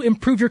do you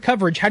improve your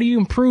coverage? How do you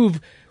improve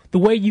the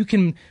way you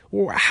can,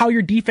 or how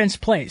your defense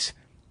plays?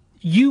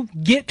 you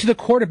get to the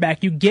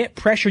quarterback, you get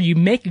pressure, you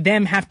make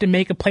them have to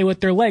make a play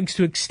with their legs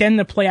to extend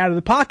the play out of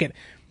the pocket.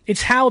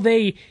 It's how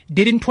they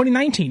did in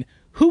 2019.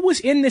 Who was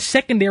in this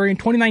secondary in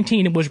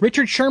 2019? It was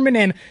Richard Sherman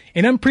and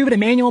an unproven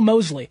Emmanuel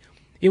Mosley.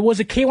 It was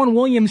a K'Wan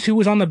Williams who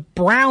was on the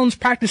Browns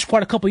practice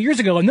squad a couple years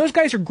ago, and those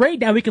guys are great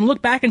now. We can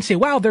look back and say,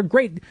 wow, they're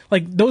great.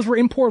 Like, those were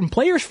important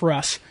players for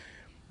us.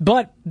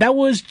 But that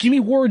was Jimmy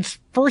Ward's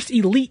first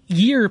elite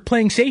year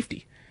playing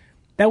safety.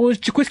 That was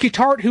Jaquiski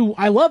Tartt, who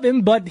I love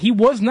him, but he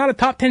was not a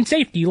top 10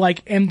 safety.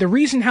 And the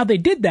reason how they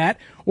did that,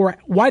 or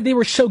why they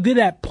were so good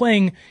at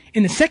playing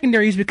in the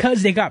secondary, is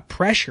because they got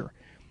pressure.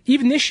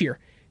 Even this year,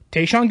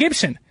 Tayshaun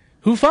Gibson,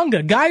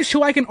 Hufanga, guys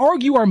who I can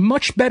argue are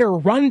much better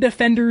run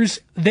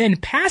defenders than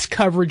pass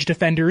coverage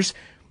defenders.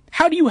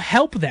 How do you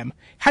help them?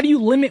 How do you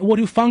limit what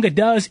Hufanga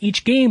does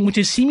each game, which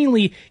is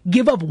seemingly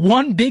give up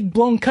one big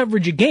blown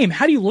coverage a game?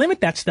 How do you limit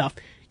that stuff?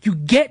 You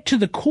get to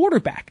the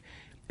quarterback.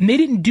 And they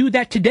didn't do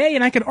that today,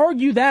 and I could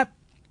argue that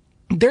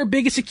their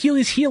biggest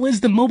Achilles heel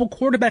is the mobile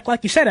quarterback,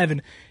 like you said,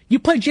 Evan. You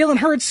play Jalen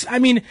Hurts,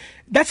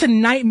 that's a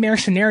nightmare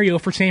scenario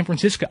for San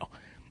Francisco.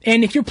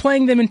 And if you're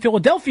playing them in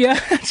Philadelphia,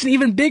 it's an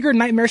even bigger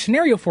nightmare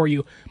scenario for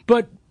you.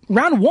 But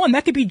round one,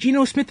 that could be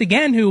Geno Smith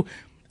again, who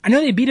I know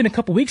they beat him a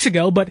couple weeks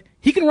ago, but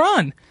he can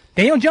run.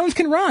 Daniel Jones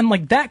can run.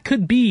 That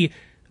could be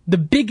the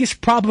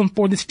biggest problem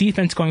for this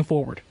defense going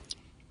forward.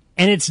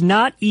 And it's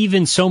not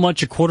even so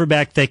much a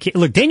quarterback that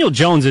look, Daniel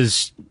Jones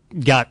has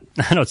got,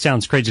 I know it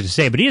sounds crazy to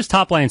say, but he has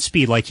top line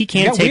speed. He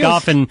can't take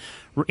off, and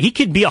he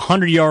could be a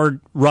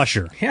 100-yard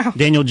rusher. Yeah.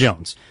 Daniel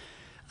Jones.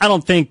 I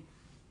don't think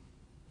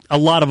a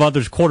lot of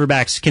other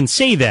quarterbacks can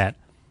say that,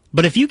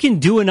 but if you can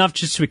do enough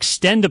just to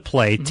extend a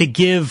play, to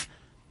give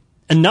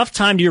enough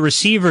time to your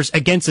receivers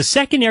against a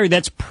secondary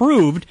that's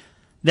proved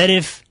that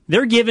if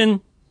they're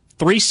given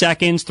 3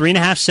 seconds,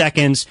 3.5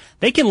 seconds,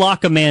 they can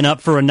lock a man up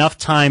for enough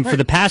time for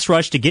the pass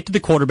rush to get to the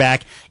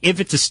quarterback if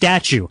it's a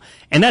statue.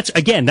 And that's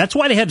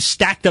why they have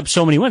stacked up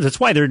so many wins.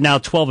 That's why they're now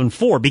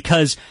 12-4,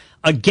 because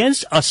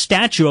against a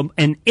statue,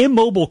 an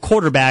immobile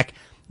quarterback,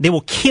 they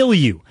will kill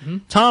you. Mm-hmm.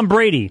 Tom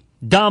Brady,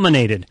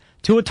 dominated.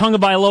 Tua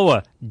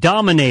Tagovailoa,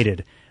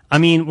 dominated.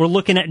 We're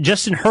looking at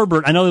Justin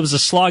Herbert. I know it was a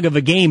slog of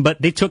a game,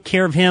 but they took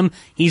care of him.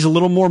 He's a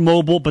little more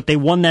mobile, but they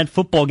won that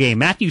football game.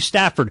 Matthew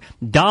Stafford,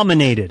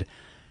 dominated.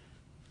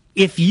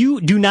 If you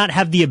do not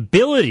have the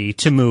ability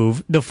to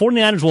move, the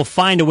 49ers will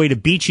find a way to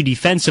beat you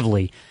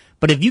defensively.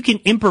 But if you can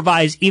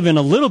improvise even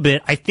a little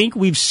bit, I think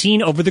we've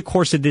seen over the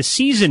course of this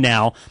season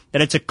now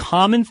that it's a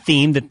common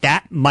theme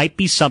that might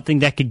be something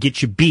that could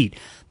get you beat.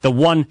 The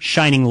one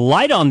shining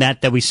light on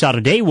that we saw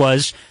today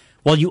was,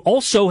 you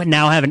also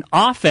now have an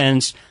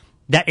offense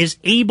that is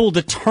able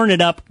to turn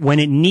it up when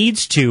it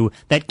needs to,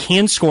 that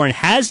can score and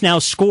has now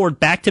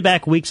scored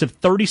back-to-back weeks of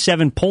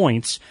 37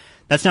 points.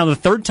 That's now the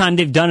third time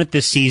they've done it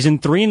this season,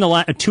 2 in the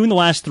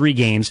last 3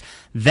 games.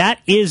 That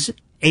is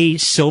a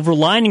silver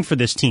lining for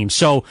this team.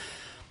 So,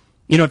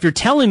 if you're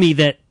telling me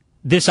that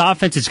this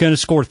offense is going to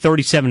score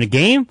 37 a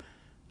game,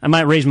 I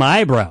might raise my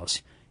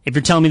eyebrows. If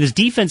you're telling me this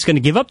defense is going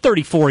to give up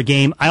 34 a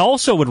game, I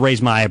also would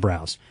raise my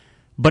eyebrows.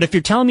 But if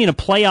you're telling me in a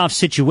playoff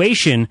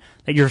situation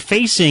that you're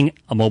facing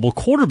a mobile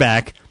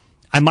quarterback,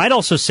 I might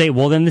also say,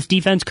 then this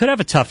defense could have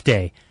a tough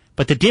day.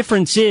 But the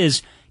difference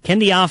is, can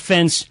the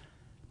offense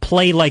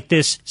play like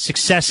this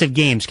successive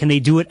games? Can they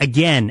do it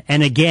again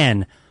and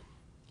again?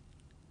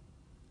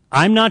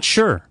 I'm not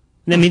sure.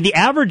 The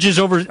averages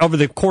over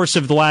the course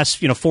of the last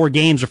 4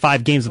 games or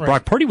 5 games with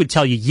Brock Purdy would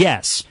tell you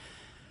yes.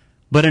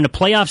 But in a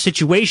playoff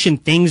situation,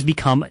 things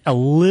become a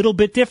little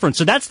bit different.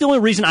 So that's the only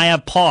reason I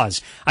have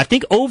pause. I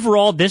think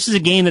overall, this is a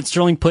game that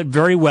Sterling put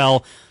very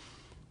well,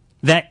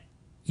 that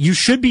you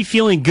should be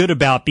feeling good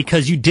about,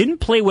 because you didn't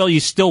play well, you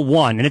still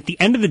won. And at the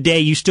end of the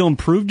day, you still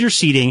improved your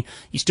seeding.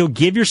 You still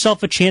give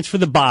yourself a chance for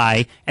the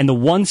bye and the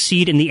 1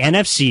 seed in the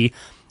NFC.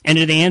 And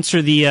to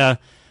answer the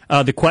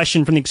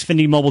question from the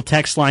Xfinity Mobile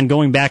text line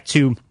going back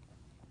to,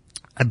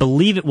 I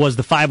believe it was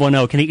the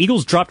 510, can the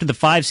Eagles drop to the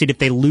 5 seed if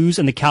they lose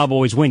and the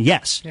Cowboys win?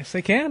 Yes. Yes,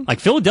 they can.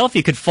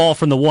 Philadelphia could fall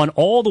from the 1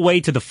 all the way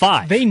to the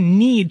 5. They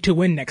need to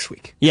win next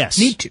week. Yes.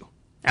 Need to.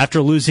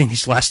 After losing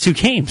these last 2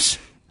 games.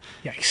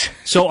 Yikes.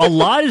 So a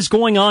lot is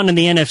going on in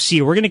the NFC.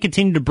 We're going to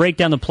continue to break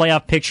down the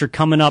playoff picture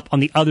coming up on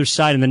the other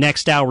side in the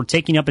next hour. We're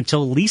taking up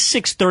until at least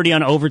 6:30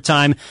 on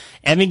overtime.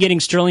 Evan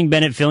getting Sterling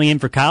Bennett filling in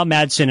for Kyle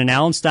Madsen and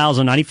Alan Stiles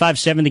on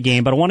 95.7 The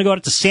Game. But I want to go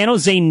out to San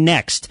Jose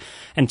next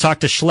and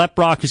talk to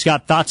Schlepp-Brock, who's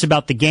got thoughts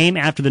about the game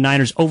after the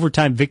Niners'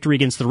 overtime victory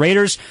against the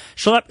Raiders.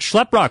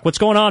 Schlepp-Brock, what's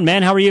going on,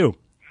 man? How are you?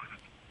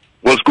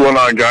 What's going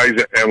on, guys?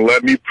 And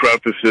let me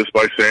preface this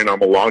by saying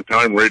I'm a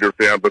longtime Raider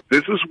fan, but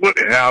this is what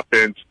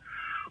happens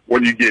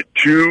when you get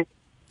 2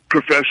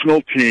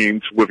 professional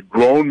teams with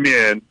grown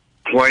men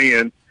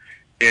playing,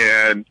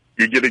 and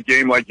you get a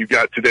game like you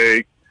got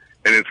today,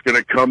 and it's going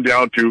to come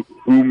down to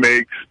who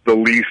makes the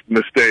least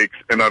mistakes.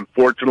 And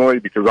unfortunately,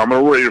 because I'm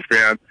a Raider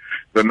fan,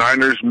 the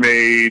Niners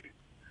made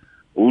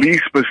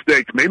least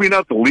mistakes. Maybe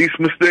not the least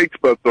mistakes,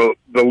 but the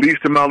least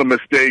amount of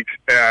mistakes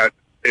at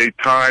a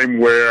time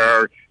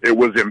where it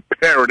was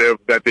imperative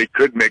that they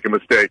could make a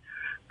mistake.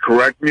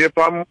 correct me if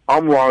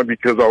I'm wrong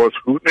because I was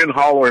hooting and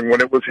hollering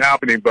when it was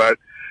happening, but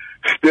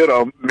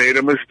Stidham made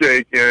a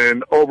mistake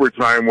in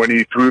overtime when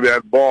he threw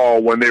that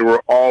ball when they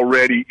were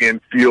already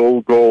in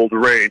field goal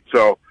range.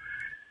 So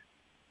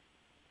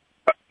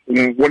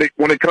when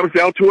it comes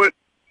down to it,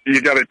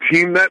 you got a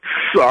team that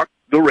sucked,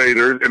 the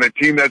Raiders, and a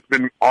team that's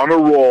been on a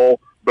roll.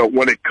 But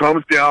when it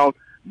comes down,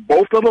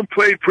 both of them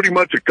played pretty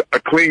much a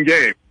clean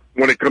game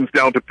when it comes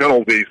down to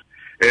penalties.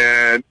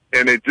 And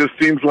it just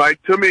seems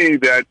like to me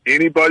that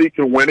anybody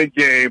can win a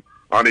game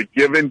on a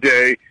given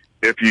day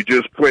if you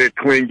just play a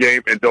clean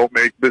game and don't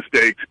make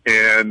mistakes.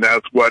 And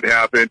that's what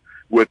happened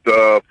with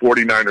the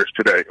 49ers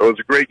today. It was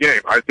a great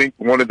game. I think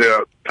one of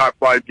the top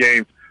 5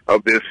 games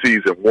of this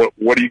season.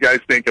 What do you guys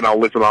think? And I'll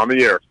listen on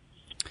the air.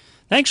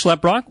 Thanks,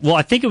 Schleprock. Well,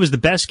 I think it was the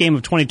best game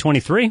of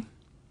 2023.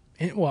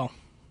 Well,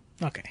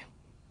 okay.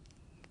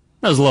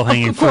 That was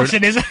low-hanging fruit. Of course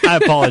it is. I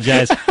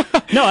apologize.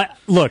 No,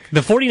 look,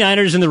 the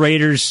 49ers and the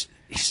Raiders,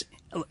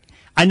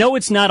 I know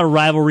it's not a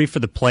rivalry for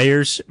the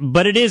players,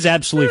 but it is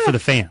absolutely for the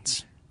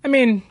fans. I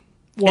mean,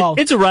 well,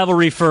 it's a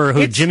rivalry for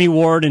who? Jimmy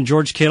Ward and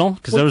George Kittle,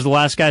 because those were the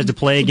last guys to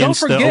play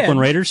against the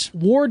Oakland Raiders.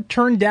 Ward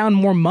turned down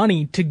more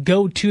money to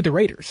go to the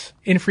Raiders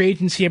in free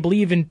agency, I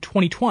believe, in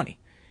 2020.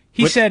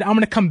 He said, I'm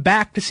going to come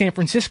back to San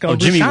Francisco. Oh,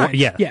 Jimmy Ward,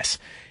 yeah. Yes.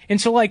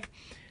 And so,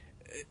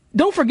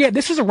 don't forget,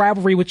 this is a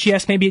rivalry, which,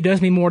 yes, maybe it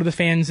does mean more to the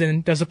fans than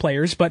it does the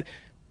players, but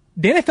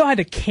the NFL had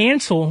to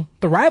cancel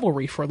the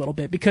rivalry for a little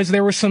bit because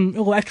there was some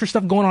little extra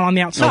stuff going on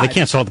the outside. No, they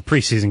canceled all the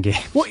preseason games.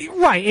 Well,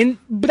 right,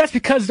 but that's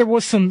because there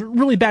was some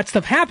really bad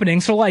stuff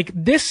happening. So,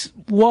 this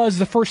was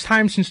the first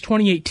time since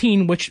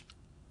 2018, which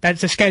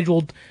that's a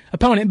scheduled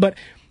opponent, but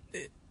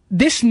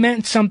this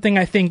meant something,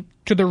 I think,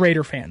 to the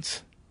Raider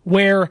fans,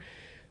 where,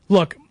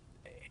 look,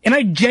 and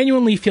I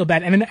genuinely feel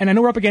bad, and I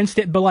know we're up against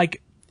it, but,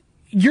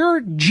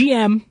 your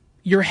GM,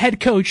 your head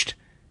coach,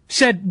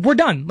 said, we're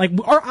done.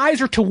 Our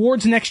eyes are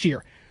towards next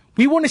year.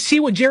 We want to see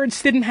what Jared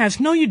Stidham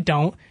has. No, you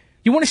don't.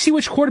 You want to see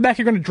which quarterback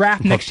you're going to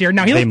draft next year.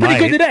 Now, he looked pretty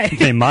good today.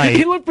 They might.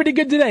 He looked pretty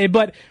good today,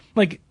 but,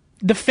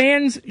 the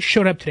fans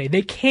showed up today.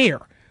 They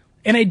care.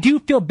 And I do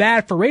feel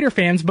bad for Raider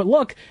fans, but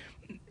look,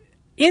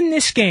 in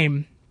this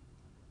game,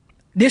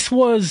 it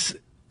was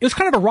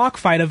kind of a rock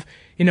fight of,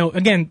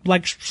 again,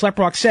 like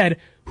Schleprock said,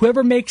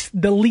 whoever makes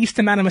the least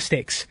amount of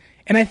mistakes.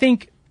 And I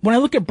think when I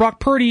look at Brock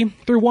Purdy,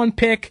 threw one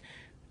pick,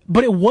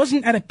 but it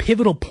wasn't at a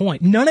pivotal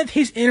point. None of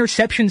his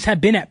interceptions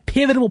have been at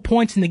pivotal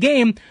points in the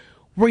game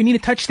where you need a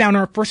touchdown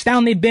or a first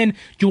down. They've been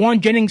Juwan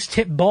Jennings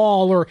tip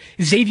ball or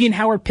Xavier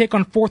Howard pick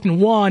on 4th and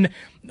 1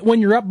 when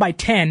you're up by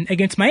 10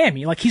 against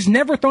Miami. He's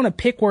never thrown a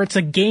pick where it's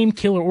a game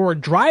killer or a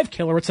drive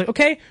killer. It's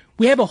okay,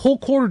 we have a whole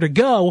quarter to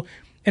go,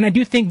 and I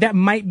do think that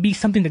might be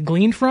something to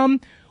glean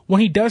from. When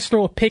he does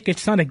throw a pick,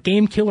 it's not a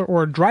game killer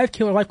or a drive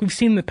killer like we've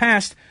seen in the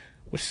past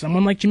with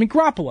someone like Jimmy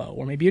Garoppolo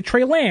or maybe a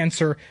Trey Lance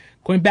or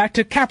going back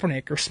to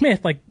Kaepernick or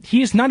Smith.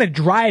 He is not a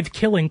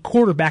drive-killing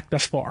quarterback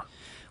thus far.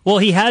 Well,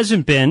 he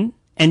hasn't been,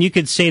 and you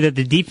could say that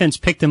the defense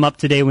picked him up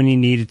today when he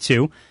needed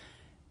to.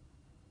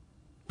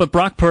 But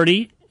Brock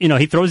Purdy,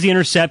 he throws the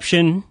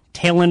interception,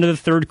 tail end of the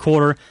third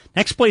quarter.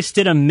 Next play,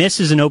 Stidham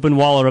misses an open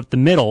Waller up the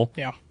middle.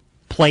 Yeah.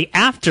 Play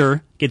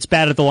after, gets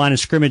bad at the line of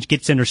scrimmage,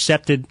 gets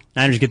intercepted.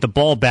 Niners get the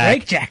ball back.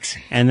 Blake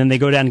Jackson. And then they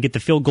go down and get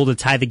the field goal to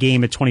tie the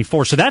game at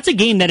 24. So that's a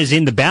game that is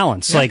in the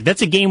balance. Yeah.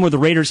 That's a game where the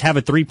Raiders have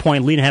a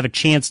 3-point lead and have a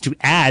chance to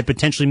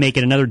potentially make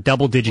it another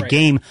double-digit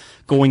game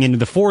going into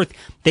the fourth.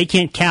 They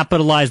can't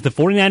capitalize. The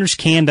 49ers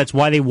can. That's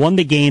why they won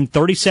the game,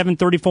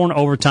 37-34 in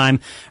overtime.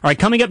 All right,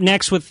 coming up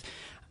next with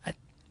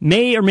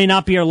may or may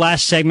not be our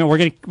last segment.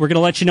 We're gonna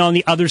let you know on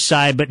the other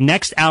side, but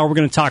next hour we're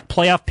gonna talk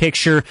playoff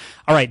picture.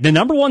 All right, the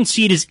number 1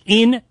 seed is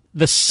in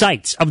the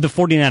sights of the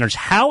 49ers.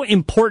 How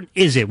important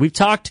is it? We've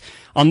talked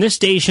on this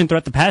station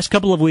throughout the past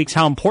couple of weeks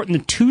how important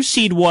the 2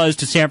 seed was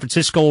to San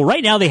Francisco. Well,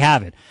 right now they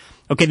have it.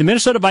 Okay, the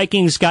Minnesota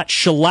Vikings got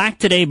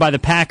shellacked today by the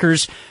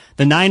Packers.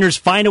 The Niners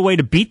find a way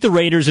to beat the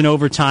Raiders in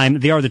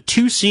overtime. They are the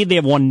 2 seed. They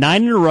have won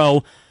 9 in a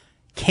row.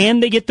 Can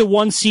they get the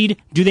 1 seed?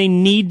 Do they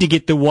need to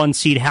get the 1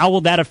 seed? How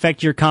will that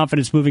affect your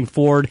confidence moving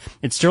forward?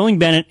 It's Sterling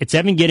Bennett. It's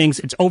Evan Giddings.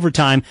 It's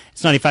overtime.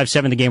 It's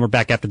 95-7 The Game. We're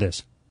back after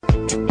this.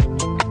 You've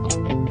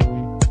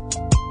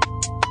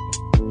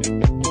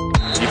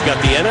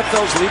got the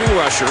NFL's leading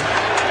rusher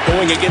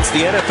going against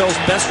the NFL's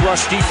best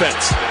rush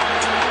defense.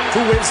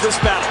 Who wins this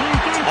battle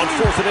on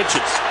 4th and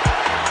inches?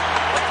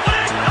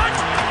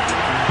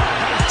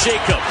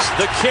 Jacobs,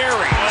 the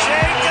carry.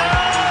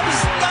 Jacobs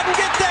doesn't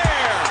get there.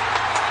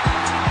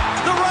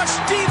 The rush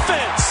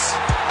defense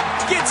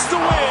gets the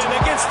win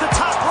against the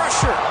top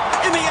rusher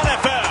in the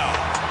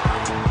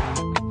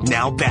NFL.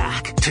 Now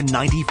back to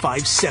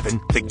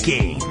 95-7 The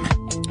Game.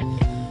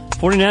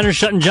 49ers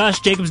shutting Josh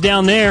Jacobs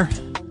down there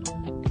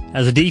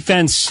as a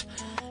defense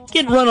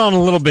getting run on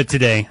a little bit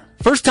today.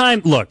 First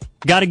time, look,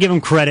 got to give them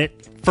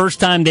credit.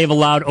 First time they've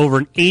allowed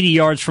over 80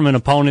 yards from an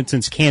opponent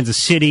since Kansas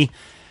City.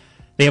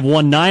 They have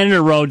won 9 in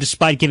a row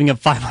despite giving up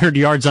 500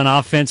 yards on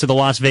offense to the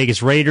Las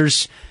Vegas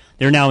Raiders.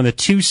 They're now in the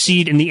 2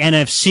 seed in the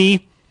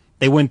NFC.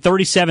 They win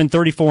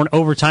 37-34 in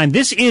overtime.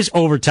 This is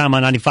overtime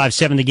on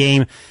 95-7 The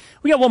Game.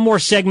 We got one more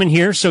segment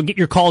here, so get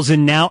your calls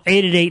in now.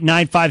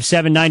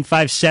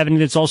 888-957-957.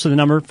 That's also the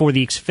number for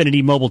the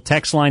Xfinity mobile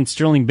text line.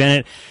 Sterling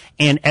Bennett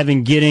and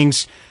Evan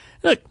Giddings.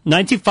 Look,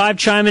 925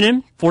 chiming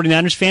in.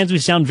 49ers fans, we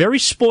sound very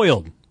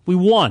spoiled. We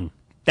won.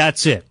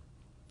 That's it.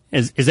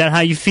 Is that how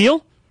you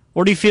feel?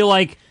 Or do you feel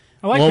like,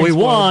 we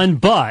won,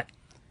 but...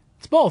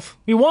 It's both.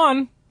 We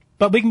won,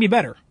 but we can be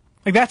better.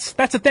 Like, that's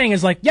the thing,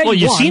 is like, yeah, well,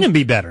 you've won. Seen him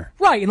be better.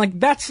 Right, and like,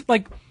 that's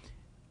like...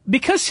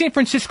 Because San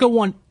Francisco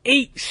won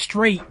 8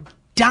 straight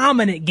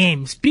dominant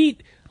games,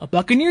 beat a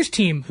Buccaneers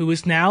team who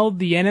is now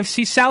the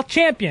NFC South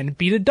champion,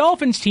 beat a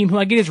Dolphins team who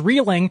I get is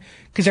reeling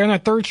because they're on their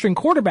third string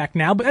quarterback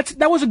now, but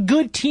that was a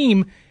good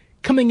team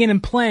coming in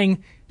and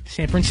playing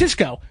San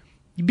Francisco.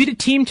 You beat a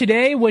team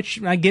today,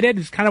 which I get it,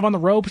 is kind of on the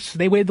ropes,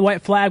 they waved the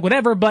white flag,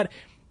 whatever, but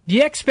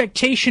the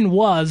expectation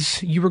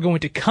was you were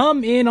going to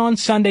come in on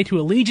Sunday to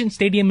Allegiant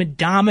Stadium and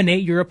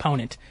dominate your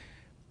opponent.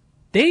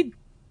 They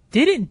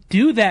didn't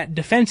do that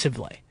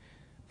defensively.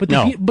 But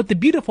the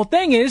beautiful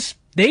thing is,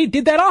 they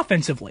did that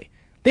offensively.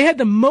 They had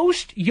the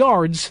most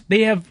yards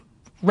they have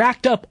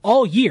racked up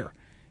all year.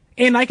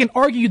 And I can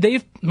argue they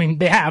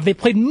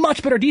played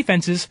much better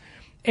defenses,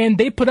 and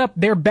they put up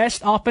their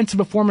best offensive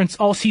performance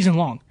all season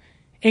long.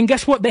 And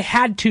guess what? They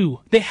had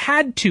to.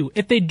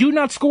 If they do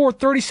not score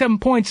 37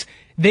 points,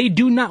 they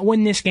do not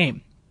win this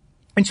game.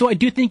 And so I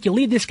do think you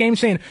leave this game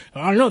saying,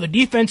 I don't know, the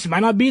defense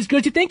might not be as good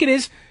as you think it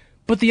is,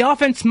 but the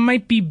offense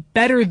might be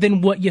better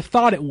than what you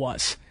thought it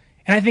was.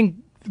 And I think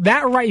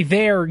that right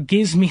there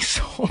gives me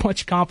so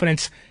much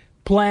confidence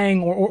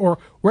playing or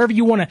wherever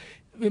you want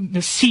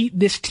to seat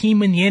this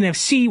team in the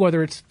NFC,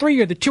 whether it's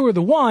 3 or the 2 or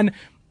the 1.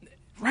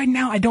 Right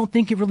now, I don't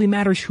think it really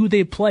matters who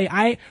they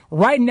play.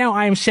 Right now,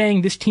 I am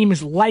saying this team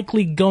is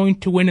likely going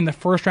to win in the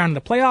first round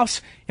of the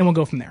playoffs, and we'll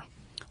go from there.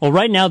 Well,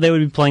 right now, they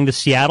would be playing the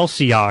Seattle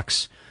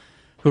Seahawks,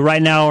 who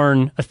right now are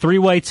in a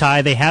 3-way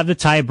tie. They have the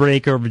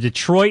tiebreaker over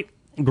Detroit,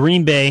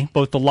 Green Bay.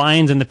 Both the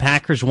Lions and the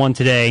Packers won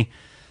today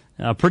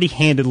pretty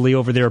handedly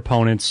over their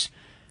opponents.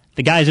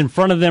 The guys in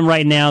front of them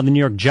right now, the New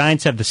York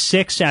Giants have the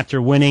 6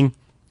 after winning.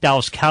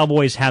 Dallas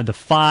Cowboys have the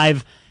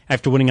 5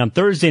 after winning on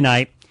Thursday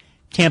night.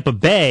 Tampa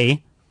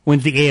Bay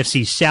wins the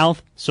AFC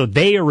South, so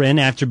they are in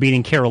after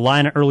beating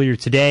Carolina earlier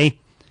today.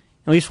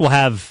 At least we'll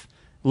have,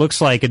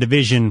 looks like, a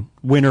division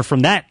winner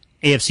from that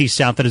AFC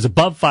South that is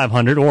above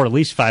 500, or at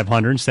least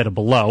 500 instead of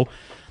below.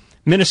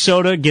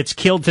 Minnesota gets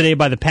killed today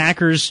by the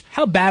Packers.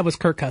 How bad was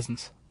Kirk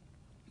Cousins?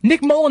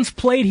 Nick Mullins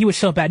played, he was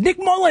so bad. Nick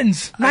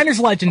Mullins,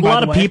 Niners legend, by the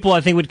way. A lot of people, I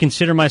think, would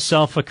consider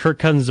myself a Kirk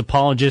Cousins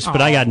apologist,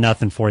 but I got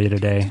nothing for you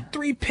today.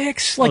 3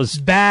 picks,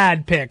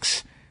 bad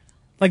picks.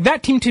 Like,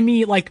 that team to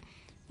me, like...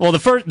 Well,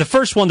 the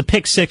first one, the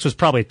pick 6, was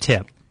probably a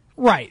tip.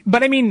 Right,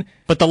 but I mean...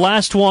 But the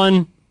last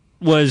one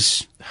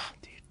was...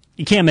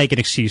 You can't make an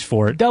excuse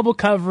for it. Double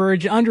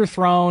coverage,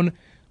 underthrown,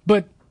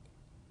 but...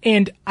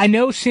 And I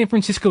know San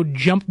Francisco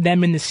jumped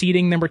them in the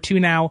seeding, number 2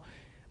 now.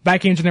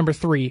 Vikings are number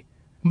 3.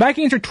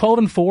 Vikings are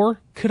 12-4.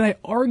 Could I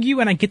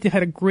argue, and I get they've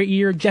had a great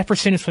year,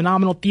 Jefferson is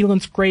phenomenal,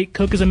 Thielen's great,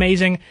 Cook is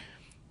amazing.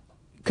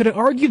 Could I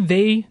argue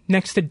they,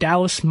 next to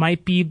Dallas,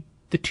 might be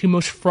the 2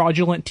 most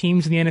fraudulent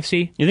teams in the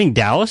NFC? You think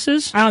Dallas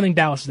is? I don't think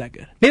Dallas is that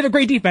good. They have a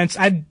great defense.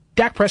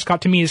 Dak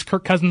Prescott, to me, is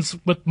Kirk Cousins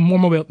with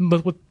more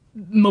with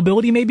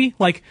mobility, maybe.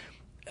 Like,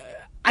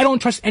 I don't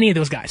trust any of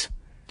those guys.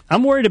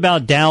 I'm worried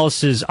about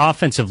Dallas's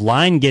offensive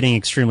line getting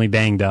extremely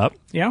banged up.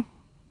 Yeah.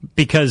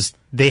 Because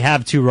they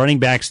have 2 running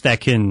backs that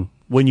can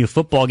win you a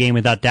football game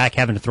without Dak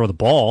having to throw the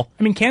ball.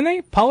 I mean, can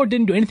they? Pollard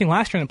didn't do anything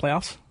last year in the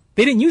playoffs.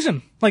 They didn't use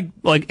him. Like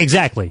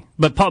exactly.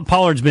 But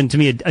Pollard's been, to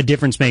me, a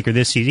difference maker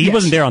this season. He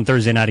wasn't there on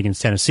Thursday night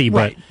against Tennessee,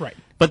 but right.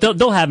 But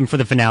they'll have him for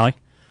the finale.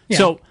 Yeah.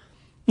 So,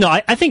 no,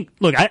 I think,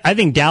 look, I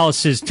think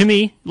Dallas is, to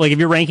me, like, if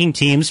you're ranking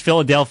teams,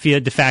 Philadelphia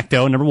de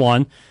facto, number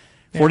 1,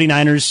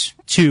 49ers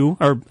 2,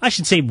 or I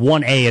should say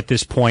 1A at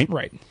this point.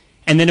 Right.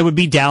 And then it would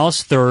be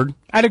Dallas 3rd.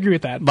 I'd agree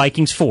with that.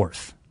 Vikings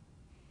 4th.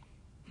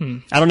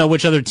 I don't know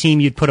which other team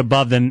you'd put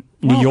above them.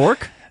 New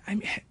York?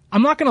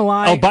 I'm not going to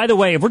lie. Oh, by the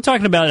way, if we're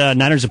talking about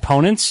Niners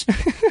opponents,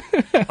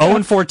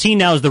 0-14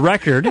 now is the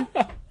record,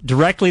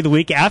 directly the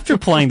week after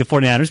playing the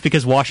 49ers,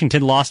 because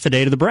Washington lost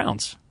today to the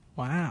Browns.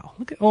 Wow.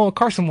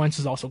 Carson Wentz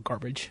is also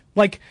garbage.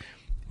 Like,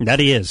 that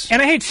he is.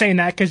 And I hate saying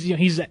that because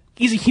he's a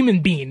human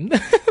being.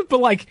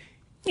 But, like...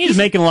 He's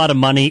making a lot of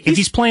money. If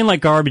he's playing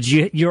like garbage,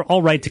 you're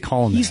all right to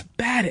call him He's that.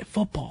 bad at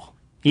football.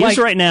 He is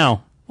right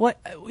now. What?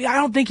 I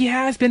don't think he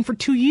has been for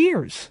 2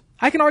 years.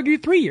 I can argue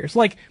 3 years.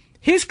 Like,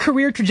 his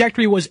career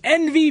trajectory was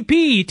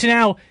MVP to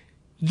now,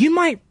 you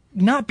might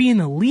not be in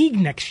the league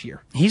next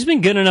year. He's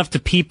been good enough to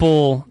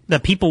people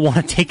that people want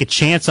to take a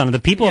chance on him. The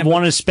people have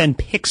wanted to spend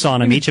picks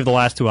on him each of the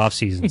last 2 off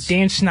seasons.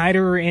 Dan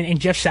Snyder and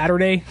Jeff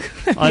Saturday.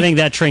 I think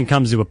that train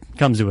comes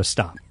to a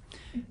stop.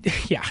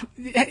 Yeah,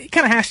 it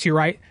kind of has to,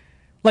 right?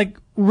 Like,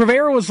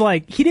 Rivera was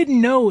like, he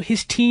didn't know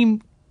his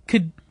team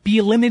could be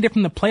eliminated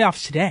from the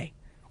playoffs today.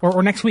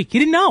 Or next week. He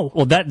didn't know.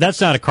 Well, that's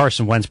not a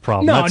Carson Wentz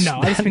problem. No,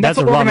 that's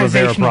a Ron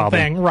Rivera problem.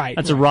 Thing. Right.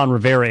 That's a Ron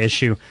Rivera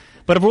issue.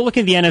 But if we're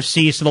looking at the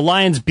NFC, so the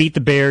Lions beat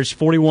the Bears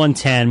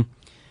 41-10.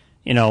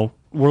 You know,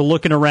 we're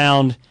looking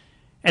around.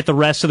 at the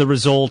rest of the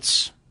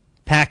results,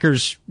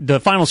 Packers, the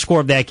final score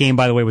of that game,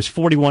 by the way, was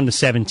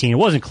 41-17. It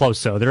wasn't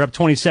close, though. They're up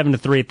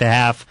 27-3 at the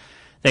half.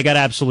 They got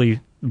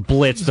absolutely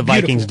blitzed, the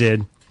Vikings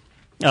did,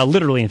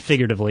 literally and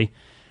figuratively.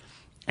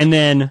 And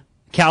then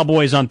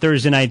Cowboys on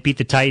Thursday night beat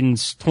the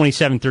Titans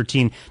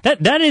 27-13.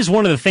 That is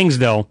one of the things,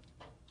 though.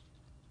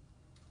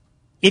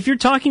 If you're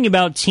talking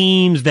about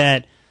teams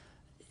that,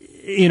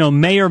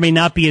 may or may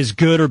not be as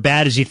good or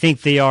bad as you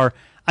think they are,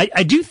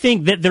 I do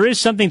think that there is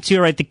something to it,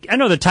 right? I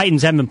know the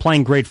Titans haven't been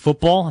playing great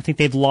football. I think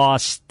they've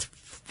lost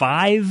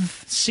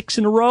 5-6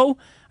 in a row.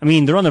 I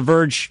mean, they're on the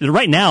verge.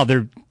 Right now,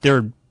 they're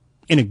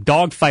in a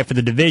dogfight for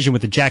the division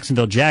with the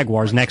Jacksonville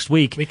Jaguars next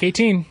week. Week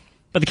 18.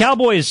 But the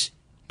Cowboys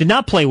did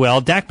not play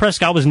well. Dak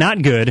Prescott was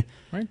not good.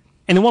 Right.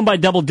 And they won by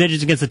double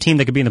digits against a team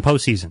that could be in the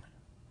postseason.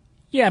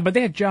 Yeah, but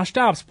they had Josh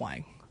Dobbs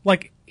playing.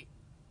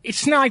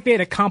 It's not like they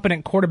had a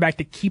competent quarterback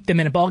to keep them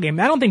in a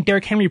ballgame. I don't think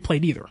Derrick Henry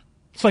played either.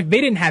 It's like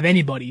they didn't have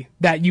anybody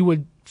that you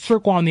would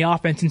circle on the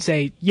offense and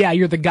say, yeah,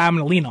 you're the guy I'm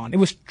going to lean on. It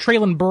was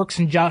Treylon Burks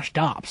and Josh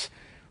Dobbs.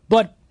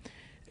 But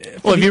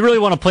if you really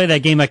want to play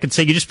that game, I could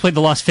say you just played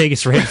the Las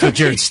Vegas Raiders with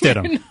Jarrett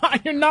Stidham.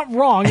 You're not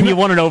wrong. And you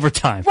won in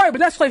overtime. Right, but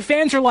that's why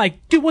fans are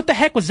like, dude, what the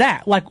heck was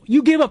that?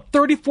 You gave up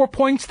 34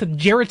 points to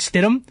Jarrett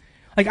Stidham?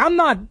 I'm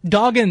not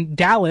dogging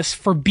Dallas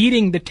for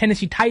beating the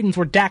Tennessee Titans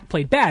where Dak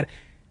played bad.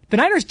 The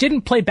Niners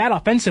didn't play bad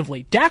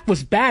offensively. Dak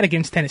was bad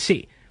against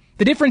Tennessee.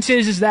 The difference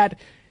is that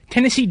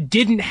Tennessee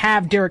didn't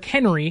have Derrick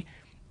Henry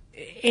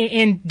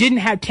and didn't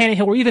have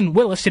Tannehill, or even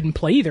Willis didn't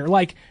play either.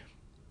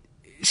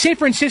 San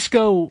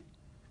Francisco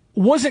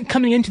wasn't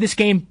coming into this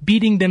game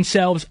beating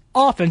themselves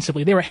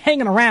offensively. They were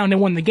hanging around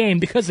and won the game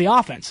because of the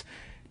offense.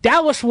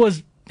 Dallas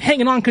was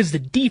hanging on because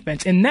of the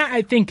defense, and that,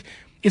 I think,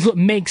 is what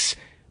makes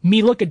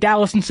me look at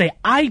Dallas and say,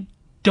 I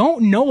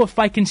don't know if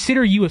I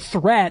consider you a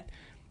threat,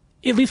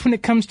 at least when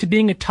it comes to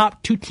being a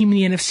top 2 team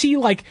in the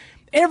NFC.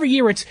 Every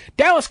year it's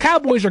Dallas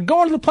Cowboys are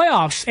going to the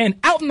playoffs and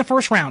out in the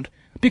first round.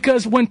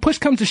 Because when push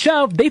comes to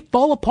shove, they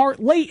fall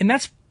apart late, and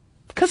that's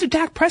because of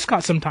Dak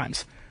Prescott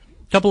sometimes.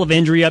 Couple of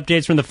injury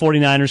updates from the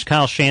 49ers.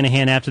 Kyle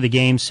Shanahan after the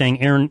game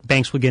saying Aaron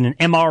Banks will get an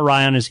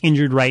MRI on his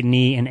injured right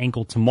knee and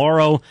ankle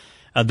tomorrow.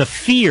 The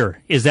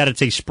fear is that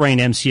it's a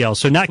sprained MCL,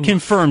 so not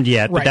confirmed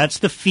yet, but that's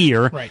the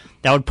fear. Right.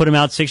 That would put him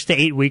out 6 to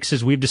 8 weeks,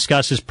 as we've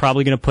discussed, is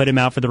probably going to put him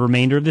out for the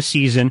remainder of the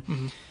season.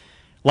 Mm-hmm.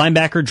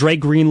 Linebacker Dre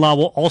Greenlaw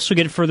will also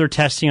get further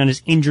testing on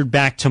his injured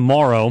back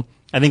tomorrow.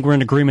 I think we're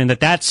in agreement that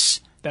that's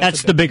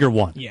the bigger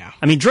one. Yeah.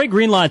 I mean, Dre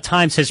Greenlaw at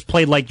times has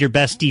played like your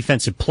best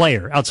defensive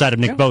player outside of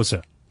Nick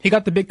Bosa. He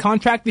got the big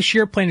contract this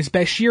year, playing his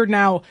best year.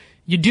 Now,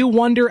 you do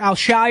wonder,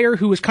 Alshire,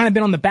 who has kind of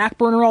been on the back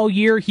burner all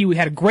year, he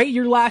had a great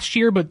year last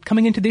year, but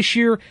coming into this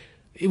year,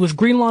 it was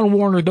Greenlaw and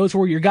Warner, those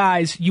were your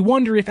guys. You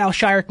wonder if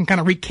Alshire can kind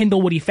of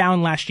rekindle what he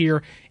found last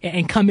year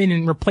and come in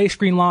and replace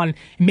Greenlaw. And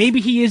maybe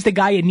he is the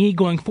guy you need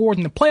going forward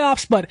in the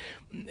playoffs, but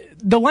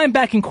the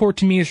linebacking core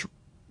to me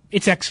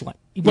it's excellent.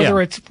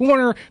 Whether it's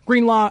Warner,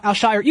 Greenlaw,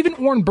 Alshire, even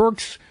Oren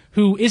Burks,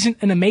 who isn't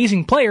an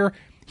amazing player,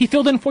 he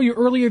filled in for you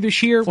earlier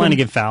this year.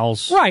 Flanagan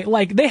fouls.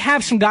 Right, they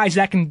have some guys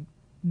that can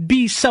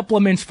be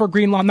supplements for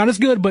Greenlaw. Not as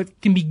good,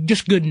 but can be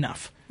just good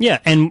enough. Yeah,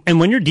 and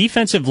when your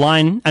defensive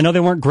line, I know they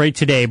weren't great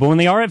today, but when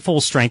they are at full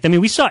strength, I mean,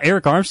 we saw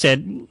Eric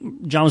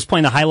Armstead, John was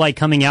playing the highlight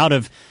coming out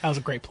of... That was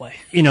a great play.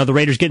 The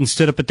Raiders getting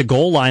stood up at the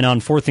goal line on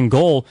 4th and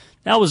goal.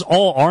 That was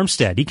all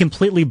Armstead. He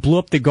completely blew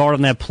up the guard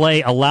on that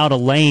play, allowed a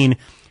lane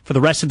for the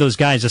rest of those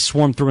guys to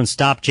swarm through and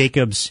stop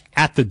Jacobs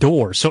at the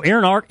door. So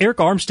Eric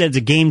Armstead's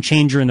a game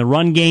changer in the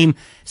run game.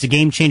 He's a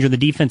game changer in the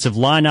defensive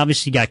line.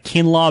 Obviously, you got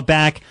Kinlaw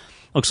back.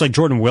 Looks like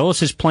Jordan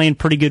Willis is playing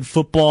pretty good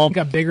football. He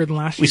got bigger than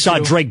last year. We saw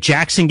Drake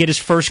Jackson get his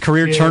first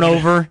career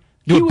turnover,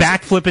 do a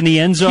backflip in the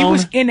end zone. He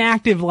was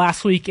inactive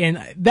last week,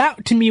 and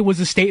that to me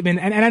was a statement.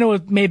 And I know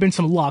it may have been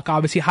some luck.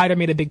 Obviously, Hyder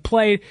made a big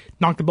play,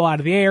 knocked the ball out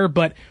of the air.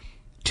 But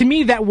to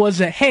me, that was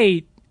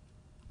hey,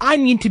 I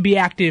need to be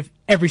active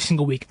every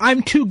single week.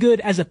 I'm too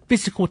good as a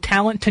physical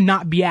talent to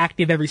not be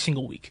active every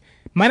single week.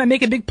 Might not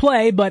make a big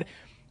play, but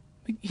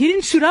he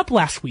didn't suit up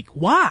last week.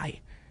 Why?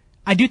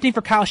 I do think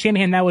for Kyle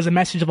Shanahan, that was a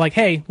message of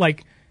hey,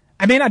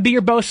 I may not be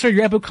your Bosa,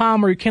 your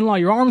Ebukam, or your Kinlaw,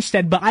 your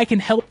Armstead, but I can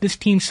help this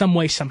team some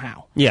way,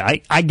 somehow. Yeah,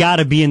 I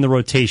gotta be in the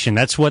rotation.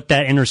 That's what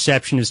that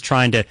interception is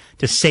trying to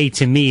say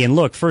to me. And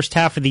look, first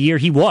half of the year,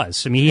 he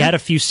was. I mean, he had a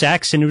few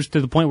sacks, and it was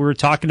to the point we were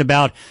talking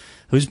about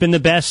who's been the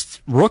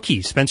best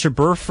rookie, Spencer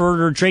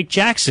Burford or Drake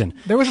Jackson.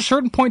 There was a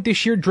certain point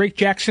this year, Drake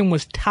Jackson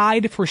was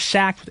tied for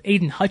sacks with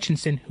Aiden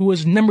Hutchinson, who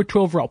was number 2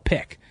 overall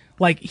pick.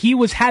 He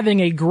was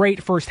having a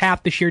great first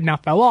half this year, now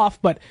fell off,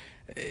 but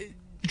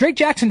Drake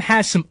Jackson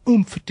has some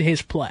oomph to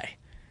his play.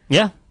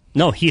 Yeah.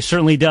 No, he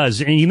certainly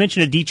does. And you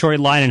mentioned a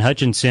Detroit Lion and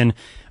Hutchinson.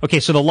 Okay,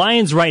 so the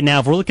Lions right now,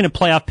 if we're looking at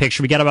playoff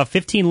picture, we got about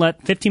 15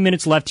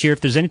 minutes left here.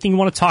 If there's anything you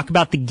want to talk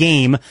about the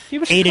game,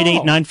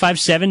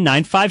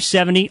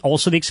 888-957-9570.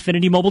 Also the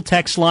Xfinity mobile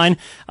text line,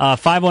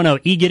 510.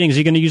 E-Giddings, are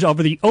you going to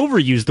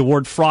overuse the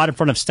word fraud in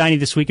front of Steiny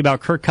this week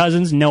about Kirk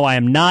Cousins? No, I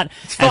am not.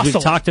 As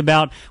we've talked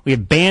about, we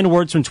have banned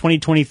words from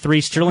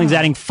 2023. Sterling's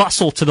adding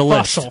fussle to the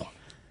list.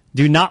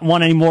 Do not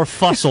want any more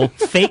fussle,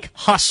 fake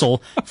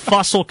hustle,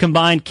 fussle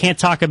combined. Can't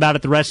talk about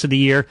it the rest of the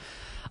year.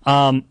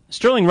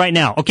 Sterling, right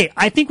now, okay,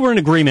 I think we're in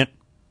agreement.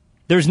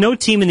 There's no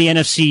team in the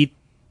NFC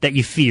that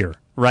you fear,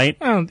 right?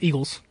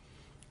 Eagles.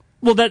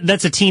 Well,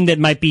 that's a team that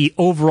might be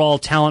overall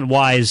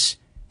talent-wise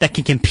that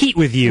can compete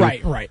with you.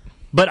 Right.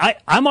 But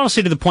I'm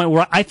honestly to the point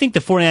where I think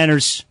the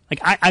 49ers,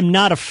 I'm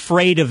not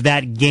afraid of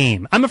that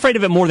game. I'm afraid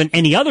of it more than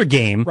any other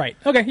game. Right.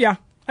 Okay, yeah.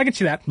 I can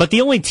see that. But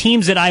the only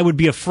teams that I would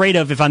be afraid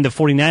of if I'm the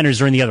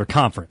 49ers are in the other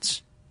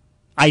conference,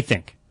 I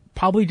think.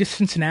 Probably just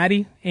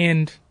Cincinnati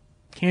and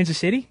Kansas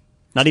City.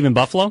 Not even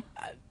Buffalo?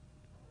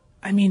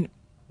 I mean,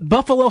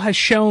 Buffalo has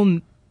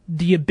shown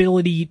the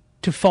ability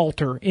to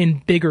falter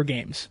in bigger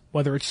games.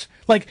 Whether it's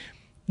like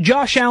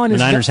Josh Allen The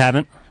Niners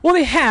haven't? Well,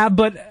 they have,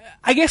 but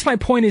I guess my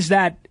point is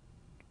that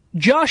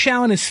Josh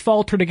Allen has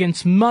faltered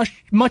against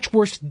much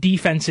worse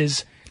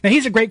defenses. Now,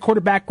 he's a great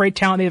quarterback, great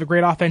talent. They have a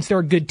great offense. They're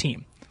a good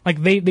team.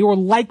 Like, they will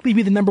likely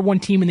be the number one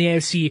team in the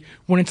AFC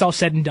when it's all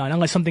said and done,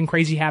 unless something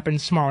crazy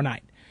happens tomorrow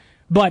night.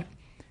 But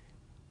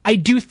I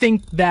do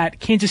think that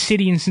Kansas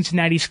City and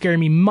Cincinnati scare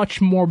me much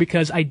more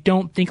because I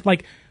don't think,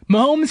 like,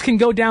 Mahomes can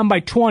go down by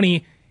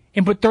 20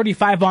 and put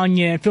 35 on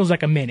you and it feels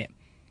like a minute.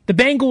 The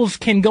Bengals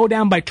can go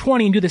down by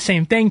 20 and do the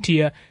same thing to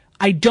you.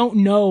 I don't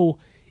know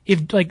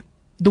if, like,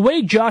 the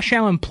way Josh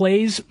Allen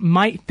plays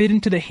might fit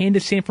into the hand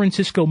of San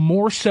Francisco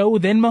more so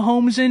than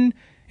Mahomes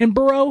and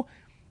Burrow,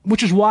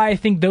 which is why I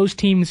think those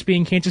teams,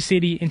 being Kansas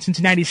City and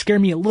Cincinnati, scare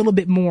me a little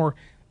bit more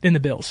than the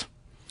Bills.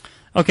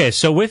 Okay,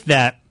 so with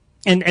that,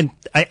 and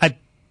I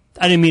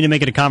didn't mean to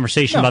make it a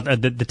conversation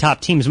about the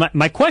top teams.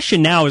 My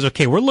question now is,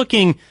 okay, we're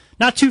looking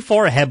not too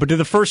far ahead, but to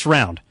the first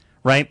round,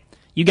 right?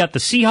 You got the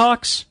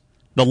Seahawks,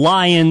 the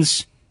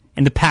Lions,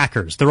 and the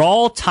Packers. They're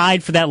all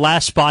tied for that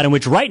last spot in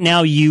which right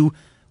now you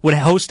would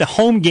host a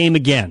home game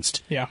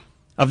against. Yeah.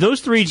 Of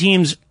those three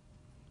teams,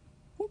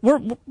 we're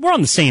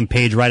on the same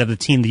page, right, of the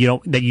team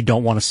that you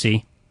don't want to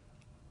see.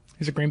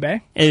 Is it Green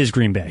Bay? It is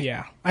Green Bay.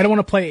 Yeah. I don't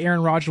want to play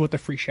Aaron Rodgers with a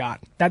free shot.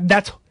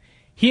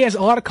 He has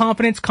a lot of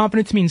confidence.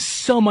 Confidence means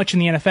so much in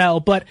the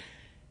NFL, but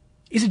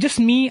is it just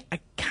me? I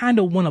kind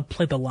of want to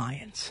play the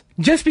Lions.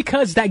 Just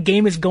because that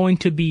game is going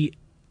to be,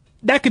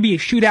 that could be a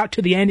shootout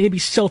to the end. It'd be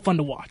so fun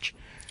to watch.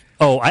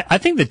 Oh, I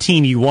think the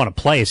team you want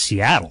to play is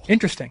Seattle.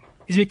 Interesting.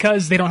 Is it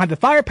because they don't have the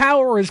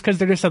firepower, or is it because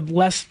they're just a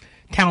less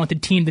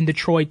talented team than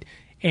Detroit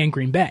and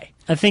Green Bay?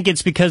 I think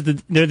it's because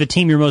they're the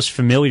team you're most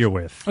familiar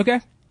with.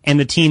 Okay. And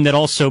the team that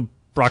also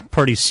Brock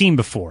Purdy's seen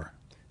before.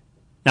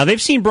 Now,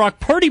 they've seen Brock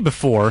Purdy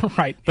before,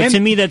 right? But to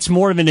me, that's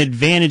more of an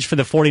advantage for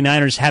the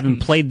 49ers, having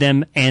played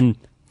them and,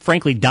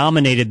 frankly,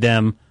 dominated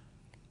them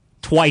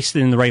twice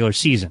in the regular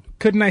season.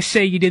 Couldn't I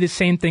say you did the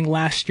same thing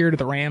last year to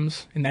the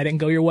Rams, and that didn't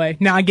go your way?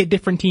 Now, I get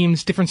different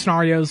teams, different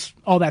scenarios,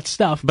 all that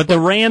stuff. But the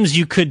Rams,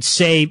 you could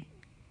say,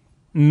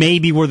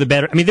 maybe were the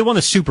better. I mean, they won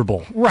the Super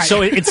Bowl, right?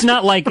 So it's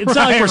not like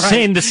we're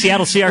saying the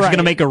Seattle Seahawks are going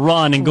to make a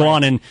run and go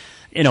on and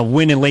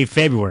win in late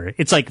February.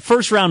 It's like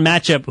first round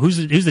matchup. Who's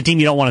the team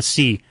you don't want to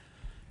see?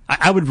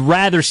 I would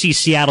rather see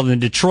Seattle than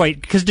Detroit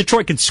because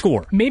Detroit can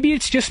score. Maybe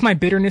it's just my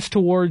bitterness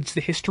towards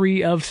the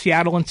history of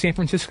Seattle and San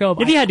Francisco.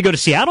 If you had to go to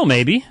Seattle,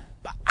 maybe.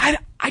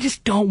 I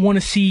just don't want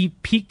to see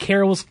Pete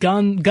Carroll's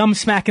gum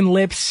smacking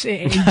lips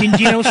and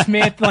Geno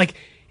Smith. Like,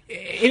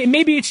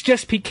 maybe it's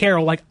just Pete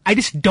Carroll. Like, I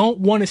just don't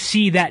want to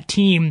see that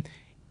team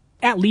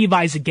at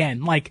Levi's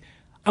again. Like,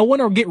 I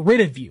want to get rid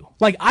of you.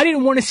 Like, I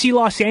didn't want to see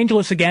Los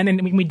Angeles again,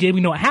 and we did.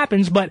 We know what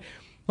happens. But,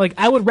 like,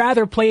 I would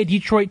rather play a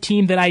Detroit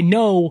team that I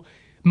know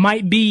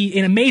might be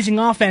an amazing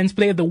offense,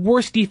 but they have the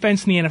worst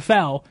defense in the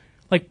NFL,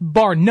 like,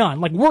 bar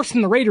none. Like, worse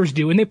than the Raiders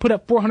do, and they put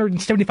up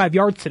 475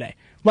 yards today.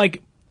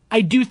 Like,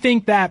 I do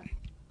think that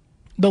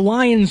the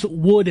Lions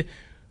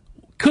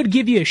could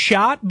give you a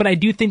shot, but I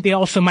do think they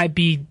also might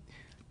be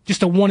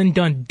just a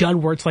one-and-done dud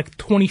where it's like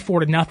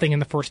 24-0 in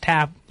the first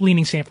half,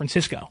 leaning San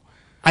Francisco.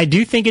 I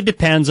do think it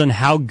depends on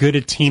how good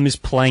a team is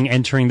playing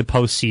entering the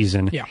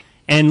postseason. Yeah.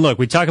 And look,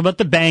 we talk about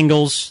the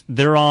Bengals.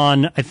 They're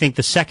on, I think,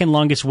 the second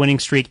longest winning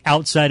streak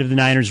outside of the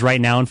Niners right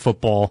now in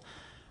football.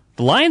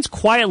 The Lions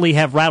quietly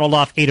have rattled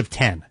off 8 of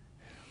 10.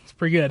 It's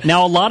pretty good.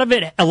 Now, a lot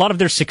of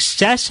their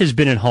success has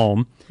been at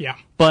home. Yeah.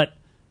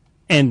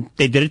 And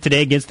they did it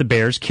today against the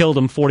Bears, killed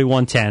them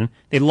 41-10.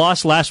 They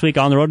lost last week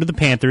on the road to the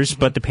Panthers,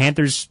 but the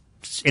Panthers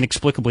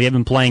inexplicably have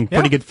been playing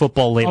pretty good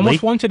football lately.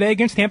 Almost won today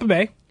against Tampa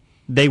Bay.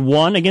 They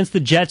won against the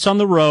Jets on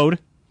the road.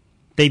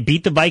 They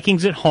beat the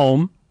Vikings at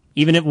home.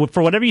 Even if,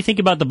 for whatever you think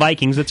about the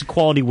Vikings, that's a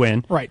quality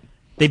win. Right.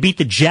 They beat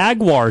the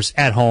Jaguars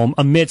at home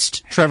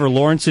amidst Trevor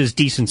Lawrence's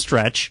decent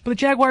stretch. But the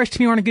Jaguars, to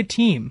me, aren't a good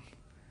team.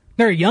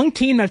 They're a young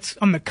team that's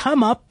on the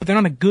come up, but they're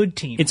not a good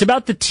team. It's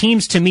about the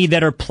teams, to me,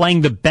 that are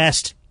playing the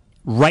best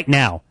right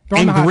now.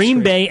 And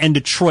Green Bay and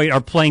Detroit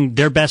are playing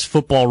their best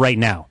football right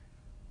now,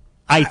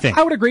 I think.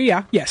 I would agree,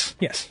 yeah. Yes.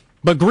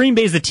 But Green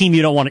Bay is the team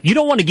you don't want to. You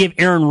don't want to give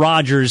Aaron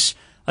Rodgers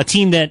a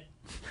team that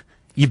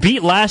you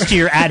beat last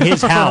year at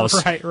his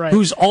house, right.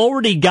 who's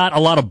already got a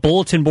lot of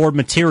bulletin board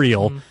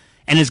material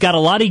and has got a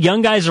lot of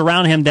young guys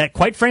around him that,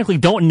 quite frankly,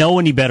 don't know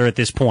any better at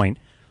this point.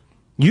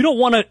 You don't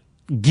want to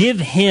give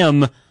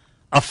him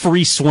a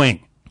free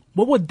swing.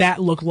 What would that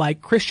look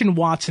like? Christian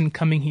Watson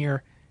coming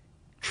here,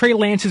 Trey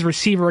Lance's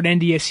receiver at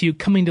NDSU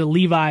coming to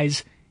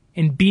Levi's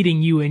and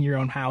beating you in your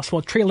own house,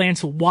 while Trey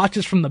Lance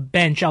watches from the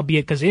bench,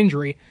 albeit because of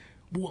injury.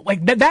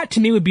 Like that to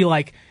me would be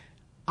like,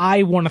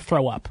 I want to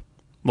throw up.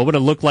 What would it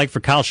look like for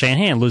Kyle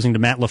Shanahan losing to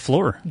Matt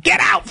LaFleur? Get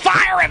out,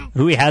 fire him!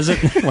 Who he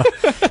hasn't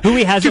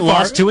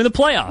lost to in the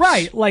playoffs.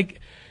 Right, like.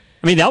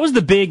 I mean, that was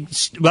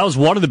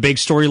one of the big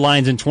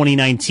storylines in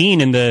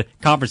 2019 in the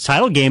conference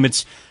title game.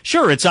 It's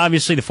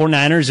obviously the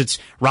 49ers, it's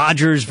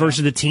Rodgers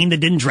versus the team that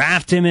didn't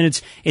draft him,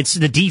 and it's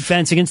the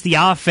defense against the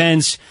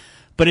offense,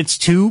 but it's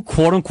two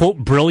quote unquote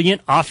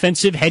brilliant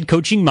offensive head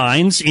coaching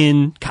minds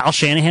in Kyle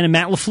Shanahan and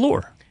Matt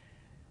LaFleur.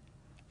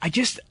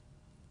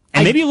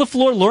 Maybe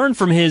LaFleur learned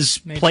from his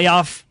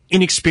playoff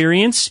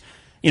inexperience,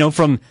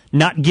 from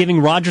not giving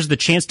Rodgers the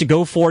chance to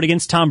go for it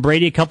against Tom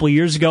Brady a couple of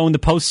years ago in the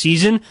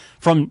postseason,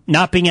 from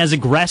not being as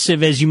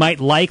aggressive as you might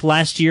like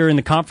last year in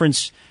the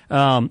conference, in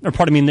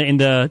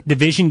the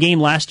division game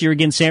last year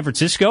against San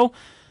Francisco.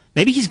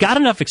 Maybe he's got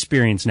enough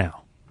experience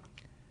now.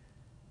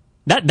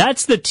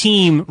 That's the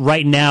team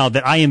right now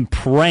that I am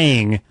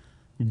praying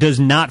does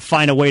not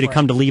find a way to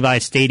come to Levi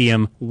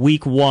Stadium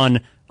week 1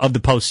 of the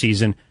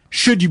postseason,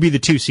 should you be the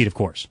 2 seed, of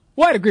course.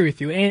 Well, I'd agree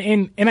with you,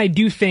 and I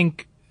do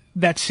think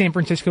that San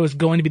Francisco is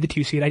going to be the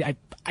 2 seed.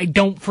 I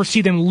don't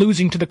foresee them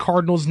losing to the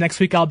Cardinals next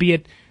week,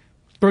 albeit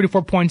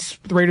 34 points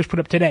the Raiders put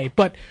up today.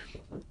 But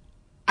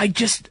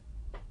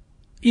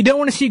you don't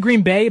want to see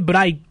Green Bay, but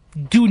I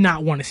do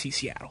not want to see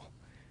Seattle.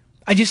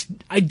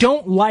 I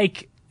don't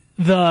like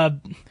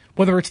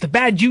whether it's the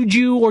bad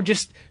juju or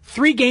just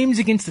 3 games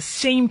against the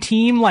same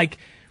team. Like,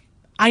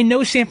 I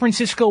know San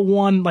Francisco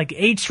won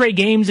 8 straight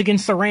games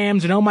against the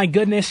Rams, and oh my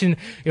goodness, and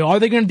are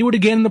they going to do it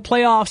again in the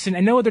playoffs? And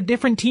I know they're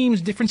different teams,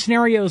 different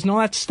scenarios, and all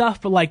that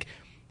stuff. But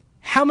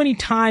how many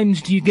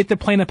times do you get to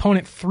play an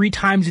opponent 3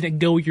 times and it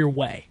go your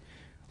way?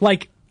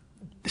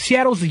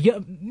 Seattle's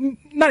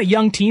not a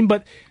young team,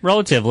 but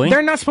relatively,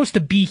 they're not supposed to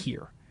be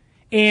here.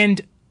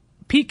 And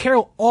Pete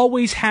Carroll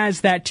always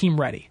has that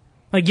team ready.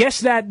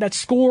 Yes, that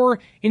score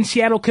in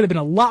Seattle could have been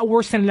a lot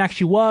worse than it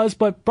actually was,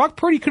 but Brock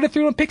Purdy could have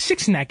thrown a pick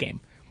 6 in that game.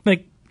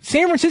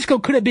 San Francisco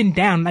could have been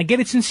down. I get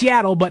it's in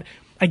Seattle, but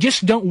I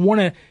just don't want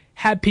to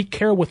have Pete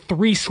Carroll with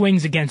 3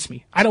 swings against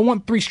me. I don't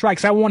want 3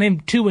 strikes. I want him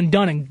 2 and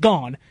done and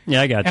gone.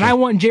 Yeah, I got you. And I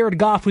want Jared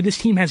Goff, who this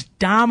team has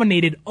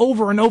dominated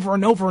over and over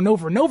and over and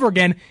over and over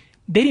again,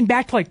 dating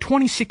back to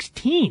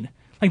 2016.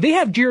 They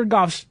have Jared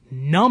Goff's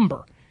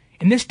number.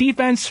 And this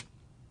defense,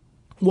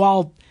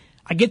 while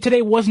I get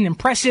today wasn't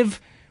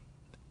impressive,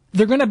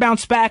 they're going to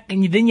bounce back,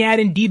 and then you add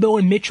in Debo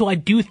and Mitchell. I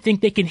do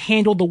think they can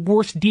handle the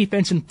worst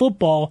defense in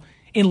football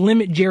and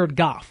limit Jared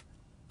Goff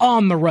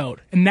on the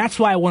road. And that's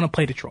why I want to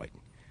play Detroit.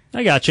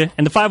 I got you.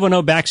 And the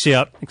 510 backs you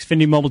up.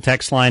 Xfinity Mobile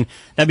text line.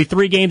 That'd be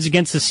 3 games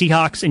against the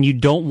Seahawks, and you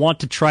don't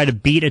want to try to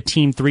beat a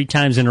team 3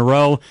 times in a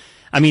row.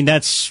 I mean,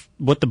 that's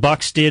what the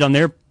Bucs did on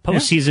their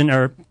postseason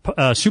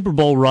or Super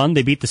Bowl run.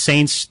 They beat the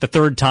Saints the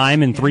 3rd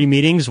time in 3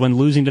 meetings when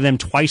losing to them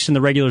twice in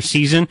the regular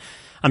season.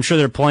 I'm sure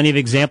there are plenty of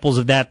examples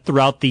of that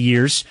throughout the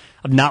years,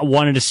 of not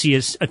wanting to see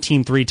a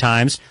team 3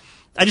 times.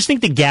 I just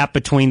think the gap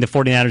between the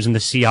 49ers and the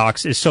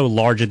Seahawks is so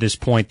large at this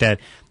point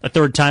that a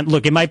 3rd time,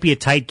 look, it might be a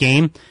tight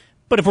game,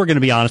 but if we're going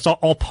to be honest,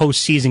 all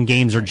postseason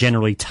games are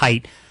generally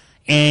tight.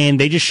 And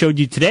they just showed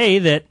you today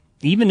that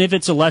even if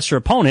it's a lesser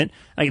opponent,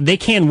 they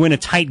can win a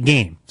tight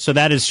game. So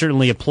that is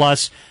certainly a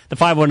plus. The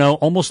 510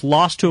 almost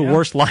lost to a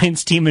worse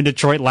Lions team in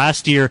Detroit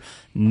last year.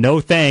 No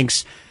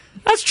thanks.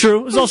 That's true.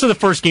 It was also the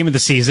first game of the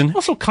season.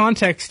 Also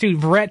context, too.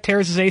 Verrett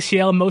tears his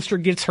ACL,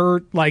 Mostert gets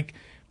hurt.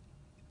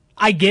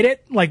 I get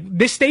it.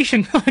 This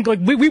station,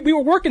 we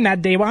were working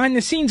that day behind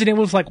the scenes, and it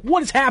was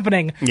what is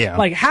happening?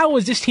 Yeah. How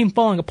is this team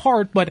falling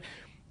apart? But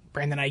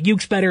Brandon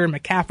Ayuk's better, and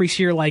McCaffrey's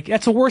here.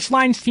 That's a worse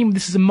Lions team.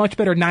 This is a much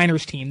better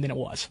Niners team than it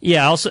was.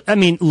 Yeah,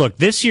 look,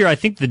 this year I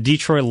think the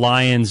Detroit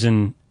Lions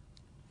and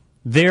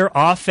their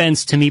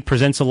offense, to me,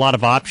 presents a lot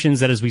of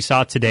options that, as we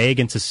saw today,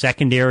 against a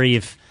secondary,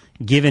 if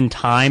given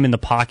time in the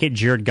pocket,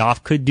 Jared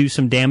Goff could do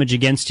some damage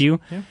against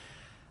you. Yeah.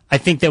 I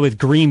think that with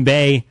Green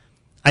Bay,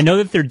 I know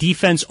that their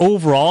defense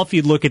overall, if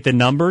you look at the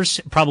numbers,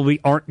 probably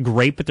aren't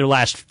great, but their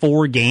last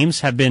 4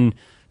 games have been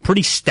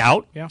pretty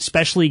stout,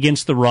 especially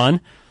against the run.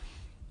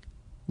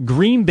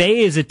 Green Bay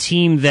is a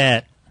team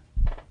that,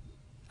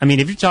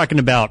 if you're talking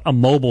about a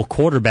mobile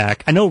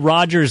quarterback, I know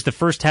Rodgers the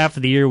first half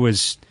of the year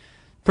was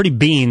pretty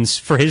beans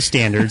for his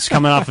standards,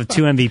 coming off of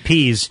 2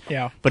 MVPs.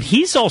 Yeah. But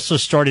he's also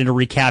starting to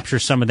recapture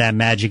some of that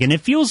magic. And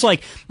it feels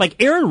like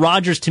Aaron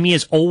Rodgers, to me,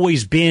 has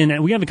always been,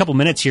 and we have a couple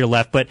minutes here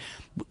left, but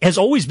has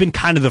always been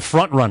kind of the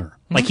front runner.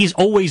 Mm-hmm. He's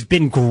always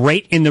been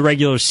great in the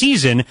regular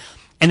season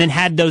and then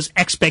had those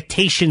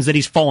expectations that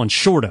he's fallen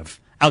short of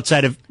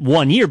outside of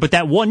 1 year. But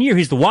that 1 year,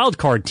 he's the wild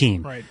card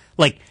team.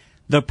 Right.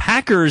 The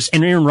Packers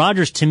and Aaron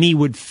Rodgers, to me,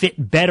 would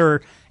fit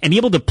better and be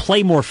able to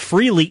play more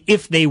freely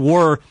if they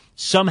were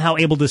somehow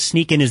able to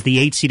sneak in as the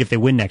 8 seed if they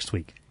win next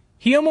week.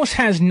 He almost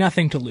has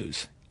nothing to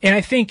lose. And I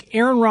think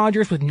Aaron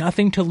Rodgers with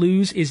nothing to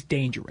lose is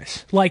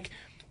dangerous.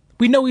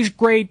 We know he's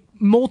great,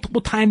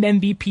 multiple-time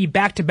MVP,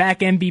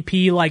 back-to-back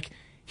MVP. Like,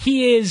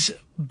 he is,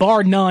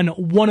 bar none,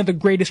 one of the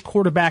greatest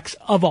quarterbacks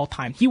of all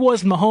time. He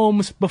was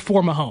Mahomes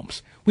before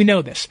Mahomes. We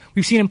know this.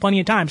 We've seen him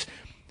plenty of times.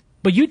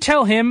 But you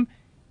tell him,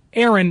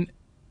 Aaron,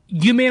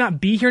 you may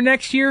not be here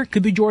next year.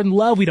 Could be Jordan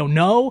Love. We don't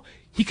know.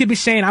 He could be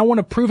saying, I want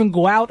to prove and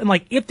go out. And,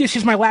 like, if this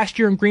is my last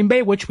year in Green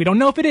Bay, which we don't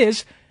know if it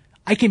is,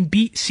 I can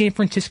beat San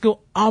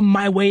Francisco on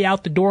my way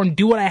out the door and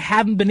do what I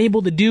haven't been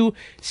able to do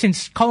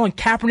since Colin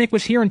Kaepernick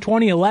was here in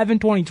 2011,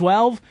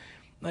 2012.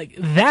 Like,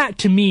 that,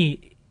 to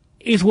me,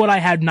 is what I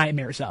had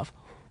nightmares of.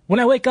 When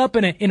I wake up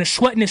in a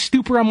sweat and a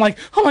stupor, I'm like,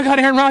 oh my God,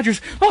 Aaron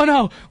Rodgers, oh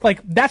no. Like,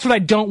 that's what I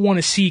don't want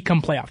to see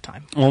come playoff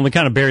time. Well, we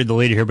kind of buried the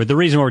lead here, but the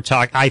reason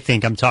I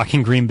think I'm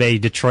talking Green Bay,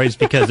 Detroit is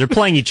because they're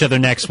playing each other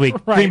next week.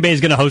 Right. Green Bay is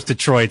going to host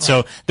Detroit. Right.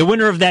 So the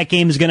winner of that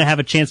game is going to have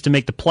a chance to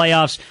make the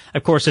playoffs.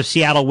 Of course, if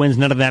Seattle wins,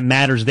 none of that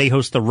matters. They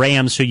host the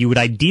Rams, so you would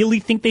ideally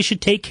think they should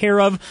take care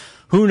of.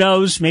 Who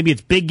knows? Maybe it's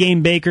big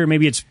game Baker.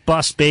 Maybe it's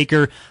bust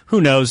Baker. Who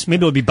knows?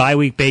 Maybe it'll be bye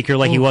week Baker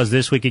like he was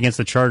this week against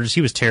the Chargers.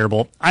 He was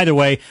terrible. Either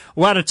way,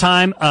 we're out of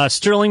time.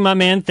 Sterling, my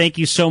man, thank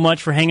you so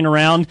much for hanging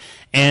around,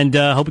 and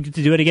hope we get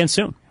to do it again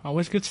soon.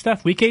 Always good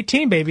stuff. Week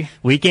 18, baby.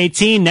 Week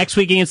 18, next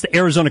week against the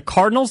Arizona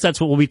Cardinals. That's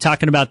what we'll be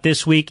talking about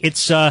this week.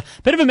 It's a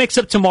bit of a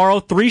mix-up tomorrow.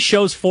 3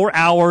 shows, 4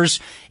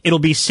 hours. It'll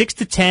be 6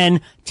 to 10,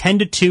 10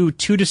 to 2,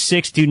 2 to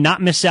 6. Do not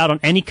miss out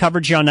on any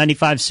coverage here on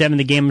 95.7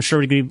 The Game. I'm sure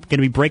we're going to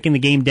be breaking the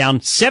game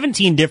down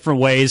 17 different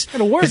ways.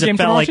 And a Warriors game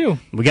tomorrow, too.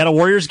 We got a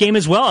Warriors game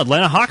as well.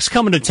 Atlanta Hawks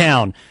coming to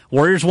town.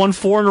 Warriors won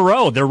 4 in a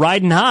row. They're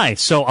riding high.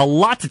 So a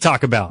lot to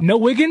talk about. No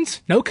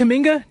Wiggins, no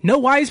Kuminga, no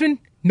Wiseman,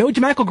 no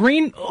JaMychal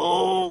Green.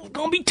 Oh,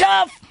 gonna be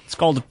tough. It's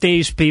called the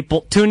Thieves,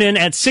 people. Tune in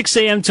at 6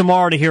 a.m.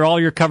 tomorrow to hear all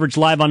your coverage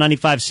live on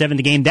 95.7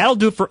 The Game. That'll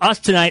do it for us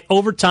tonight.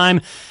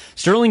 Overtime.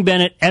 Sterling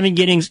Bennett, Evan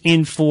Giddings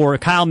in for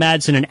Kyle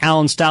Madsen and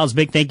Alan Stiles.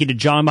 Big thank you to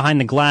John behind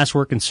the glass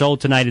working solo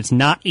tonight. It's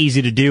not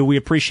easy to do. We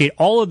appreciate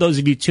all of those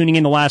of you tuning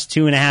in the last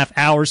 2.5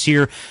 hours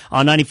here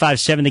on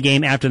 95.7 The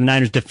Game after the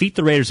Niners defeat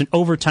the Raiders in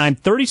overtime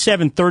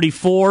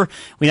 37-34.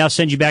 We now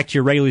send you back to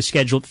your regularly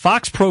scheduled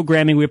Fox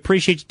programming. We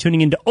appreciate you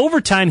tuning into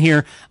Overtime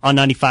here on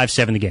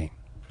 95.7 The Game.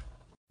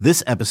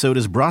 This episode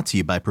is brought to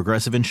you by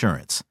Progressive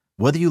Insurance.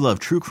 Whether you love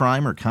true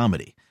crime or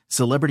comedy,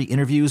 celebrity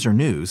interviews or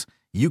news,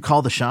 you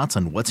call the shots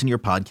on what's in your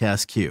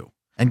podcast queue.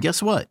 And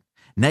guess what?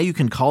 Now you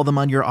can call them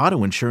on your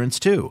auto insurance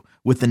too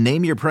with the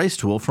Name Your Price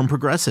tool from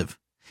Progressive.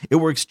 It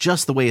works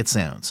just the way it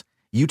sounds.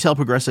 You tell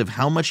Progressive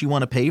how much you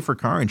want to pay for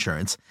car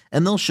insurance,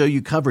 and they'll show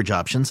you coverage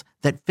options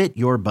that fit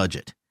your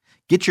budget.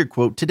 Get your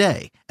quote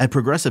today at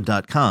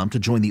Progressive.com to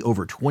join the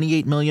over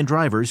 28 million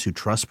drivers who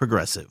trust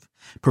Progressive.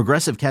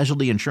 Progressive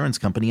Casualty Insurance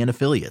Company and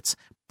Affiliates.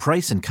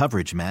 Price and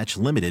coverage match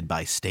limited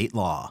by state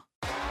law.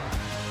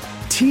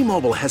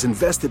 T-Mobile has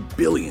invested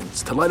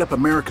billions to light up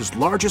America's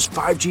largest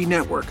 5G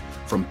network,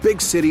 from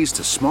big cities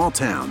to small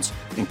towns,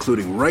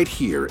 including right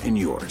here in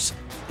yours.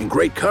 And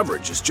great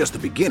coverage is just the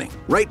beginning.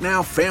 Right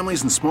now,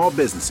 families and small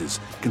businesses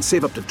can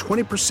save up to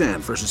 20%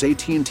 versus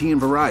AT&T and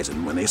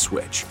Verizon when they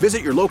switch.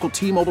 Visit your local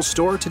T-Mobile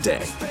store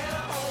today.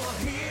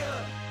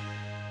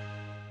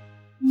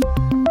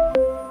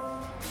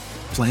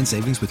 Plan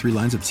savings with 3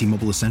 lines of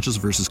T-Mobile Essentials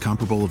versus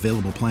comparable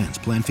available plans.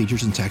 Plan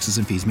features and taxes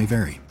and fees may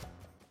vary.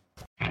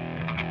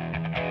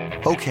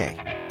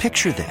 Okay,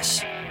 picture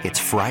this. It's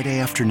Friday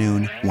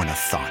afternoon when a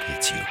thought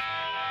hits you.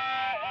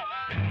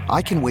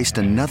 I can waste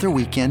another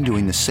weekend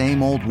doing the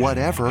same old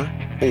whatever,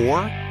 or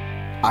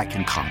I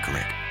can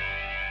conquer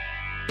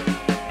it.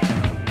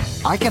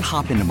 I can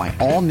hop into my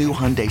all-new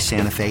Hyundai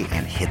Santa Fe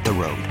and hit the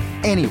road.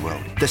 Any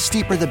road. The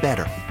steeper, the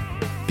better.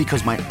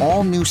 Because my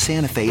all-new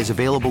Santa Fe is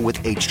available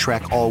with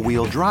H-Track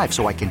all-wheel drive,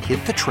 so I can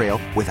hit the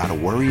trail without a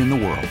worry in the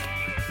world.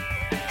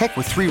 Heck,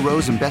 with 3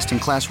 rows and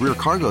best-in-class rear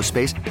cargo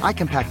space, I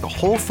can pack the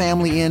whole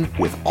family in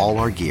with all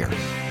our gear.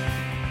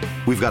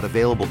 We've got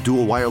available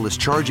dual wireless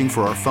charging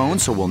for our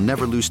phones, so we'll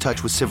never lose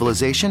touch with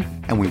civilization,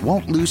 and we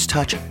won't lose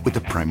touch with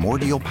the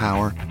primordial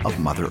power of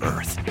Mother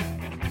Earth.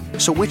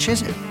 So which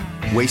is it?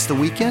 Waste the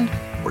weekend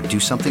or do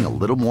something a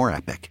little more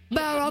epic?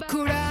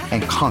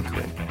 And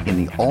conquer it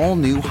in the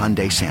all-new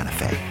Hyundai Santa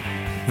Fe.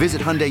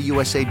 Visit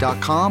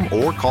HyundaiUSA.com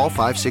or call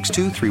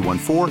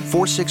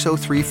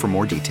 562-314-4603 for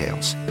more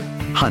details.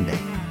 Hyundai,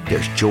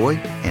 there's joy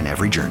in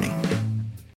every journey.